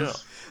is this Foodons? show?"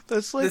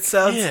 That's like It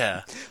sounds.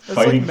 Yeah, that's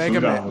Fighting like Mega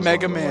Foodon Man, was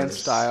Mega one of the Man worst.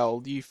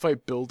 style. You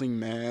fight Building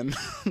Man.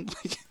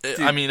 Like,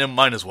 I mean, it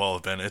might as well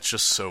have been. It's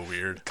just so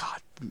weird.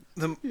 God,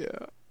 The-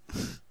 yeah.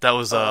 That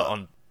was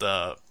on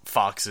the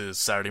Fox's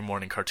Saturday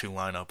morning cartoon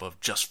lineup of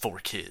just for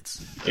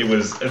kids. It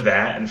was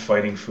that and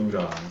Fighting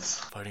Foodons.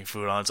 Fighting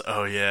Foodons.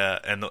 Oh yeah,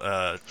 and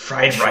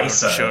Fried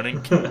rice.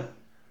 Shonen.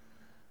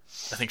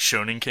 I think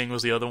Shonen King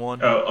was the other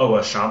one.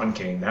 A Shaman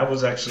King. That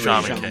was actually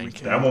Shaman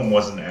King. That one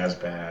wasn't as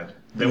bad.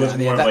 That was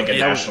more like a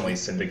nationally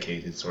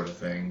syndicated sort of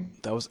thing.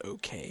 That was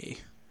okay.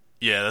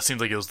 Yeah, that seemed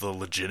like it was the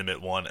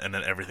legitimate one, and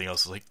then everything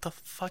else was like, the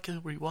fuck are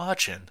we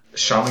watching?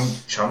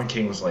 Shaman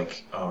King was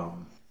like,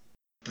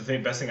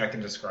 best thing I can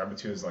describe it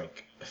to is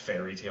like a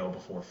fairy tale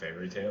before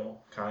fairy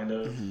tale, kind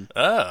of. Mm-hmm.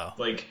 Oh.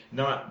 Like,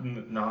 not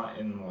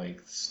in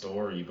like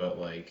story, but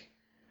like,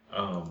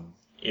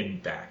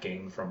 in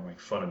backing from like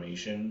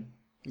Funimation.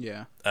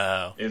 Yeah.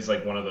 Oh. It's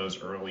like one of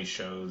those early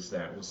shows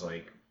that was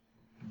like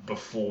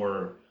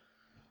before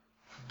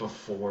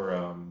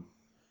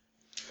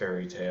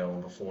Fairy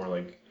Tale, before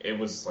like it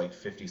was like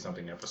 50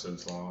 something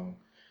episodes long.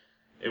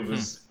 It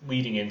was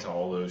leading into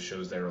all those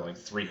shows that were like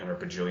 300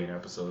 bajillion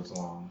episodes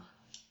long.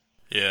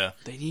 Yeah.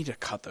 They need to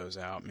cut those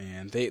out,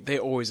 man. They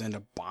always end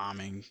up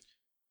bombing.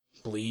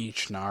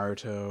 Bleach,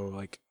 Naruto,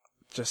 like,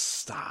 just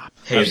stop.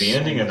 Hey, the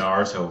ending of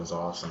Naruto was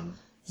awesome.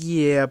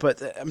 Yeah,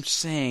 but I'm just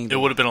saying It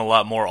would have been a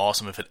lot more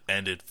awesome if it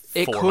ended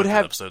 400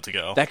 episodes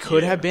ago. That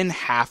could have been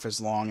half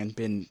as long and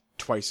been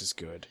twice as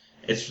good.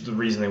 It's the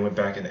reason they went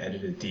back and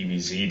edited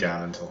DBZ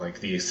down into like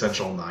the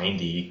essential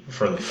 90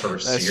 for the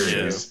first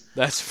series. True.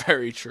 That's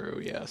very true,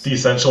 yes. The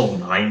essential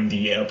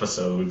 90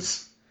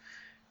 episodes.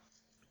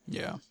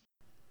 Yeah.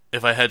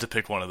 If I had to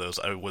pick one of those,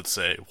 I would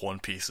say One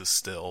Piece is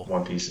still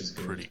One Piece is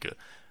good. pretty good.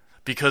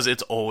 Because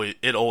it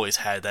always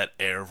had that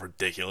air of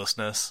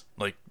ridiculousness.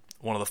 Like,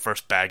 one of the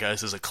first bad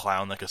guys is a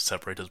clown that could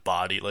separate his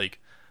body. Like,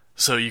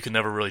 so you can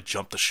never really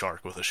jump the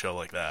shark with a show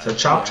like that. It's a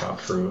chop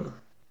fruit.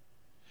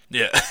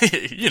 Yeah,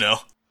 you know.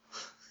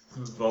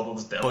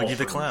 Buggy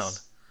the Clown.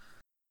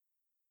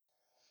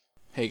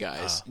 Hey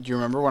guys, do you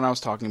remember when I was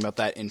talking about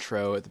that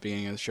intro at the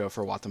beginning of the show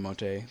for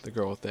Watamote, the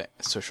girl with the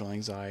social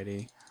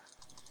anxiety?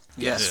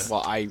 Yes.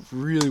 Well, I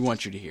really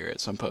want you to hear it,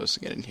 so I'm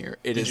posting it in here.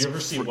 Did you ever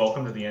see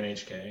Welcome to the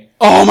NHK?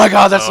 Oh my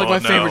god, that's like my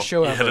favorite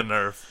show You ever. hit a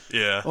nerve.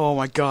 Yeah. Oh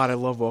my god, I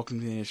love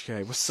Welcome to the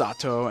NHK with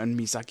Sato and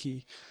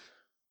Misaki.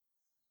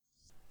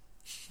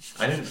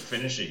 I didn't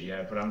finish it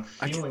yet, but I'm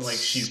feeling like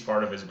she's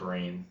part of his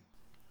brain.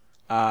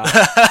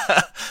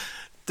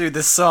 Dude,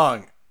 this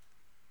song.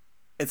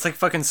 It's like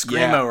fucking Screamo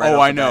Yeah. right Oh,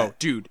 off I the know. bat.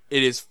 Dude,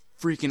 it is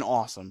freaking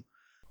awesome.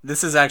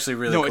 This is actually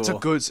really cool.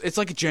 No, it's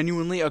like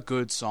genuinely a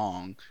good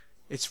song.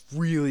 It's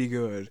really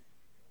good.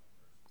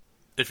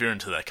 If you're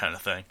into that kind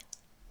of thing.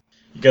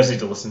 You guys need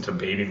to listen to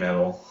Baby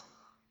Metal.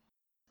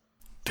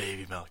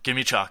 Baby Milk. Give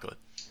me chocolate.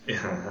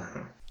 Yeah.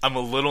 I'm a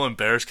little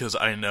embarrassed because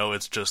I know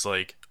it's just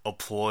like a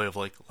ploy of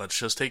like, let's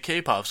just take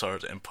K-pop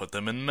stars and put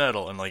them in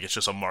metal, and like it's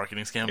just a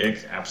marketing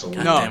scam.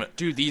 Absolutely. No, damn it.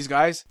 dude, these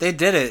guys. They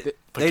did it.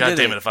 But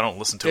goddamn it, if I don't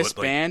listen to This it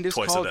like band is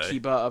twice called a day.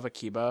 Kiba of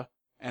Akiba,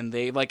 and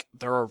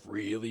they're a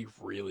really,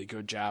 really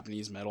good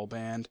Japanese metal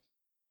band,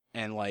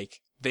 and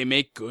like they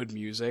make good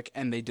music,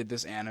 and they did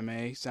this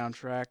anime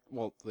soundtrack.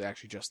 Well,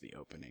 actually, just the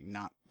opening,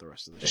 not the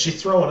rest of the Is show. she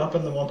throwing up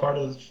in the one part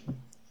of the...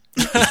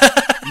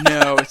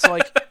 No, it's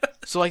like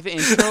so like the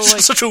intro, It's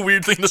like such a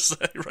weird thing to say,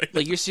 right?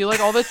 like you see like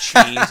all the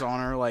chains on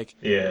her, like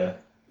Yeah.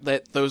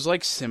 that those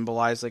like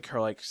symbolize like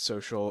her like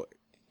social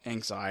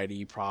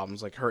anxiety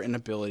problems, like her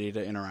inability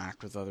to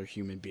interact with other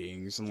human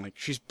beings, and like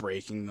she's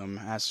breaking them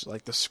as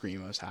like the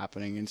screamo is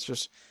happening. And it's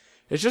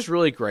just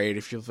really great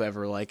if you've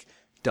ever like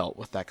dealt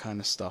with that kind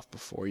of stuff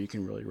before. You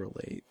can really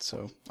relate.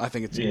 So I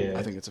think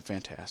it's a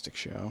fantastic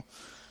show.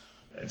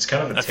 It's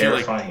kind of a feel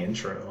like- terrifying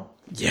intro.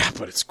 Yeah,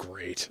 but it's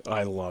great.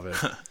 I love it.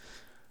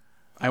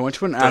 I went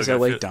to an Doug, As I I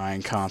Lay feel-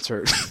 Dying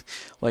concert,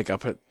 like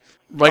up at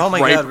like Oh my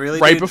right, God, really,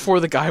 right dude? before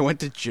the guy went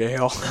to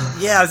jail.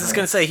 Yeah, I was just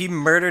gonna say he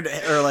murdered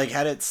or like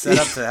had it set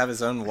up to have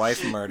his own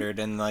wife murdered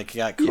and like he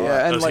got caught.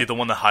 Yeah, and Was he like the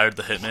one that hired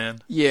the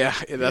hitman? yeah,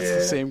 that's the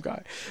Yeah. same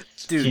guy.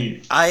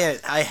 Dude,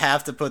 I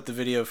have to put the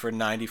video for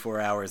 94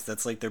 Hours.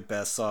 That's like their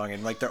best song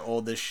and like their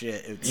oldest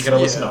shit. It's, You gotta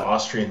listen to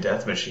Austrian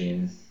Death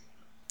Machine.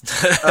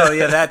 oh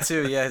yeah, that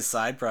too. Yeah, his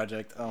side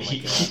project. Oh my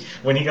god.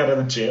 When he got out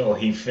of jail,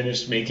 he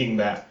finished making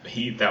that.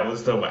 That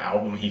was the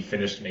album he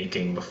finished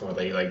making before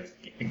they like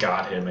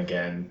got him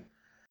again.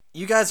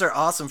 You guys are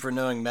awesome for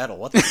knowing metal.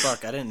 What the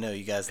fuck? I didn't know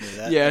you guys knew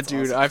that. Yeah, That's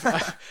dude, awesome.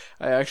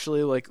 I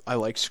actually like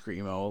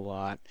screamo a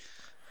lot.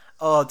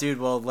 Oh, dude.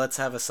 Well, let's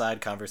have a side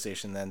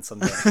conversation then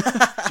someday.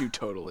 Dude,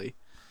 totally.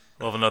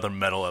 We'll have another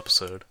metal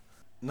episode.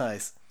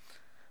 Nice.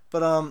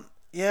 But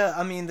yeah.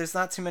 I mean, there's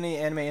not too many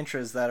anime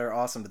intros that are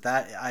awesome, but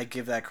that I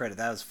give that credit.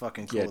 That was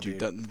fucking cool, Yeah, dude.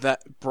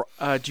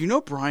 Do you know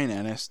Brian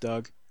Ennis,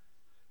 Doug?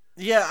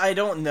 Yeah, I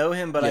don't know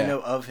him, but I Yeah.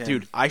 know of him.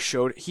 Dude,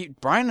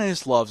 Brian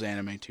Ennis loves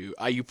anime too.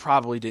 You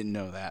probably didn't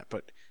know that,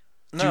 but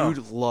No.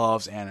 dude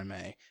loves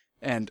anime.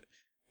 And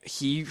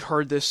he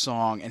heard this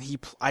song, and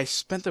I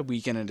spent the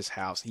weekend at his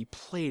house. He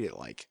played it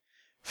like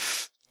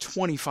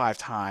 25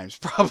 times,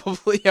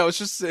 probably. I was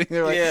just sitting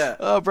there like, Yeah.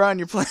 oh, Brian,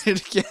 you're playing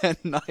it again.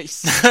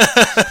 Nice.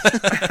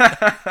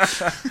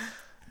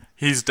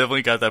 He's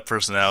definitely got that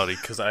personality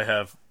because I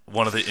have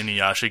one of the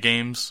Inuyasha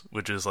games,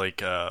 which is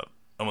like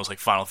almost like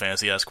Final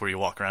Fantasy-esque, where you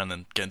walk around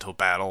and get into a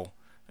battle,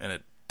 and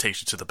it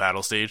takes you to the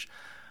battle stage.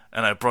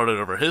 And I brought it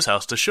over to his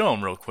house to show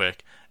him real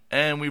quick,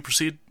 and we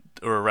proceed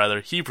or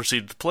rather, he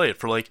proceeded to play it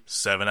for like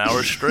 7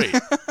 hours straight.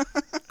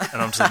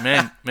 And I'm just like,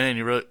 man,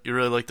 you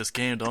really like this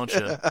game, don't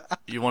you?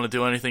 You want to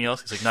do anything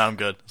else? He's like, nah, I'm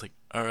good. It's like,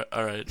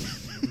 all right.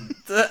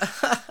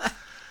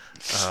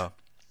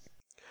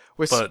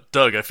 But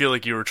Doug, I feel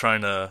like you were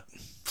trying to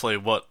play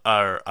what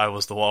I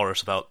Was the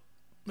Walrus about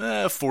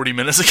 40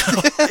 minutes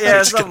ago.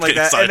 Yeah, something like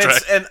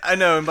that. And I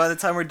know, and by the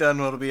time we're done,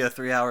 it'll be a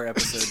 3-hour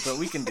episode, but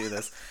we can do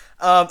this.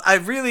 I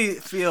really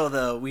feel,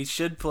 though, we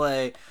should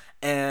play,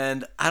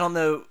 and I don't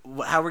know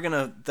how we're going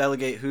to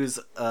delegate who's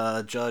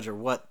judge or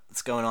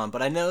what's going on,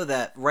 but I know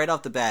that right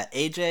off the bat,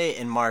 AJ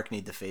and Mark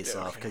need to face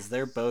off, because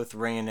they're both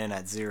ringing in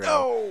at 0.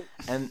 No!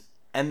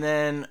 And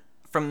then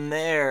from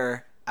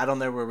there, I don't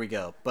know where we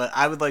go, but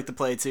I would like to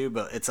play too,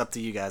 but it's up to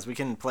you guys. We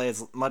can play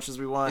as much as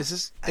we want.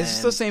 Is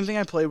this the same thing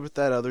I played with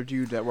that other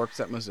dude that works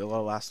at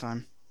Mozilla last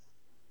time?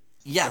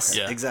 Yes,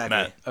 Yeah, exactly.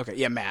 Matt. Okay,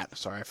 yeah, Matt.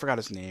 Sorry, I forgot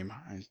his name.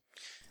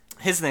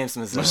 His name's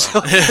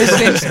Mozilla. His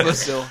name's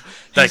Mozilla.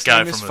 That His guy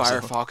name is from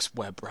Mozilla. Firefox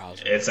web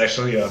browser. It's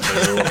actually a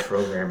Mozilla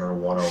Programmer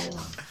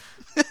 101.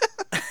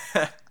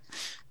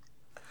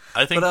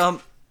 I think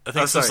But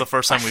since sorry. the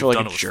first time I we've feel like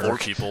done a it with 4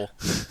 jerk. people.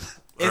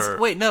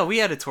 Wait, no, we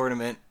had a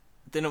tournament,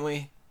 didn't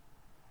we?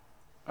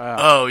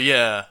 Oh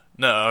yeah,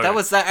 no, okay. That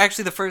was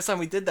actually the first time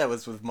we did that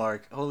was with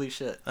Mark. Holy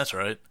shit! That's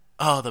right.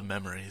 Oh, the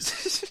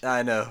memories.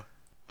 I know.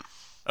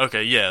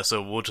 Okay, yeah.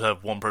 So we'll just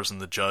have one person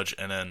to judge,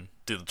 and then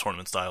do the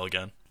tournament style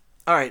again.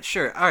 All right,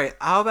 sure. All right,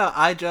 how about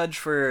I judge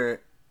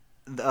for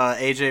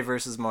AJ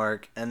versus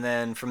Mark, and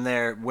then from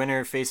there,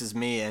 winner faces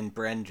me, and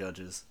Bren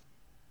judges.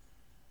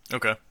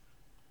 Okay.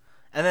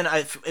 And then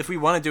if we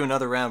want to do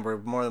another round, we're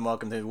more than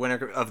welcome to. The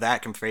winner of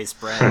that can face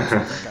Bren. Or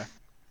something. Okay.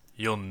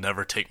 You'll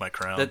never take my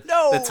crown.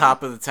 The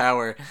top of the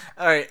tower.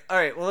 All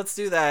right. Well, let's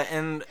do that.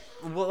 And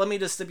let me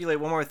just stipulate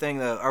one more thing,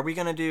 though. Are we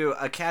going to do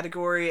a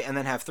category and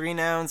then have 3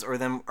 nouns, or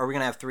then are we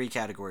going to have 3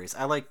 categories?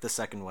 I like the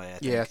second way, I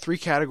think. Yeah, 3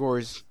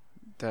 categories.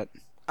 I All think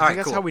right,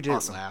 that's cool. how we did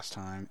Awesome. it last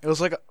time. It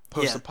was like a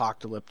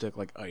post-apocalyptic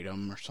like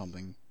item or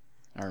something.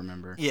 I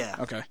remember. Yeah.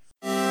 Okay.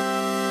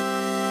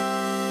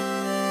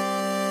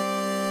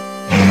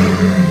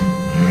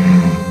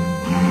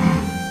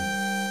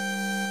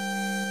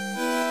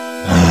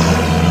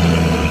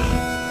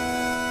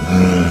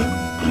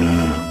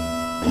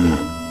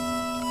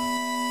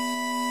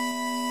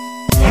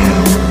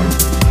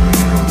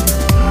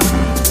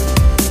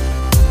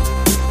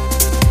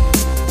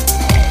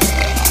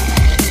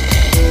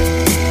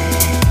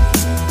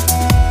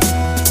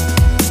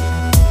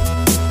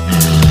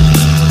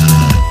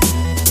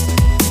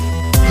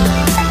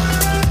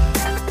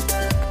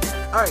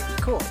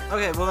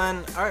 Okay, well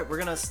then, alright, we're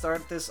gonna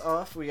start this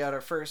off. We got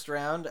our first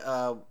round.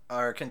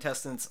 Our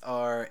contestants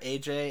are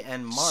AJ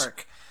and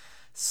Mark.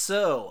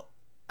 So,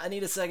 I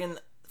need a second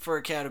for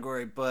a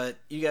category, but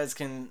you guys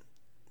can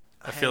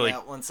hang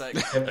out 1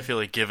 second. I feel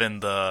like given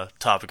the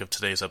topic of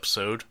today's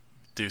episode,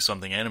 do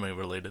something anime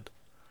related.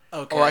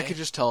 Okay. Or I could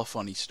just tell a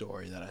funny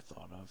story that I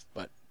thought of,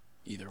 but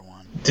either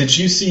one. Did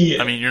you see?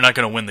 I mean, you're not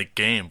going to win the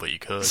game, but you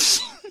could.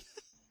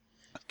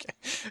 Okay.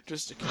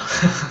 Just a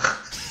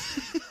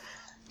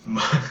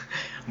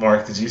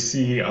Mark, did you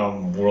see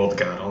World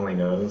God Only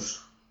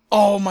Knows?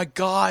 Oh my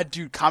god,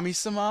 dude,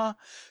 Kami-sama?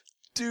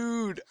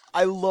 Dude,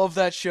 I love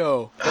that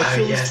show. That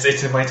show Yes,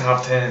 it's in my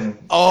top 10.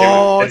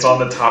 Oh, it's on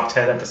the top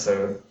 10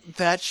 episode.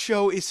 That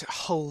show is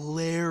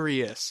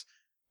hilarious.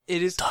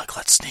 It is, Doug,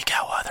 let's sneak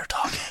out while they're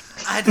talking.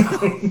 I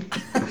don't.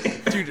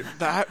 dude.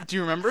 Do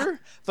you remember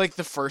like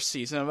the first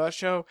season of that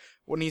show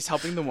when he's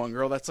helping the one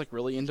girl that's like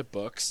really into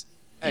books,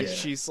 and Yeah.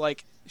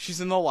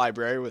 she's in the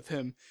library with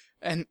him,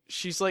 and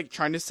she's like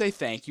trying to say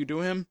thank you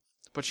to him,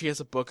 but she has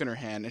a book in her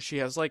hand, and she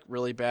has like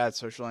really bad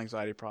social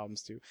anxiety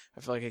problems too.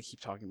 I feel like I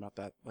keep talking about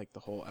that like the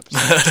whole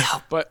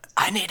episode, but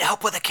I need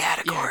help with a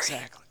category. yeah,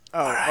 exactly.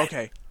 Oh,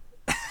 okay.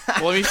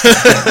 Well, let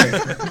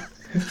me.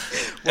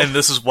 And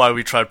this is why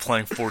we tried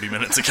playing 40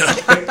 minutes ago.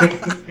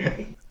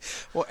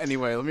 Well,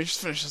 anyway, let me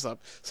just finish this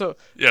up. So,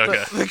 Yeah,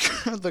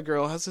 okay. the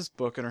girl has this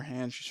book in her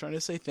hand. She's trying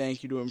to say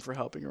thank you to him for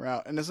helping her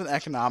out, and it's an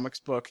economics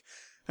book.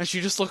 And she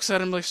just looks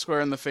at him like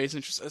square in the face,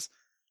 and she says,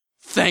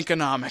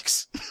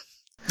 "Thankonomics."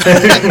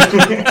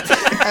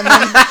 And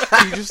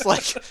then he just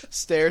like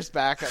stares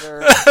back at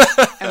her,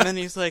 and then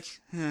he's like,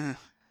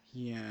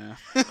 "Yeah."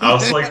 I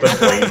was like the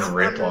blatant I don't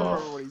remember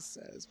ripoff. what he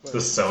says, but The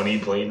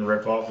Sony blatant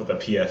ripoff with the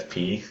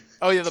PFP.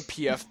 oh yeah, the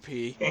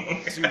PFP,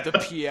 dude, the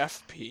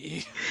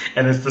PFP.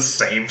 And it's the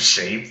same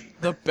shape.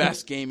 The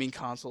best gaming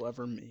console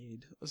ever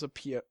made was a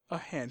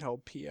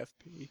handheld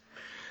PFP.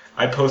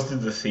 I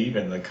posted the theme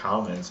in the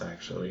comments,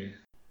 actually.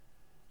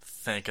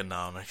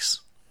 Thankonomics.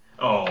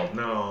 Oh,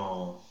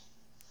 no.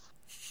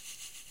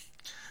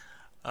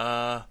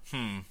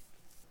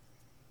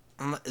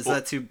 Is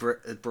that too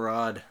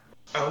broad?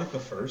 I like the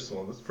first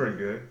one. That's pretty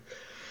good.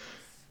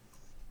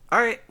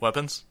 Alright.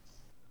 Weapons?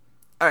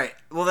 Alright.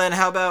 Well then,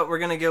 how about we're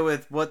gonna go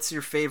with what's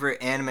your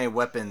favorite anime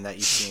weapon that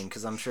you've seen?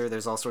 Because I'm sure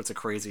there's all sorts of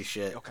crazy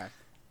shit. Okay,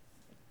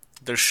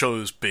 There's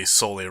shows based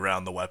solely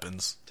around the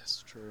weapons.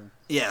 that's true.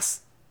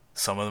 Yes.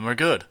 Some of them are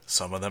good.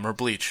 Some of them are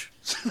Bleach.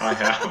 I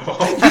have.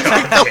 Oh,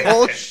 The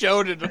whole God.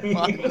 show to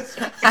define us.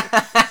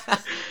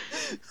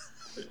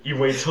 You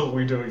wait till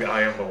we're doing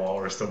I Am the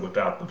Walrus to whip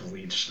out the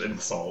bleach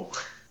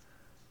insult.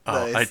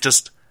 Oh,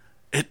 Nice.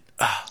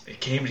 It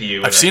came to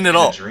you. I've seen it in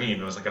all. A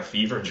dream. It was like a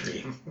fever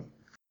dream.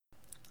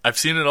 I've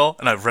seen it all,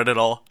 and I've read it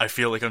all. I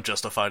feel like I'm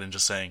justified in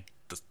just saying,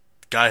 this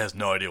guy has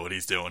no idea what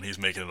he's doing. He's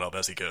making it up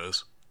as he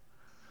goes.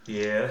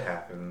 Yeah, it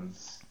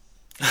happens.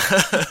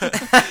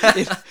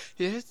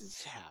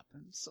 It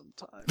happens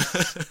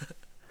sometimes.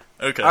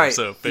 Okay, All right,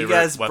 so you favorite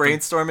guys weapon?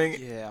 brainstorming.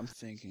 Yeah, I'm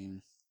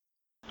thinking.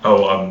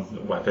 Oh,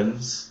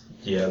 weapons?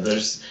 Yeah,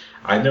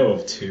 I know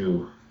of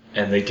two,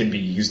 and they can be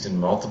used in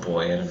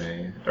multiple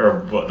anime.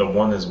 Or the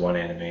one is one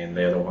anime, and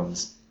the other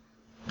one's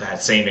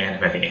that same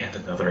anime and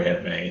another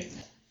anime.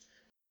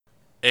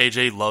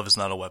 AJ, love is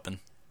not a weapon.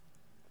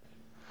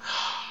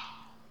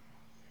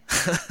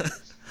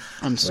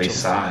 I'm still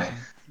sigh.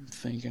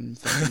 thinking.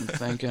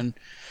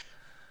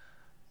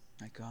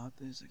 I got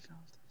this. I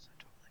totally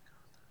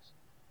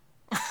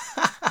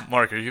got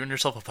Mark, are you giving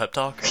yourself a pep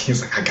talk?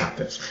 He's like, I got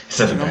this. He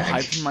said this. the I'm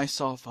bag. hyping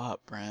myself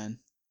up, Bran.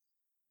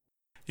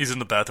 He's in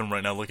the bathroom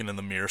right now, looking in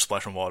the mirror,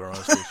 splashing water on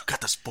his face.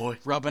 Got this, boy.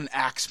 Rub an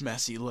Axe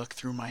messy look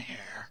through my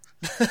hair.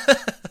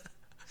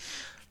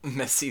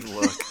 Messy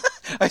look.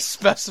 I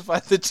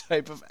specified the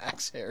type of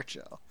Axe hair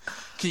gel.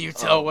 Can you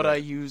tell what I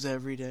use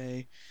every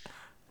day?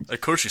 Of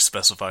course you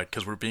specified,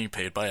 because we're being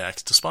paid by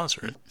Axe to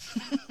sponsor it.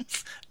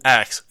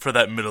 Axe, for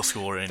that middle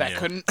schooler in That you.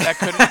 couldn't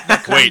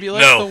Wait, be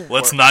like no, the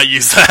let's wor- not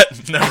use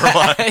that. Never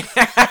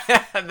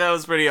mind. That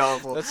was pretty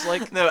awful. That's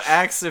like No,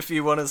 Axe if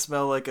you want to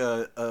smell like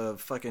a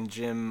fucking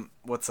gym,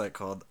 what's that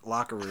called?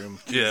 Locker room.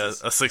 Yeah,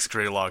 Jesus. a 6th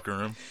grade locker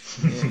room.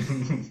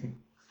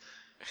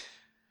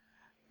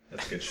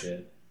 That's good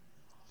shit.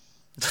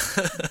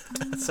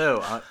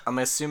 So, I'm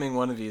assuming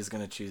one of you is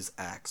going to choose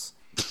Axe.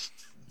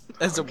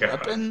 as a God.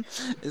 weapon.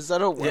 Is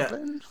that a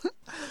weapon?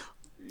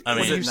 I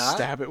When mean, you not?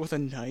 stab it with a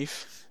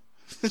knife.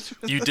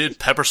 you did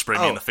pepper spray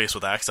me in Oh. the face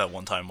with Axe that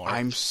one time, Mark.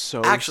 I'm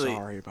so Actually-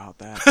 sorry about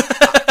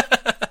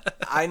that.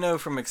 I know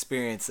from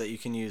experience that you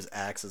can use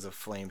Axe as a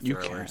flamethrower. You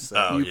can.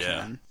 So Oh, you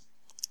yeah. can.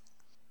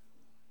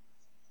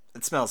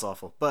 it smells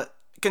awful. But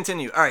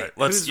continue. All right,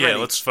 Let's who's ready?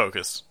 let's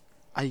focus.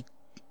 I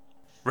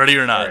Ready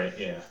or not? Alright,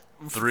 yeah.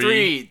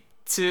 3,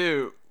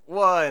 2,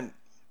 1,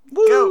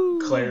 Woo!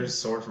 go. Claire's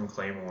sword from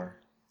Claymore.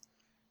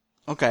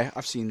 Okay,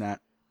 I've seen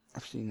that.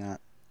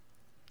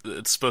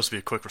 It's supposed to be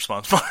a quick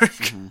response,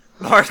 Mark.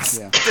 Mark's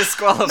Yeah.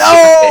 disqualified.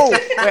 No!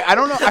 Wait, I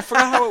don't know. I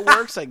forgot how it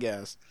works. I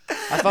guess.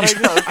 I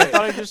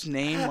thought I just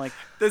named like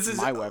This is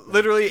my weapon.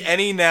 literally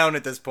any noun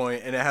at this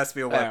point, and it has to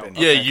be a weapon.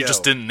 Yeah, Okay, you go.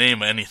 just didn't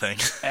name anything.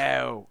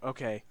 Oh,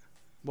 okay.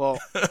 Well,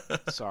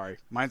 sorry.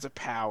 Mine's a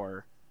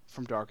power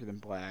from Darker Than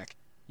Black.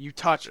 You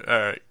touch it.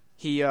 Alright.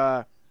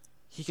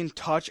 He can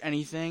touch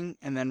anything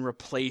and then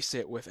replace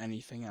it with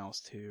anything else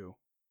too.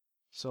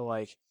 So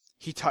like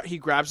he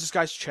grabs this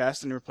guy's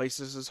chest and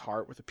replaces his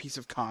heart with a piece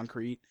of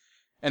concrete,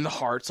 and the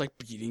heart's like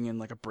beating in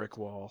like a brick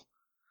wall.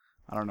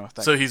 I don't know if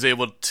that. So he's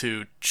able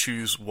to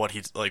choose what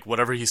he's like,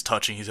 whatever he's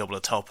touching, he's able to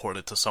teleport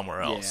it to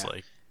somewhere else. Yeah.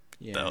 Like,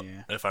 yeah, that-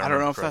 yeah. if I I don't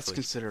remember know if that's correctly.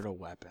 considered a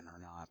weapon or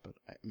not, but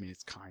I mean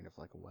it's kind of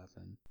like a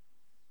weapon.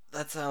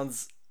 That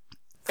sounds.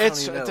 I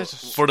don't even know.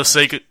 for the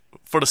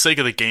sake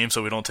of the game,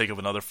 so we don't take up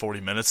another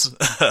 40 minutes.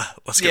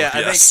 Let's go. Yeah,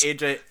 with yes.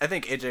 I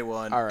think AJ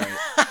won. All right,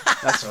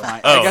 that's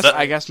fine. Oh,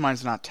 I guess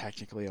mine's not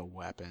technically a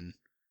weapon.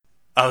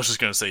 I was just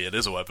gonna say it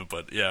is a weapon,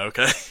 but yeah,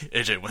 okay.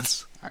 AJ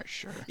wins. All right,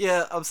 sure.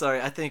 Yeah, I'm sorry.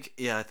 I think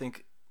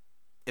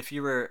if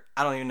you were,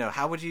 I don't even know,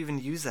 how would you even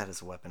use that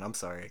as a weapon? I'm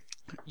sorry.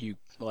 You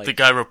like The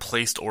guy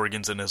replaced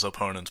organs in his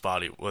opponent's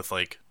body with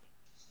like,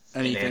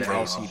 anything Anything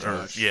else he else.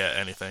 does. yeah,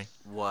 anything.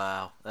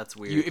 Wow, that's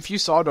weird. If you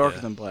saw Darker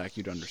Yeah. Than Black,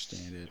 you'd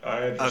understand it.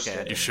 I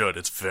understand. You should.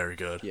 It's very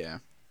good. Yeah.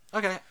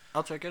 Okay,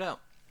 I'll check it out.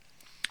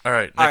 All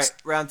right, All next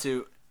right, round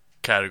 2.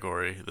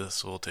 category.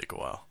 This will take a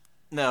while.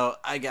 No,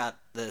 I got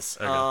this.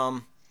 Okay.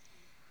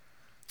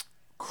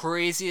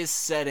 Craziest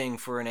setting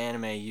for an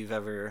anime you've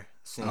ever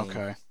seen.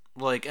 Okay.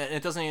 Like, and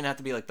it doesn't even have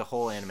to be like the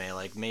whole anime.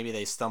 Like, maybe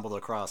they stumbled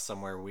across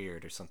somewhere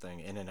weird or something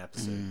in an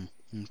episode.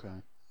 Okay.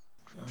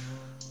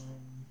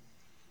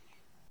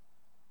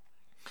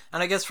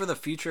 And I guess for the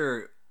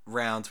future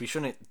rounds, we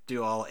shouldn't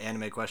do all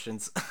anime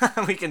questions.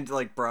 We can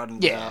like broaden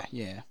it Yeah, out.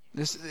 yeah.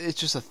 It's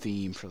just a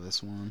theme for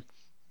this one.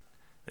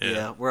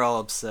 Yeah, we're all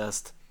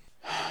obsessed.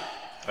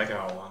 I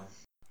got one.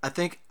 I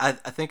think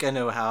I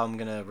know how I'm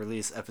gonna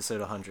release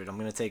episode 100. I'm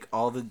gonna take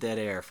all the dead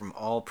air from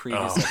all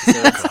previous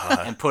episodes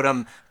and put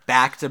them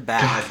back to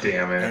back. God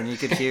damn it. And you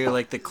could hear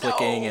like the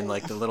clicking and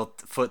like the little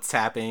foot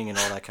tapping and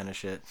all that kind of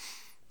shit.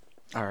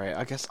 All right.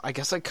 I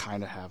guess I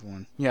kind of have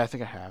one. Yeah, I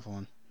think I have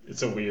one.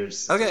 It's a weird,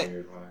 Okay.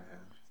 weird one I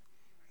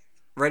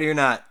Ready or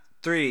not?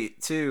 3,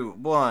 2,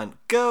 1,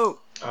 go!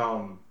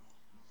 have.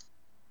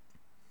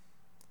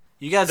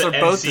 You guys The are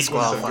end both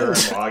sequence of disqualified.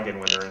 Gurren Lagann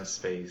when they're in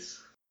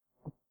space.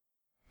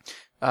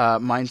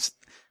 Mine's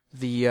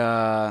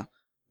the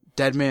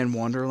Dead Man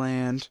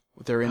Wonderland.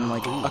 They're in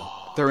like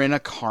they're in a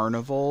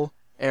carnival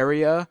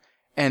area,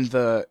 and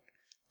the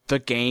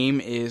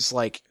game is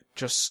like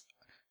just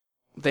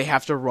they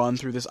have to run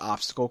through this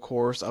obstacle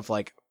course of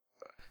like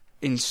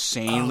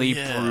insanely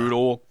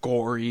brutal,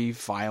 gory,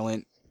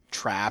 violent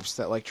traps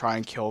that like try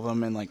and kill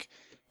them, and like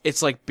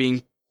it's like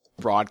being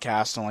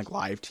broadcast on like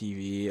live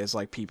TV as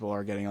like people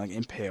are getting like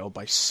impaled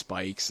by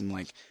spikes and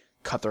like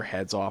cut their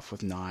heads off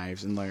with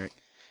knives, and like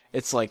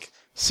it's like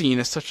seen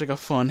as such like a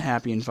fun,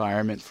 happy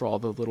environment for all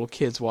the little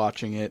kids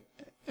watching it,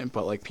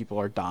 but like people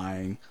are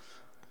dying.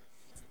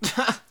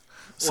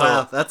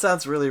 Wow, that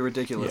sounds really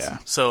ridiculous. Yeah.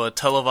 So a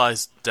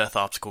televised death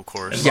obstacle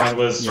course And mine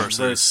was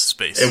versus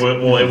space. It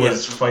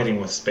was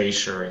fighting with space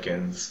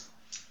shurikens.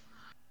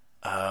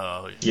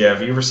 Oh, Yeah,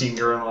 have you ever seen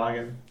Gurren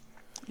Lagann?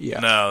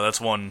 Yeah. no,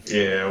 that's one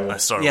Yeah, I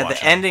started Yeah, watching.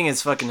 the ending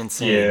is fucking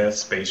insane. yeah,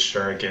 space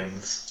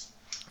shurikens.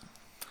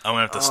 I'm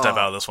gonna have to step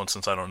out of this one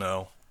since I don't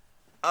know.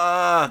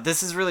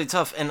 This is really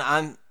tough, and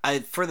I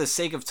for the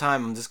sake of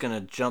time, I'm just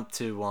gonna jump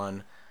to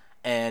one,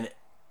 and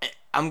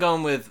I'm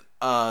going with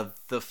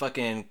the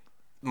fucking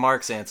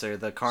Mark's answer,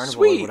 the carnival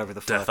Sweet. or whatever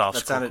the fuck. Death That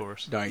obstacle sounded-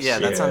 course. Nice. Yeah,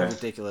 that sounded Yeah.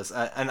 ridiculous.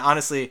 And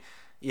honestly,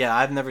 yeah,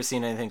 I've never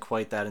seen anything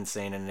quite that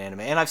insane in an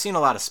anime, and I've seen a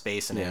lot of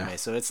space in anime,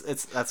 so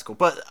that's cool.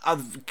 But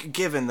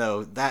given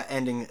though that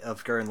ending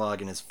of Gurren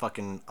Lagann is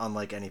fucking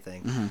unlike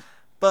anything,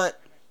 but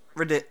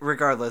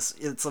regardless,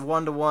 it's a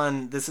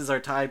 1-to-1. This is our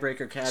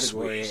tiebreaker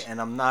category, Sweet.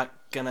 and I'm not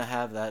gonna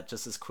have that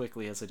just as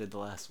quickly as I did the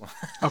last one.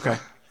 Okay.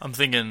 I'm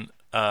thinking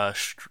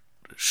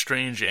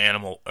strange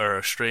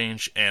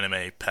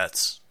anime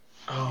pets.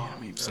 Oh,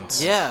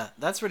 Since Yeah,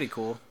 that's pretty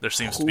cool. there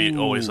seems to be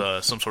always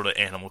some sort of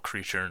animal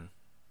creature in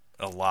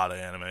a lot of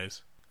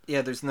animes.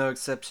 Yeah, there's no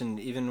exception.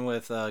 Even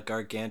with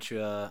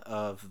Gargantua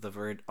of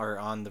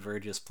on the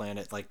Vergis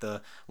planet, like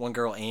the one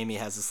girl Amy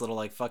has this little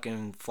like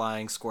fucking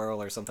flying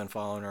squirrel or something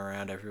following her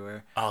around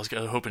everywhere. I was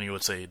hoping you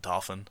would say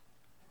dolphin,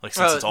 like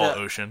since it's all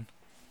no. ocean.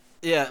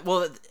 Yeah,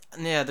 well,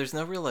 yeah, there's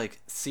no real like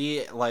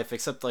sea life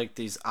except like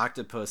these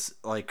octopus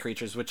like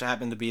creatures, which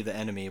happen to be the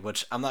enemy.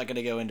 Which I'm not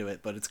gonna go into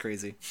it, but it's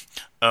crazy.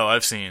 Oh,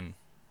 I've seen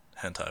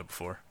hentai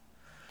before.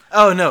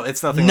 Oh no,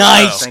 it's nothing.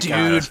 Nice, like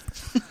that,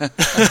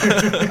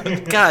 thank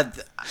dude. God,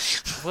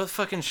 what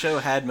fucking show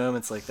had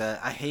moments like that?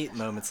 I hate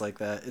moments like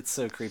that. It's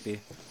so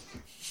creepy.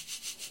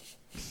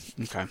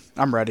 Okay.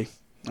 I'm ready.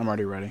 I'm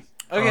already ready.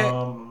 Okay.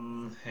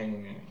 hang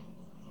on.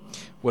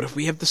 What if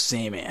we have the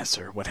same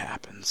answer? What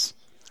happens?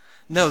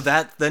 No,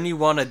 then you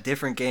want a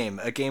different game,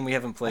 a game we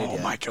haven't played Oh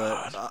yet. my but,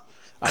 God.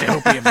 I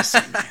hope we have the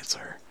same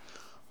answer.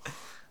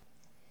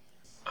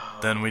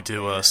 Then we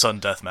do a sudden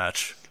death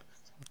match,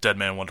 Dead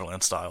Man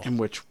Wonderland style. In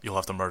which, You'll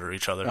have to murder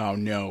each other. oh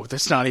no,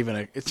 that's not even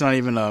a. It's not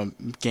even a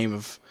game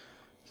of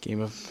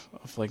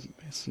like.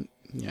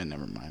 Yeah,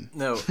 never mind.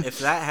 no, if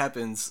that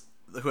happens,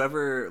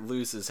 whoever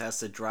loses has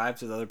to drive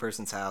to the other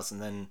person's house, and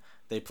then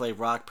they play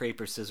rock,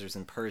 paper, scissors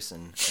in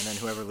person, and then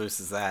whoever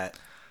loses that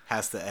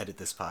has to edit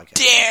this podcast.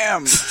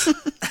 Damn.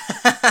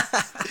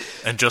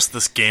 And just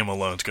this game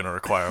alone is going to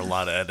require a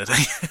lot of editing.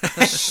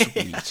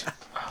 Sweet.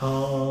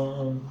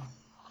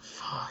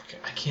 Fuck,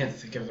 I can't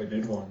think of a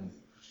good one.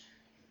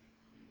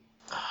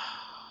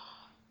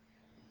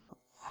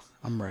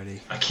 I'm ready.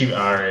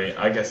 Alright,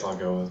 I guess I'll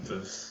go with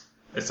this.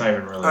 It's not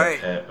even really Alright.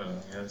 a pet, but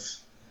I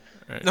guess.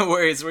 No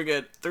worries, we're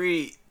good.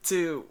 3,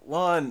 2,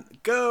 1,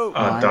 go!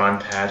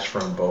 Don Patch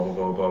from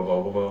Bobo Bobo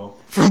Bobo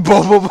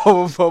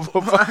Bo. From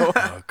Bobo.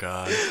 Oh,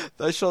 God.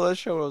 That show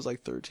when I was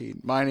like 13.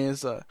 Mine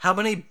is How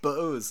many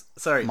bows?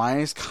 Sorry. mine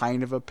is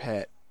kind of a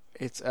pet.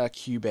 It's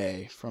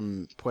Cube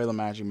from Puella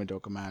Magi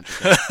Madoka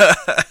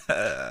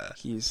Magica.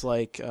 He's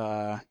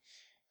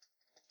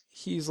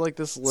like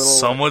this little.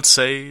 Some would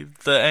say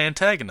the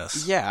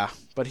antagonist. Yeah,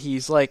 but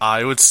he's like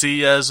I would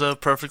see as a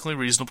perfectly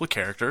reasonable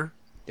character.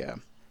 yeah.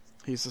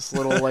 He's this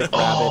little like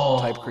rabbit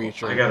type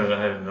creature. I had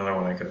another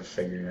one I could have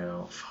figured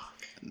out. Fuck.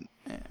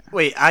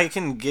 Wait, I'm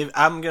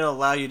gonna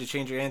allow you to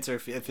change your answer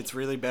if it's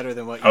really better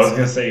than what you I was said.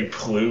 gonna say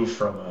Plu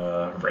from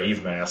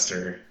Rave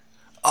Master.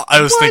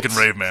 I was What? thinking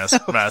Rave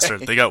Master.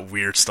 They got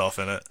weird stuff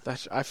in it.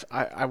 That's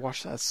I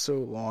watched that so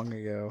long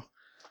ago.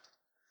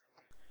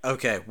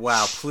 Okay,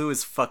 wow, Plu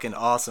is fucking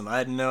awesome. I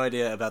had no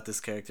idea about this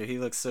character. He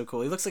looks so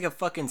cool. He looks like a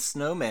fucking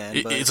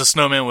snowman. But... It's a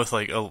snowman with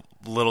like a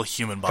little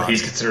human But body.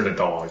 he's considered a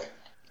dog.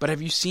 But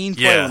have you seen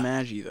Yeah. Puella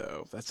Magi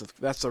though? That's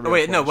the Oh, real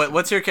wait, no. question.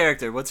 What's your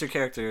character? What's your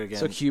character again?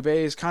 So Cube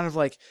is kind of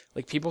like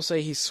people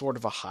say he's sort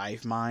of a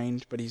hive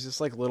mind, but he's this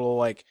like little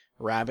like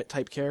rabbit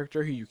type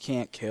character who you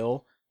can't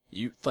kill.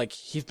 You like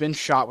he's been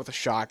shot with a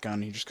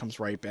shotgun, he just comes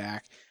right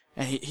back.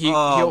 And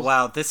he'll,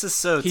 wow, this is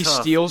so he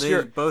tough. steals They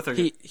your both are.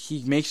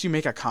 he makes you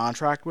make a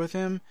contract with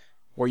him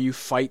where you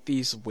fight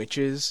these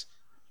witches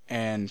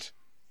and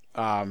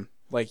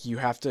like you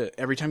have to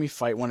every time you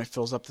fight one it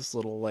fills up this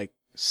little like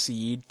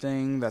seed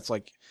thing that's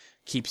like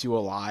keeps you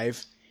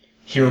alive.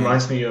 He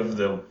reminds me of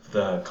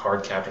the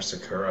card captor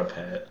Sakura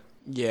pet.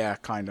 Yeah,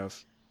 kind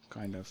of.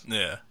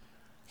 Yeah.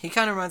 He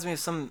kind of reminds me of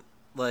some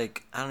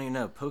like I don't even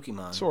know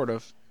Pokemon. Sort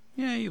of.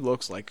 Yeah, he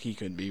looks like he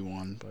could be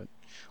one, but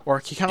or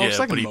he kind of looks Yeah,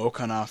 like but he-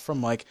 Mokana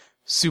from like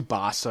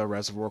Tsubasa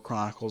Reservoir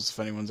Chronicles. If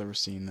anyone's ever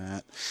seen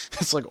that,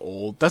 it's like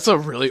old. That's a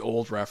really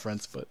old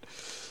reference, but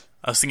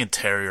I was thinking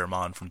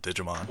Terriermon from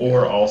Digimon.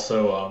 Or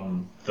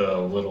also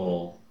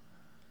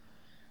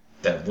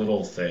that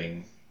little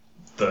thing,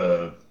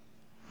 the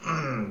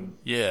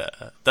Yeah,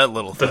 that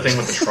little the thing. thing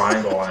with the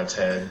triangle on its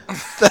head.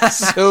 That's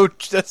so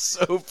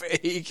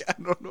vague. I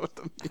don't know what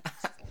that means.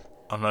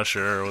 I'm not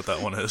sure what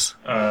that one is.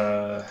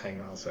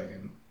 Hang on a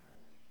second.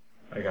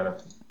 I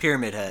gotta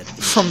Pyramid Head.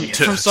 From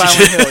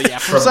Silent Hill, yeah.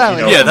 From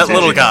Silent Hill. Yeah, that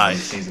little guy.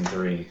 Season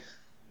 3.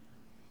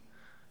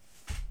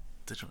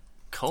 Digimon.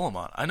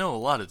 Colomon. I know a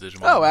lot of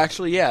Digimon. Oh,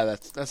 actually, yeah.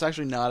 That's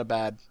actually not a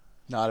bad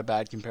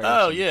comparison.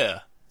 Oh,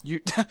 yeah.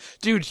 You,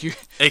 dude, you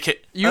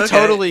AK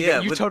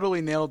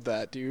totally nailed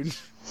that, dude.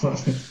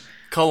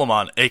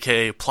 Colomon,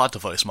 aka Plot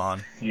Device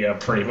Mon. Yeah,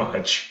 pretty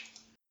much.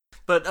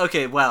 But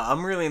okay, wow,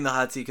 I'm really in the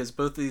hot seat because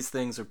both of these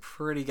things are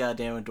pretty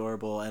goddamn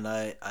adorable, and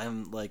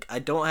I'm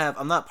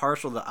not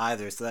partial to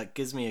either, so that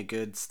gives me a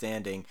good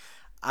standing.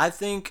 I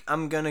think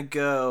I'm gonna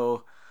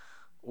go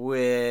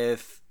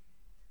with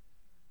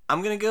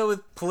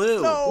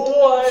Plue.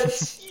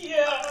 What?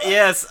 Yeah.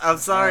 Yes, I'm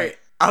sorry. Right.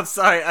 I'm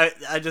sorry. I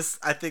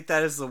think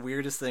that is the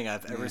weirdest thing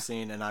I've ever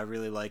seen, and I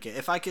really like it.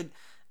 If I could,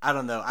 I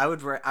don't know. I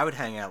would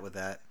hang out with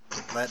that.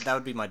 That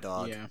would be my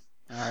dog. Yeah.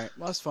 All right.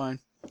 Well, that's fine.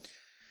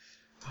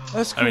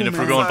 That's cool, I mean, if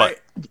man. we're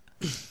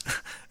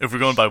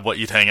going by what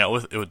you'd hang out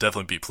with, it would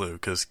definitely be Plue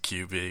because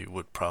QB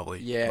would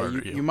probably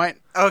murder you. You might.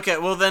 Okay,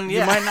 well then,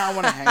 yeah. You might not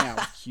want to hang out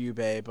with Cube,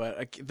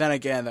 but then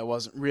again, that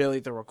wasn't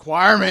really the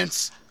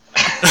requirements.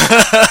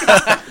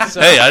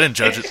 Hey, I didn't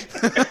judge it.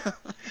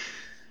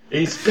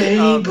 It's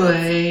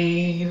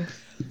Beyblade.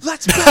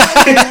 Let's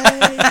play.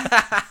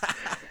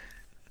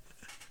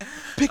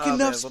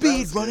 Picking up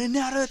speed, running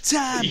out of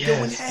time, Yes.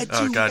 going head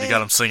to Oh god, head. you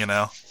got him singing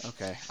now.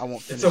 Okay, I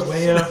won't finish. It's a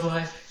way of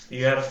life.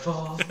 You gotta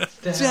fall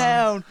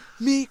down,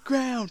 meet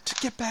ground to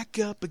get back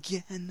up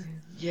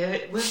again. Yeah,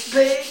 it was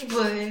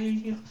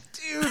Beyblade.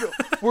 Dude,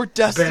 we're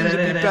destined to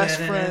be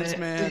best friends,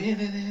 man.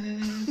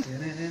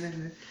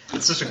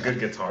 It's such a good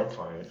guitar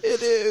part.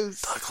 It is.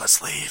 Doug, let's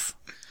leave.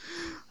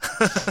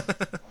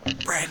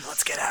 Brandon,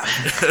 let's get out.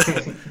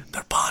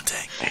 They're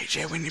bonding.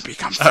 AJ, we need to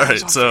become All friends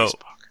right, on so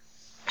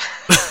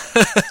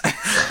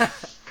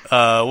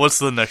Facebook. what's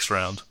the next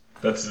round?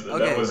 That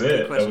was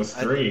it. That was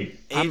 3.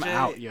 I'm AJ?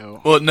 out,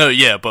 yo. Well, no,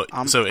 yeah, but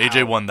so I'm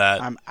AJ out. won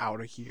that. I'm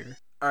out of here.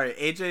 All right,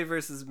 AJ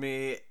versus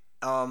me.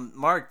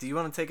 Mark, do you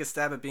want to take a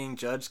stab at being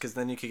judged? Because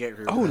then you could get.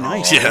 Oh,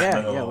 nice.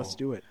 Yeah. Yeah, let's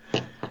do it.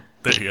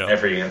 There you go.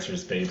 Every answer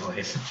is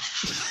Beyblade.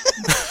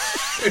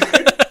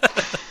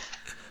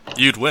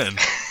 You'd win.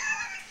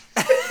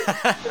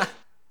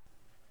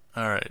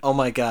 All right. Oh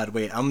my God!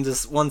 Wait, I'm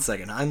just 1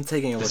 second. I'm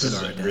taking a look This at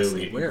is our really.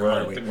 Destiny. Where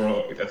are we?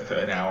 We're at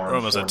an hour. We're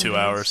almost at 2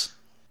 hours.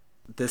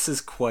 This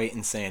is quite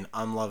insane.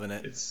 I'm loving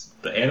it. It's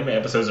the anime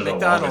episodes are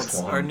McDonald's,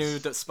 the longest ones. our new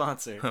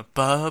sponsor. Ba,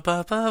 ba,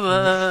 ba,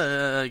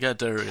 ba. I got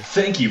diarrhea.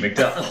 Thank you,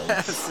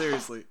 McDonald's.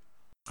 Seriously.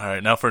 All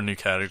right, now for a new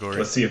category.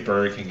 Let's see if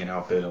Burger King can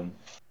outbid them.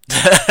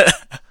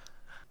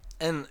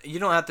 And you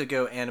don't have to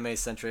go anime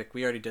centric.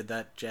 We already did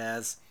that.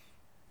 Jazz.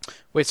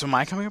 Wait, so am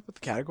I coming up with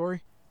the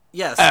category?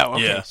 Yes. Oh,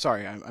 okay. Yeah.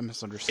 Sorry, I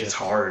misunderstood. It's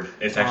hard.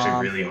 It's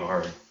actually really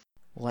hard.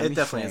 Let It me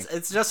definitely think. is.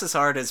 It's just as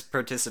hard as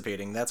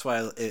participating. That's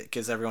why it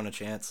gives everyone a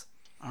chance.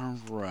 All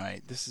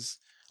right,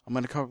 I'm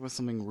gonna come up with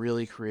something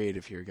really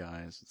creative here,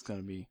 guys. It's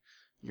gonna be,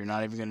 you're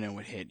not even gonna know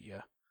what hit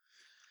you.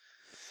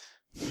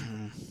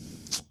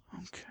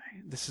 Okay,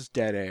 this is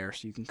dead air,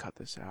 so you can cut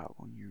this out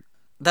when you.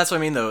 That's what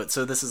I mean, though.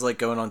 So this is like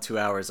going on 2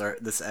 hours.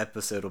 This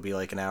episode will be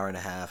like an hour and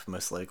a half,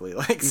 most likely.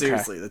 Like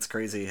seriously, that's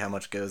crazy how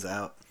much goes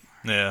out.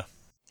 Yeah.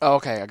 Oh,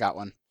 okay, I got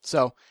one.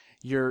 So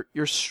you're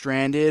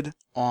stranded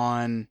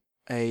on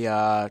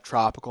a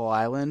tropical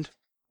island,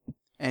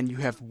 and you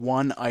have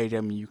one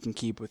item you can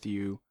keep with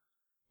you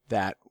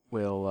that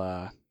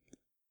will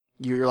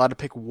you're allowed to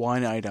pick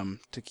one item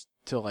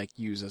to like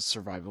use as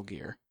survival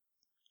gear.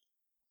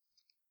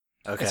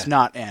 Okay. It's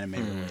not anime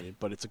related,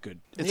 but it's a good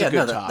topic.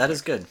 That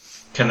is good.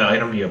 Can the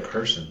item be a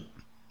person?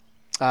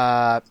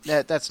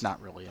 That's not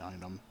really an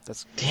item.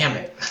 That's Damn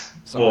it.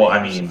 Sorry. Well,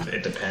 I mean,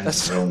 it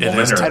depends. That's- if you're a It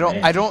woman is. or a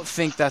man. I don't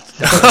think that's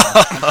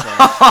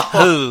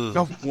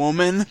a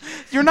woman.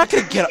 You're not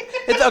gonna get.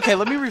 Okay,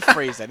 let me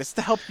rephrase that. It's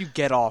to help you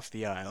get off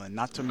the island,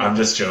 not to. I'm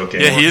just joking.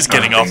 Yeah, he is I'm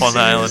getting off being on the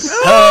island.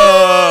 serious.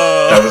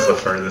 Oh! That was the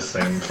furthest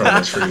thing from the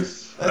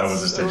truth. That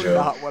was just a so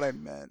joke. not what I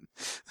meant.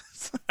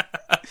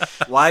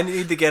 Why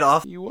need to get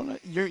off?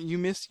 You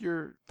miss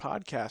your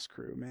podcast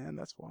crew, man.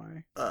 That's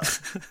why.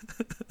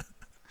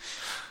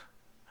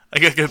 I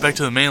gotta get back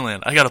to the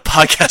mainland. I got a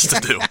podcast to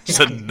do.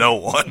 Said no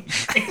one.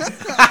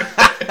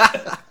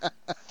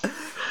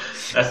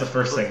 That's the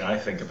first thing I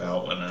think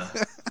about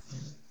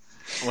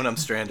When I'm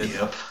stranded.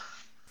 Yep.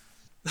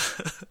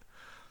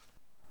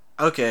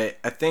 Okay,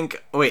 I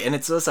think. Wait, and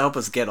it's supposed to help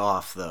us get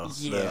off, though.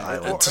 the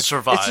island. To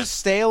survive. It's just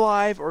stay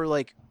alive or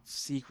like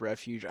seek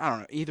refuge. I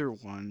don't know. Either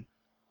one.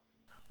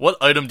 What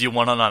item do you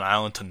want on an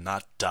island to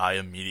not die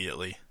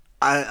immediately?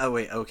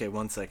 Wait. Okay,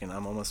 1 second.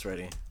 I'm almost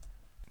ready.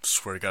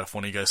 Swear to God, if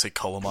one of you guys say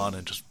Colomon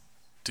and just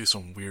do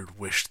some weird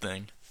wish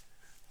thing,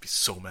 I'd be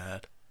so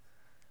mad.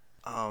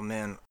 Oh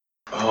man.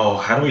 Oh,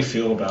 how do we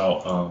feel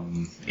about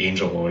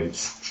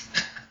Angeloids?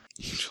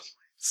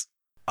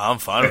 I'm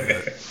fine with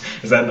it.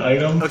 Is that an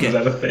item? Okay. Is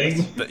that a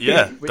thing?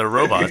 Yeah, they're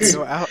robots.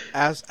 Go out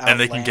as And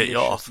they can get you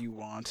outlandish off. as you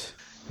want.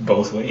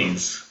 Both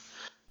ways.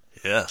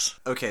 Yes.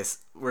 Okay,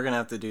 we're gonna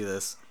have to do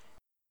this.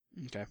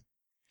 Okay,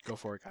 go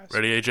for it, guys.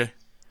 Ready, AJ?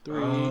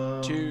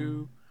 3,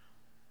 2,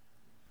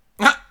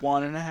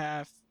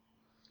 1.5,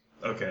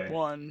 Okay.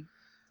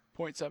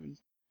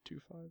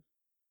 1.725,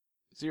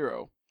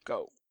 0.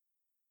 Go.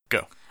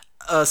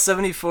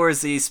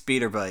 74Z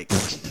speeder bike.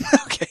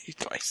 Okay,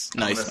 twice. I'm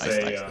Nice, gonna nice,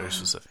 say, nice. Very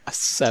specific. A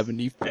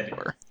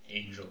 74.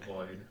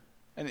 Angeloid.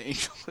 An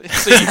angel.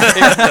 So you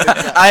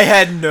picked, I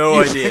had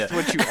no you idea. picked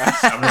what you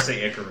asked. I'm gonna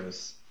say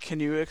Icarus. Can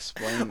you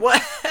explain?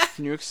 What?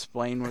 Can you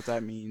explain what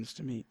that means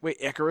to me? Wait,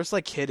 Icarus,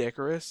 like Kid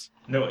Icarus?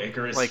 No,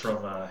 Icarus Like-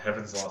 from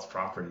Heaven's Lost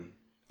Property.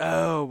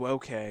 Oh,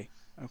 okay,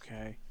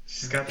 okay.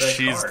 She's got that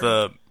She's card.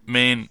 the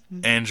main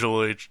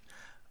android.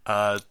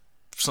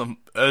 Some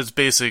as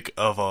basic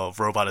of a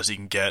robot as you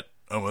can get,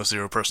 almost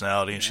zero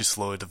personality, and she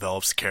slowly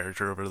develops the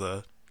character over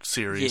the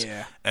series.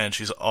 Yeah. And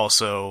she's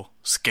also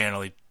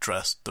scantily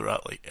dressed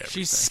throughout like everything.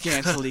 She's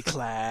scantily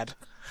clad.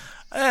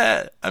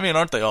 I mean,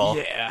 aren't they all?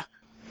 Yeah.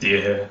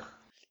 Yeah.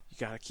 You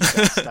gotta keep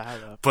that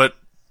style up. But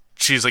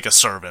she's like a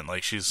servant.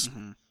 Like she's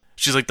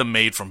like the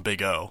maid from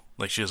Big O.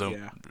 Like she's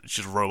Yeah.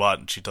 a robot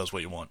and she does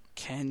what you want.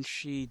 Can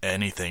she?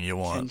 Anything you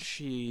Can want.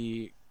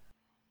 she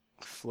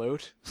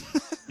float?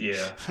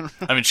 Yeah.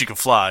 I mean, she can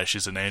fly.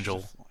 She's an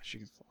angel. She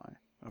can fly.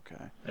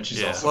 Okay. And she's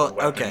Yeah. also Well, a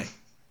weapon. okay.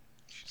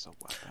 She's a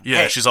weapon.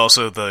 Yeah, Hey. she's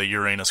also the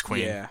Uranus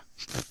queen. Yeah.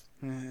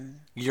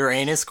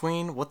 Uranus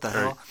Queen? What the Or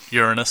hell?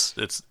 Uranus.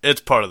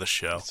 It's part of the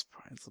show.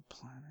 It's a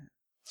planet.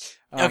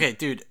 Okay,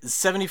 dude,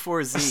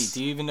 74Z.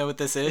 Do you even know what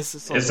this is?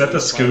 Is that the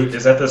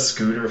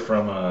scooter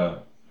from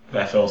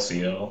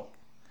FLCL?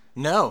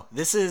 No,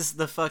 this is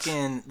the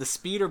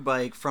speeder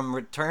bike from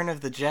Return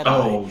of the Jedi.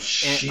 Oh, And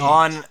shit.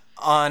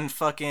 on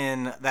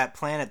fucking that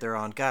planet they're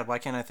on. God, why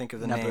can't I think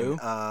of the name?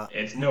 Naboo?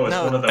 It's no, one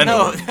of the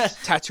no, moons.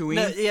 Tatooine?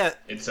 no, yeah.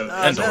 It's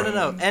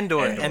No,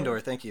 Endor. Endor.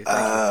 Thank you.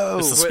 Oh.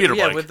 It's the speeder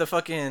Yeah, bike. with the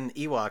fucking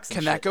Ewoks. And Can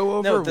shit. that go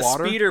over no, the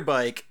water? speeder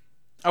bike.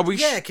 Oh, we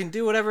Yeah, it can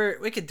do whatever.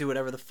 We could do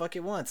whatever the fuck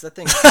it wants. That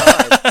thing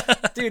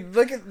flies. Dude,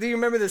 look at. Do you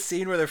remember the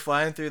scene where they're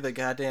flying through the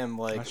goddamn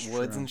That's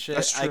woods true. and shit?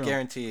 That's I true.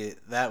 guarantee you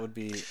that would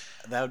be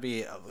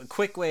a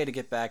quick way to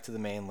get back to the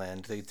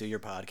mainland to do your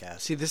podcast.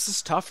 See, this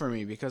is tough for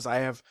me because I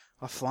have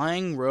a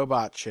flying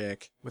robot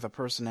chick with a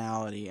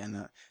personality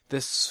and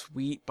this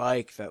sweet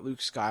bike that Luke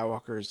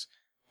Skywalker's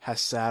has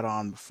sat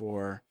on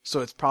before. So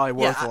it's probably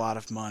worth a lot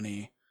of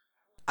money.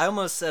 I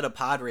almost said a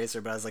pod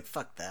racer, but I was like,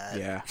 fuck that.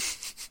 Yeah.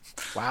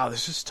 Wow,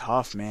 this is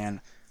tough,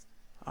 man.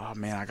 Oh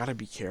man, I gotta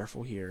be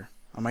careful here.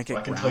 I might get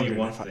I can tell grounded. you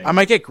one thing. I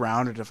might get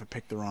grounded if I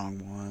pick the wrong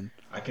one.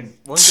 I can.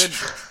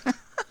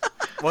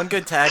 One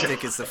good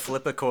tactic is to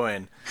flip a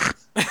coin.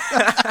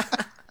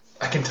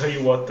 I can tell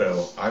you what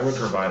though. I would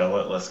provide a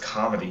lot less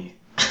comedy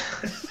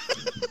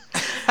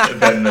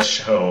than the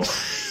show,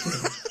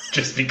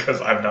 just because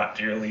I'm not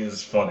nearly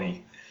as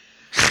funny.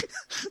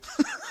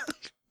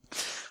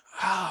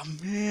 Oh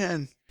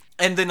man.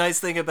 And the nice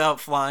thing about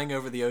flying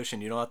over the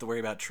ocean, you don't have to worry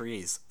about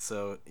trees.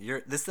 So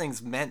this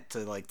thing's meant to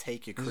like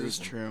take you cruising. This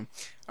is true.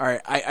 All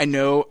right, I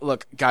know.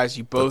 Look, guys,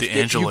 you both the gave,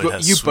 Android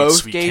has you sweet, both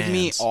sweet gave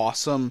me cans.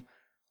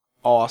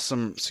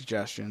 awesome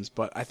suggestions,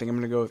 but I think I'm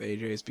gonna go with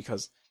AJ's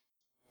because,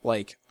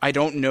 like, I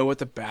don't know what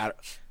the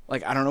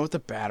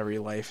battery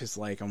life is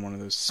like on one of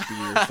those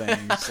speeder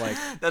things. Like,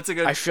 That's a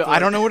good. I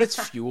don't know what it's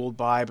fueled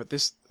by, but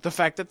the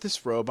fact that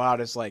this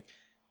robot is like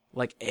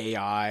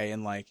AI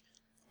and like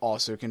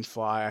also can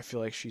fly, I feel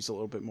like she's a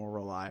little bit more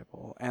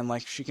reliable and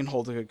like she can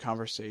hold a good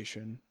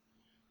conversation.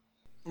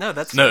 No,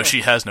 that's No, fair.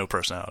 she has no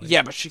personality.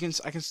 Yeah, but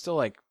I can still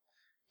like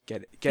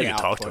get You can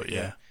talk output, to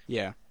it,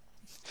 yeah.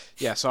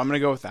 Yeah, so I'm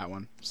gonna go with that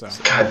one. So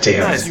God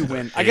damn I guess it! you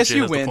win. I guess AJ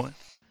you has the win. point.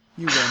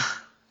 You win.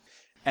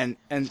 And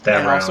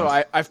That also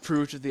round. I've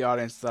proved to the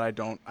audience that I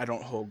don't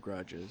hold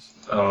grudges.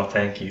 Oh,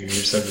 thank you. You're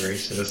so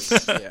gracious.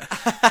 Yeah.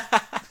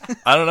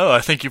 I don't know.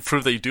 I think you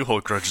proved that you do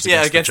hold grudges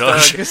Yeah, against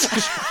against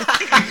the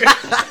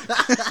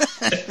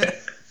judge. Doug.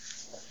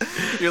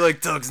 You're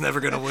like, Doug's never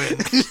gonna win.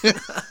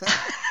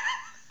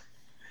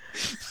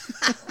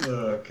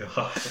 Oh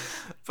god.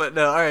 But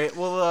no, all right.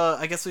 Well,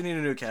 I guess we need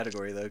a new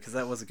category though, because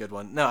that was a good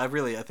one. No, I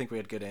think we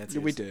had good answers.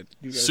 Yeah, we did.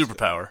 You guys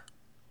Superpower.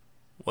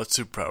 What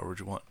superpower would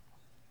you want?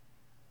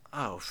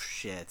 Oh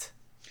shit.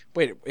 did.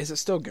 Wait, is it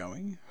still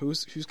going?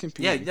 Who's Yeah,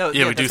 competing? no,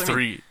 Yeah, we do that's what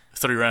I mean.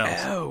 three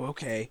rounds. Oh,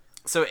 okay.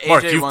 So AJ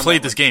Mark, you've won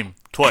played that this one. game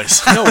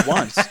twice. No,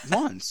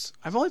 once.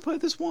 I've only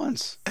played this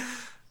once.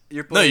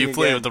 You're No, playing you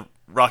played with again.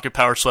 the rocket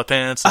powered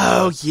sweatpants. and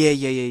Oh the-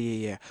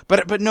 yeah.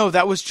 But no,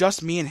 that was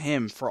just me and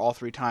him for all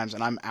 3 times,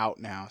 and I'm out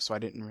now, so I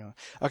didn't really.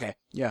 Okay,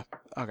 yeah.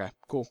 Okay,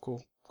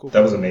 cool.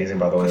 That was amazing,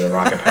 by the way. The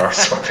rocket power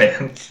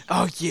sweatpants.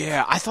 Oh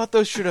yeah, I thought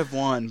those should have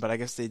won, but I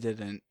guess they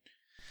didn't.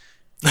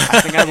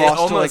 I think I They lost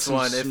to like almost some,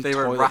 won if some they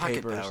were toilet rocket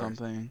paper or powered.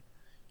 something.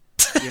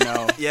 You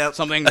know, Yep,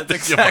 something that's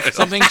exactly-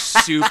 something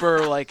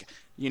super like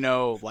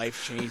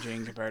life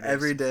changing compared to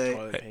Every day.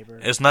 toilet paper.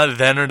 It's not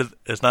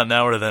it's not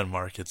now or then,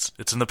 Mark. It's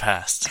in the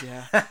past.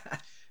 Yeah.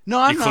 No,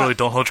 I'm You clearly not.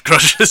 don't hold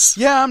grudges.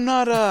 Yeah, I'm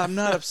not. I'm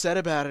not upset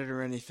about it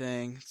or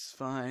anything. It's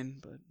fine.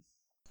 But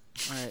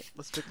all right,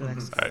 let's pick the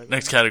next. All right,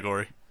 next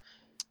category.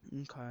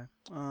 Okay.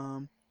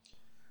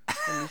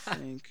 Let me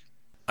think.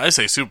 I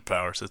say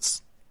superpowers.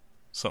 It's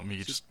something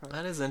you just.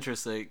 That is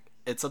interesting.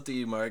 It's up to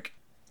you, Mark.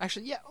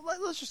 Actually, yeah.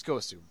 Let's just go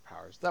with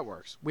superpowers. That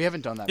works. We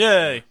haven't done that.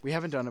 Yay! Before. We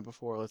haven't done it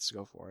before. Let's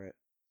go for it.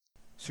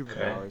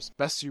 Superpowers.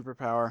 Best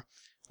superpower.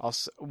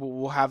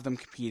 We'll have them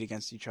compete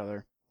against each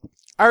other.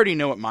 I already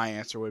know what my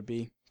answer would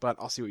be, but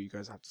I'll see what you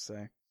guys have to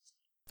say.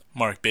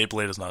 Mark,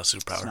 Beyblade is not a It's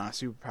superpower. not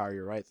a superpower.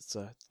 You're right. It's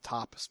a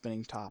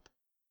spinning top,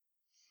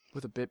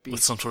 with a bit beast.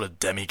 With some sort of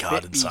demigod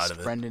Bit inside beast, of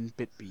it. Brendan,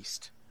 bit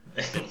beast.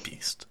 Bit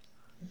beast.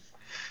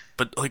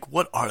 But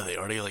what are they?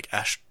 Are they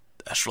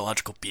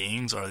astrological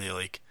beings? Are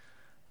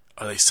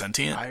they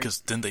sentient? Because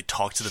didn't they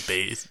talk to the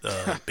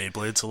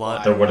Beyblades a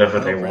lot? They're whatever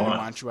I don't they know, Brendan, want.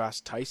 Why don't you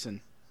ask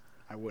Tyson?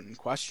 I wouldn't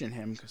question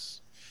him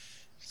because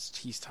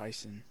he's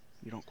Tyson.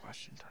 You don't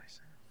question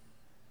Tyson.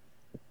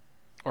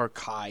 Or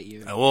Kai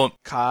either. I won't.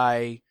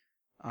 Kai,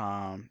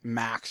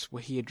 Max,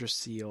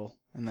 Wahidra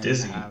and then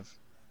Dizzy. you have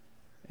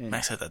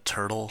Max had that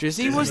turtle.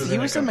 Dizzy Dizzy was was he in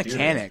a was the computer.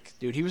 mechanic,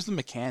 dude. He was the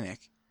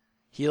mechanic.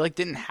 He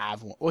didn't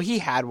have one. Well, he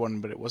had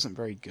one, but it wasn't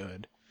very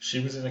good. She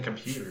was in a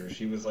computer.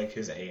 She was like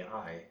his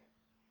AI.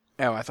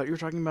 Oh, I thought you were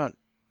talking about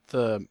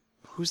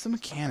who's the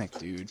mechanic,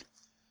 dude?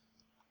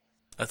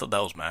 I thought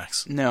that was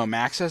Max. No,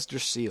 Max has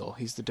Dracil.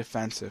 He's the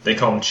defensive They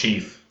call him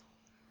Chief.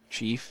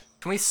 chief.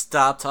 Can we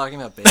stop talking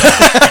about baby?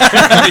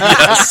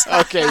 Yes,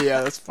 Okay,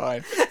 yeah, that's fine.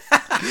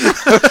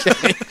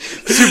 Okay,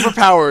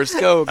 superpowers,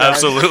 go,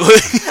 guys.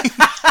 absolutely.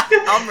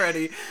 I'm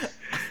ready.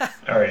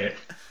 All right.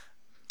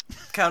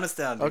 Count us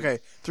down. Dude. Okay,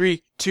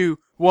 3, 2,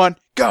 1,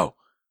 go.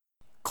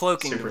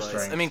 Cloaking Super device.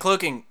 strength. I mean,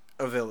 cloaking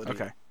ability.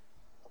 Okay.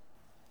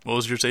 What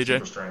was yours, AJ?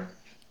 Super strength.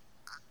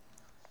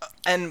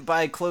 And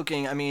by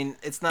cloaking, I mean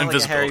it's not like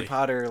a Harry Invisibility.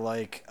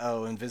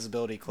 Potter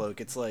invisibility cloak.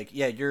 It's like,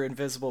 yeah, you're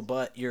invisible,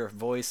 but your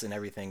voice and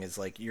everything is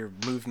like your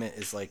movement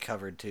is like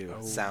covered too,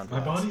 sound My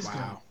wise. body's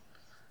Wow.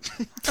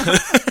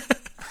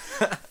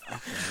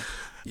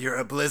 You're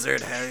a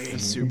blizzard, Harry.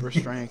 Super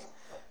strength.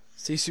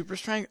 See, super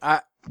strength.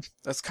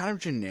 That's kind of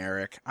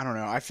generic. I don't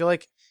know. I feel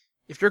like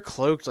if you're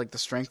cloaked, the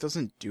strength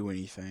doesn't do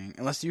anything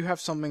unless you have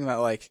something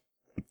that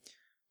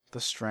the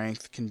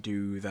strength can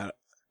do that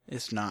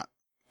is not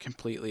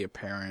completely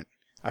apparent.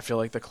 I feel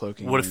like the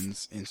cloaking What if-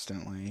 wins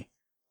instantly.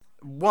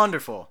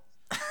 Wonderful.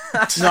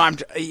 No,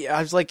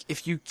 I was like,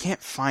 if you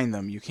can't find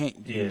them, you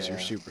can't use your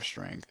Yeah. super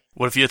strength.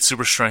 What if you had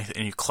super strength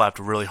and you clapped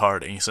really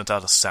hard and you sent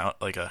out a sound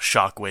like a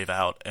shock wave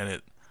out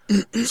and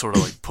it sort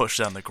of pushed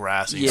down the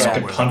grass? And you Yeah. saw I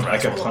where could the punch. I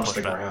grass could was punch pushed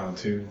the back. ground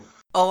too.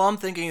 All I'm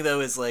thinking though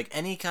is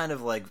any kind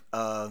of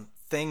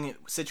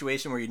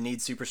situation where you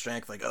need super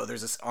strength,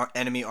 there's this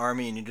enemy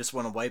army and you just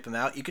want to wipe them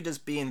out. You could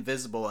just be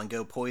invisible and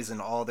go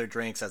poison all their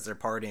drinks as they're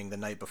partying the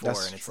night before,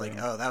 That's and it's true.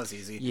 that was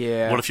easy.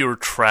 Yeah. What if you were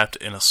trapped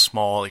in a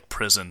small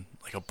prison,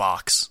 like a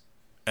box,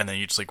 and then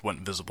you just went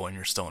invisible and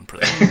you're still in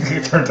prison?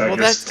 It turns out Well,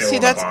 you're still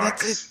in a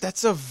box.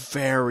 that's a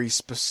very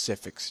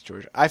specific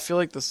situation. I feel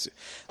like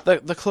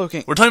the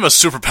cloaking We're talking about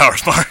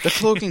superpowers, Mark. the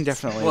cloaking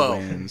definitely Whoa.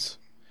 wins.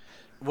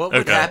 What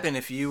would Okay. happen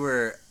if you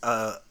were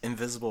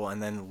invisible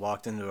and then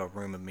walked into a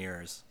room of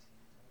mirrors?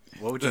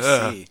 What would you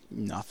Ugh. see?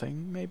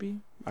 Nothing, maybe.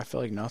 I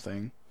feel like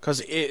nothing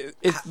because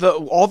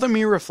all the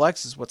mirror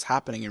reflects is what's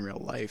happening in real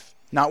life,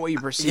 not what you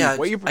perceive. Yeah,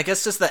 what you I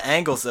guess just the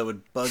angles that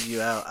would bug you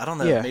out. I don't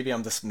know. Yeah. Maybe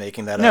I'm just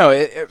making that no.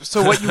 up.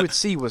 So what you would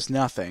see was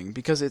nothing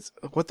because it's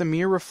what the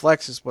mirror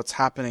reflects is what's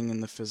happening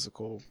in the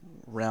physical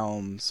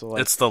realm. So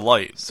It's the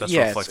light that's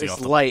yeah, reflecting it's off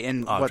the light,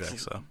 and object.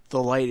 what's So,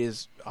 the light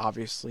is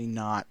obviously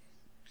not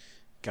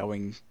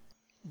going.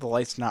 The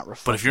light's not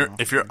reflecting. but off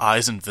if your of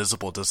eye's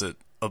invisible, does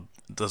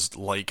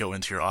light go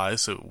into your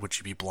eyes? So would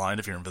you be blind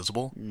if you're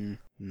invisible? it.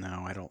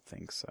 No, I don't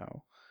think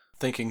so.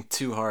 Thinking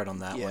too hard on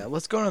that Yeah, one.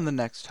 let's go to the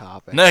next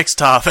topic. Next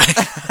topic.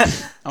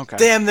 Okay.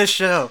 Damn this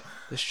show.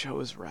 This show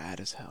is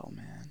rad as hell,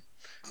 man.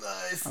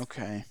 Nice.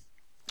 Okay.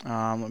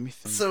 Let me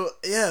think. So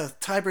yeah,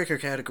 tiebreaker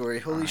category.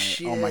 Holy Alright.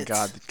 shit! Oh my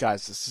god,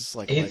 guys, this is It's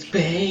legendary.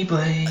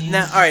 Beyblade.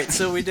 Now, all right.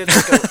 So we did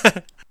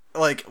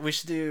we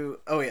should do.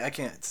 Oh wait, I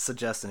can't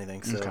suggest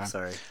anything. So Okay.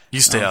 sorry. You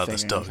stay I'm out of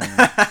this, thinking,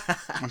 Doug.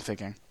 I'm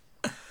thinking.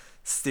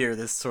 Steer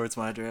this towards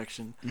my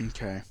direction.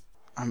 Okay.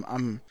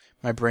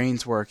 My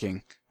brain's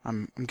working.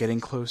 I'm getting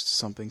close to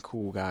something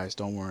cool, guys.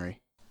 Don't worry.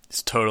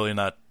 It's totally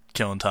not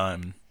killing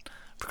time and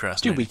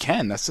procrastinating. Dude, we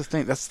can. That's the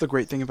thing. That's the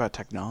great thing about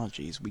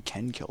technology is we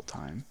can kill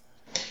time.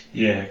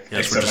 Yeah. Yes, we're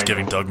except just my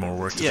giving girlfriend Doug more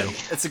work to Yeah, do.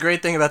 it's a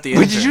great thing about the.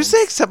 Wait, did you interns.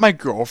 say except my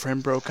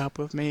girlfriend broke up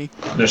with me?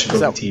 No, she Is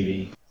broke that-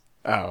 the TV,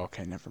 Oh,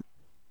 okay, never.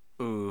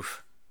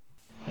 Oof.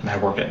 and I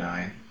work at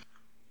 9.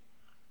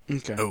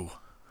 Okay. Oh,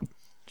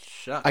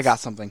 Shucks. I got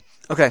something.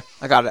 Okay,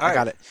 I got it. I Alright.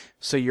 got it.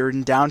 So you're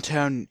in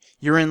downtown.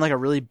 You're in a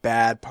really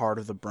bad part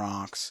of the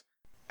Bronx,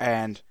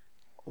 and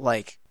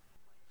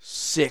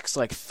 6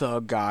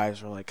 thug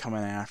guys are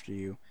coming after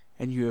you,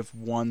 and you have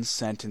one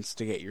sentence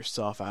to get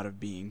yourself out of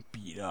being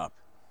beat up.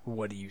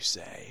 What do you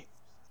say?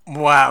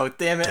 Wow,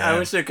 damn it. I Damn.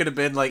 wish there could have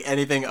been like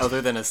anything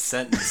other than a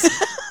sentence.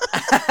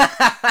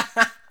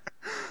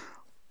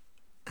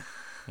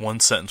 One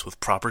sentence with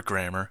proper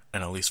grammar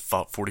and at least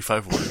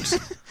 45 words.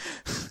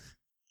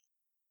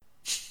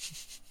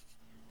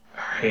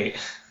 Alright.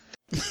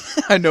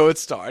 I know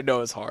it's hard.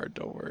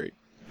 Don't worry.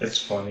 It's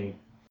funny.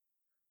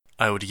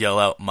 I would yell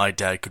out, "My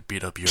dad could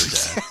beat up your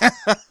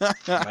dad."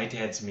 My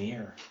dad's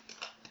mirror.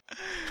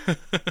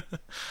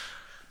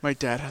 My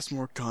dad has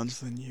more guns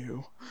than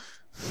you.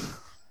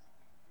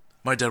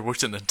 My dad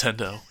works at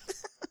Nintendo.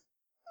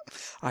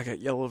 I got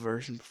yellow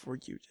version before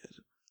you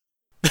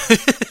did.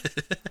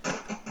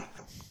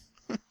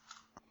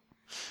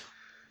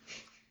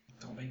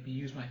 Don't make me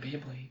use my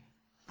Beyblade.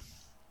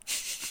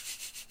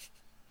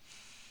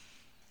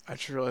 I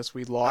just realized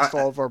we lost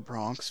all of our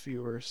Bronx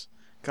viewers.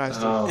 Guys,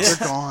 Oh. they're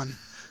gone.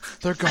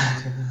 They're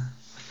gone.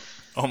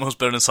 Almost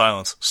better than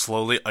silence.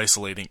 Slowly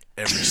isolating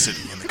every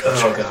city in the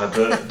Oh country.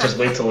 god, just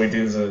wait till we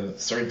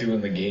start doing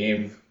the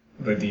game,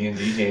 the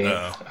D&D game.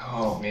 Uh-oh.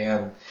 Oh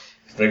man,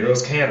 there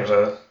goes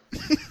Canada.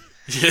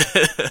 Yeah.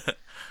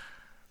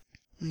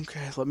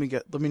 Okay, let me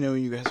know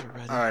when you guys are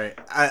ready. All right,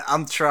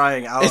 I'm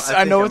trying.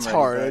 I know think it's I'm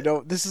hard. ready, I but-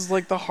 don't. This is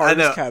like the know.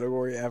 hardest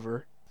category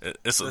ever.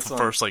 It's the This one.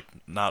 first, like,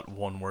 not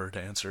one word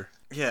answer.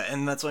 Yeah,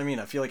 and that's what I mean.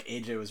 I feel like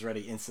AJ was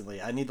ready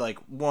instantly. I need like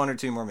 1 or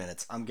 2 more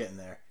minutes. I'm getting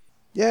there.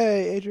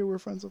 Yay, AJ, we're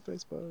friends on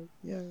Facebook.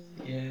 Yay.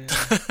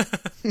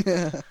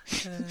 Yeah.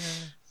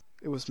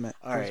 It was meant.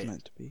 All it right. was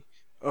meant to be.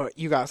 Oh,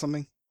 you got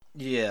something?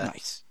 Yeah.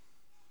 Nice.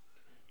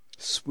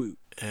 Swoop.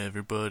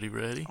 Everybody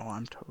ready? Oh,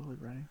 I'm totally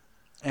ready.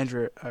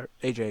 Andrew,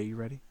 AJ, are you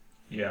ready?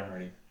 Yeah, I'm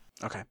ready.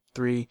 Okay.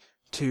 3,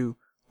 2,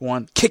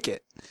 1. Kick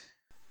it.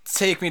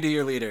 Take me to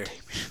your leader.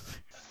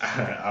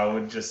 I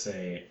would just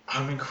say,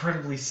 I'm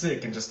incredibly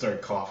sick and just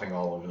start coughing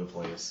all over the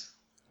place.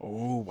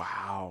 Oh,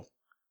 wow.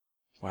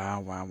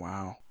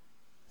 Wow.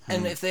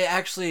 And if they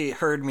actually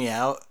heard me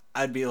out,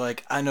 I'd be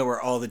like, I know where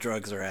all the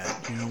drugs are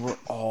at. You know where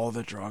all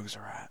the drugs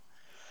are at.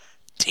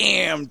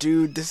 Damn,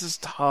 dude, this is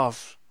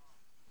tough.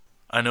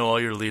 I know all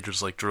your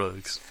leaders like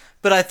drugs.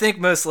 But I think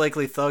most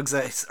likely thugs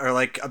that are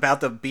like about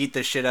to beat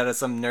the shit out of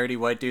some nerdy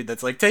white dude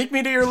that's like, take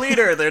me to your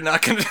leader. They're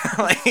not gonna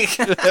like.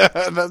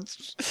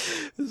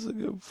 That's a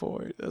good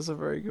point. That's a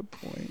very good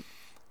point.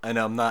 I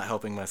know I'm not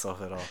helping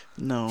myself at all.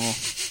 No.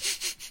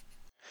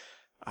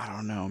 I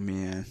don't know,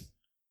 man.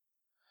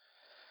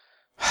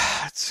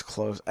 It's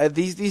close.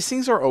 These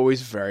things are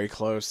always very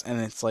close, and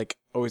it's like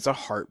always a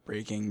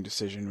heartbreaking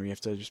decision where you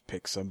have to just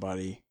pick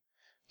somebody.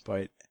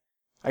 But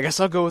I guess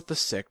I'll go with the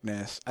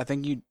sickness. I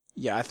think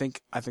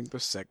the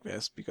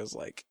sickness, because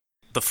like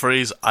The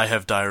phrase "I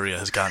have diarrhea"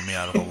 has gotten me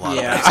out of a lot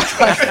of yeah,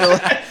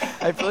 things.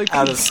 I feel like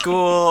Out of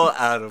school,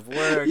 out of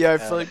work. yeah, I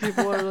feel like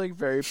people are like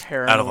very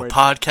paranoid. Out of a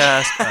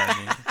podcast. I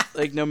mean,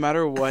 Like no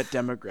matter what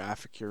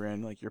demographic you're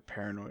in, like you're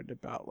paranoid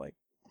about like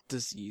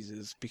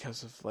diseases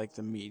because of like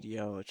the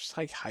media, like, just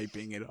like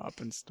hyping it up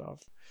and stuff.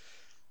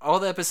 all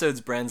the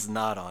episodes Bren's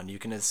not on, you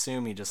can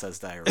assume he just has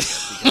diarrhea.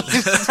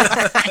 Because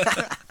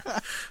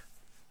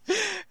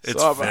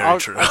it's So very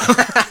true.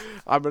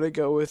 I'm gonna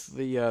go with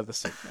the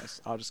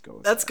sickness. I'll just go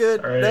with that's that.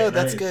 good. All right, No,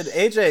 that's nice. good.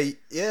 AJ,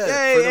 yeah,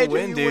 Yay, for the AJ,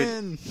 win, you dude.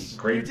 win.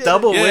 Great.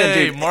 Double win,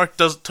 Yay, dude. Mark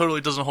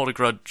totally doesn't hold a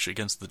grudge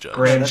against the judge.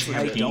 Grand that's what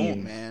I champion.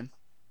 don't, man.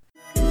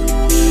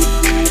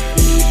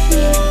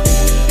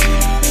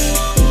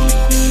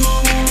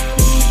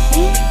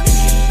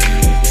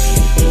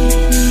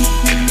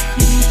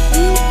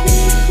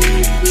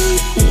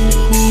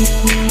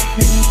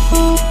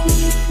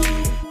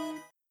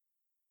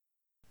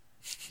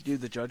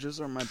 Dude, the judges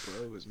are my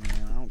bros,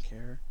 man. I don't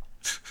care.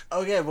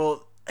 Okay,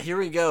 well, here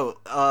we go.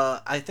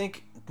 I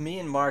think me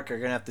and Mark are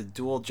gonna have to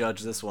dual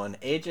judge this one.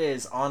 AJ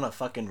is on a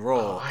fucking roll,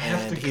 Oh, I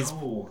have and to he's.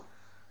 go.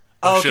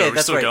 Oh, Shit, okay, are we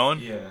that's still right. going?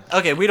 Yeah.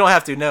 Okay, we don't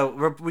have to. No,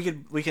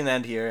 we can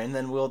end here, and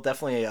then we'll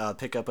definitely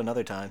pick up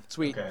another time.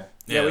 Sweet. Okay.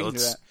 Yeah, Yeah, we can do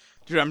let's- that.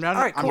 Dude, I'm down.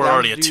 All right, I'm cool. We're down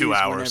already to at do 2 these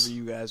hours.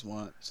 Whenever you guys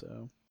want.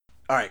 So.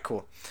 All right,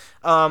 cool.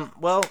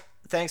 Well,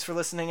 thanks for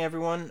listening,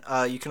 everyone.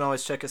 You can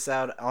always check us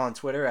out on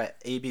Twitter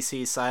at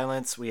ABC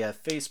Silence. We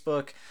have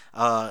Facebook.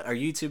 Our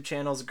YouTube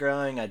channel's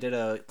growing. I did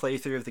a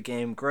playthrough of the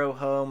game Grow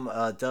Home.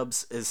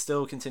 Dubs is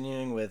still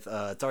continuing with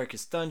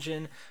Darkest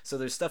Dungeon. So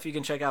there's stuff you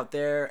can check out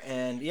there.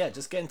 And yeah,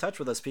 just get in touch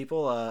with us,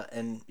 people.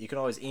 And you can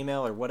always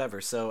email or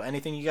whatever. So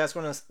anything you guys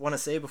want to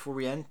say before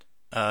we end?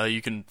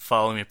 You can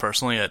follow me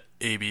personally at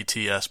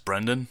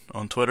ABTSBrendan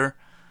on Twitter.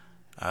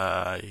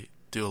 I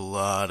do a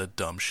lot of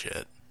dumb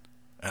shit,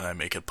 and I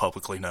make it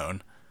publicly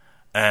known.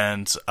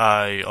 And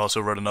I also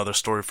wrote another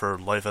story for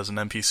Life as an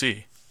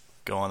NPC.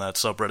 Go on that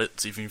subreddit,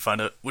 see if you can find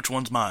out which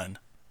one's mine.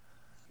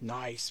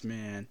 Nice,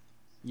 man.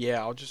 Yeah,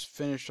 I'll just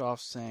finish off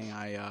saying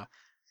I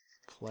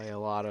play a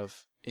lot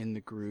of In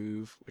the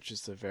Groove, which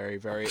is the very,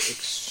 very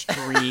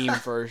extreme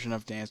version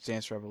of Dance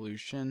Dance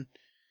Revolution.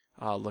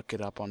 Look it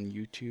up on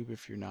YouTube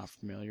if you're not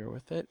familiar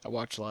with it. I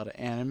watch a lot of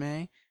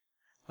anime.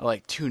 I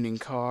like tuning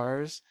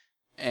cars,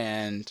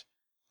 and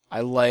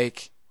I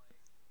like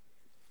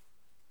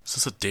Is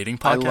this a dating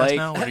podcast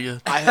now? What are you?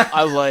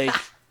 I like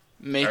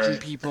making Alright.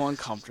 people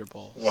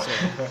uncomfortable. Wow.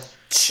 So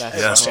That's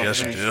Yes, so yes,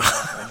 you funny. do.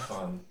 Have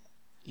fun.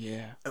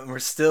 Yeah. And we're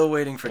still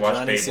waiting for Watch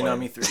Johnny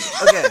Beyblade. Tsunami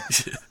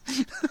 3.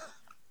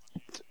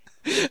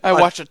 Okay. I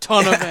watch a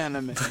ton of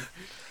anime.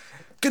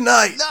 Good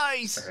night.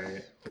 Nice.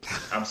 Alright.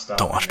 I'm stopping.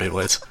 Don't watch now.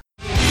 Beyblades.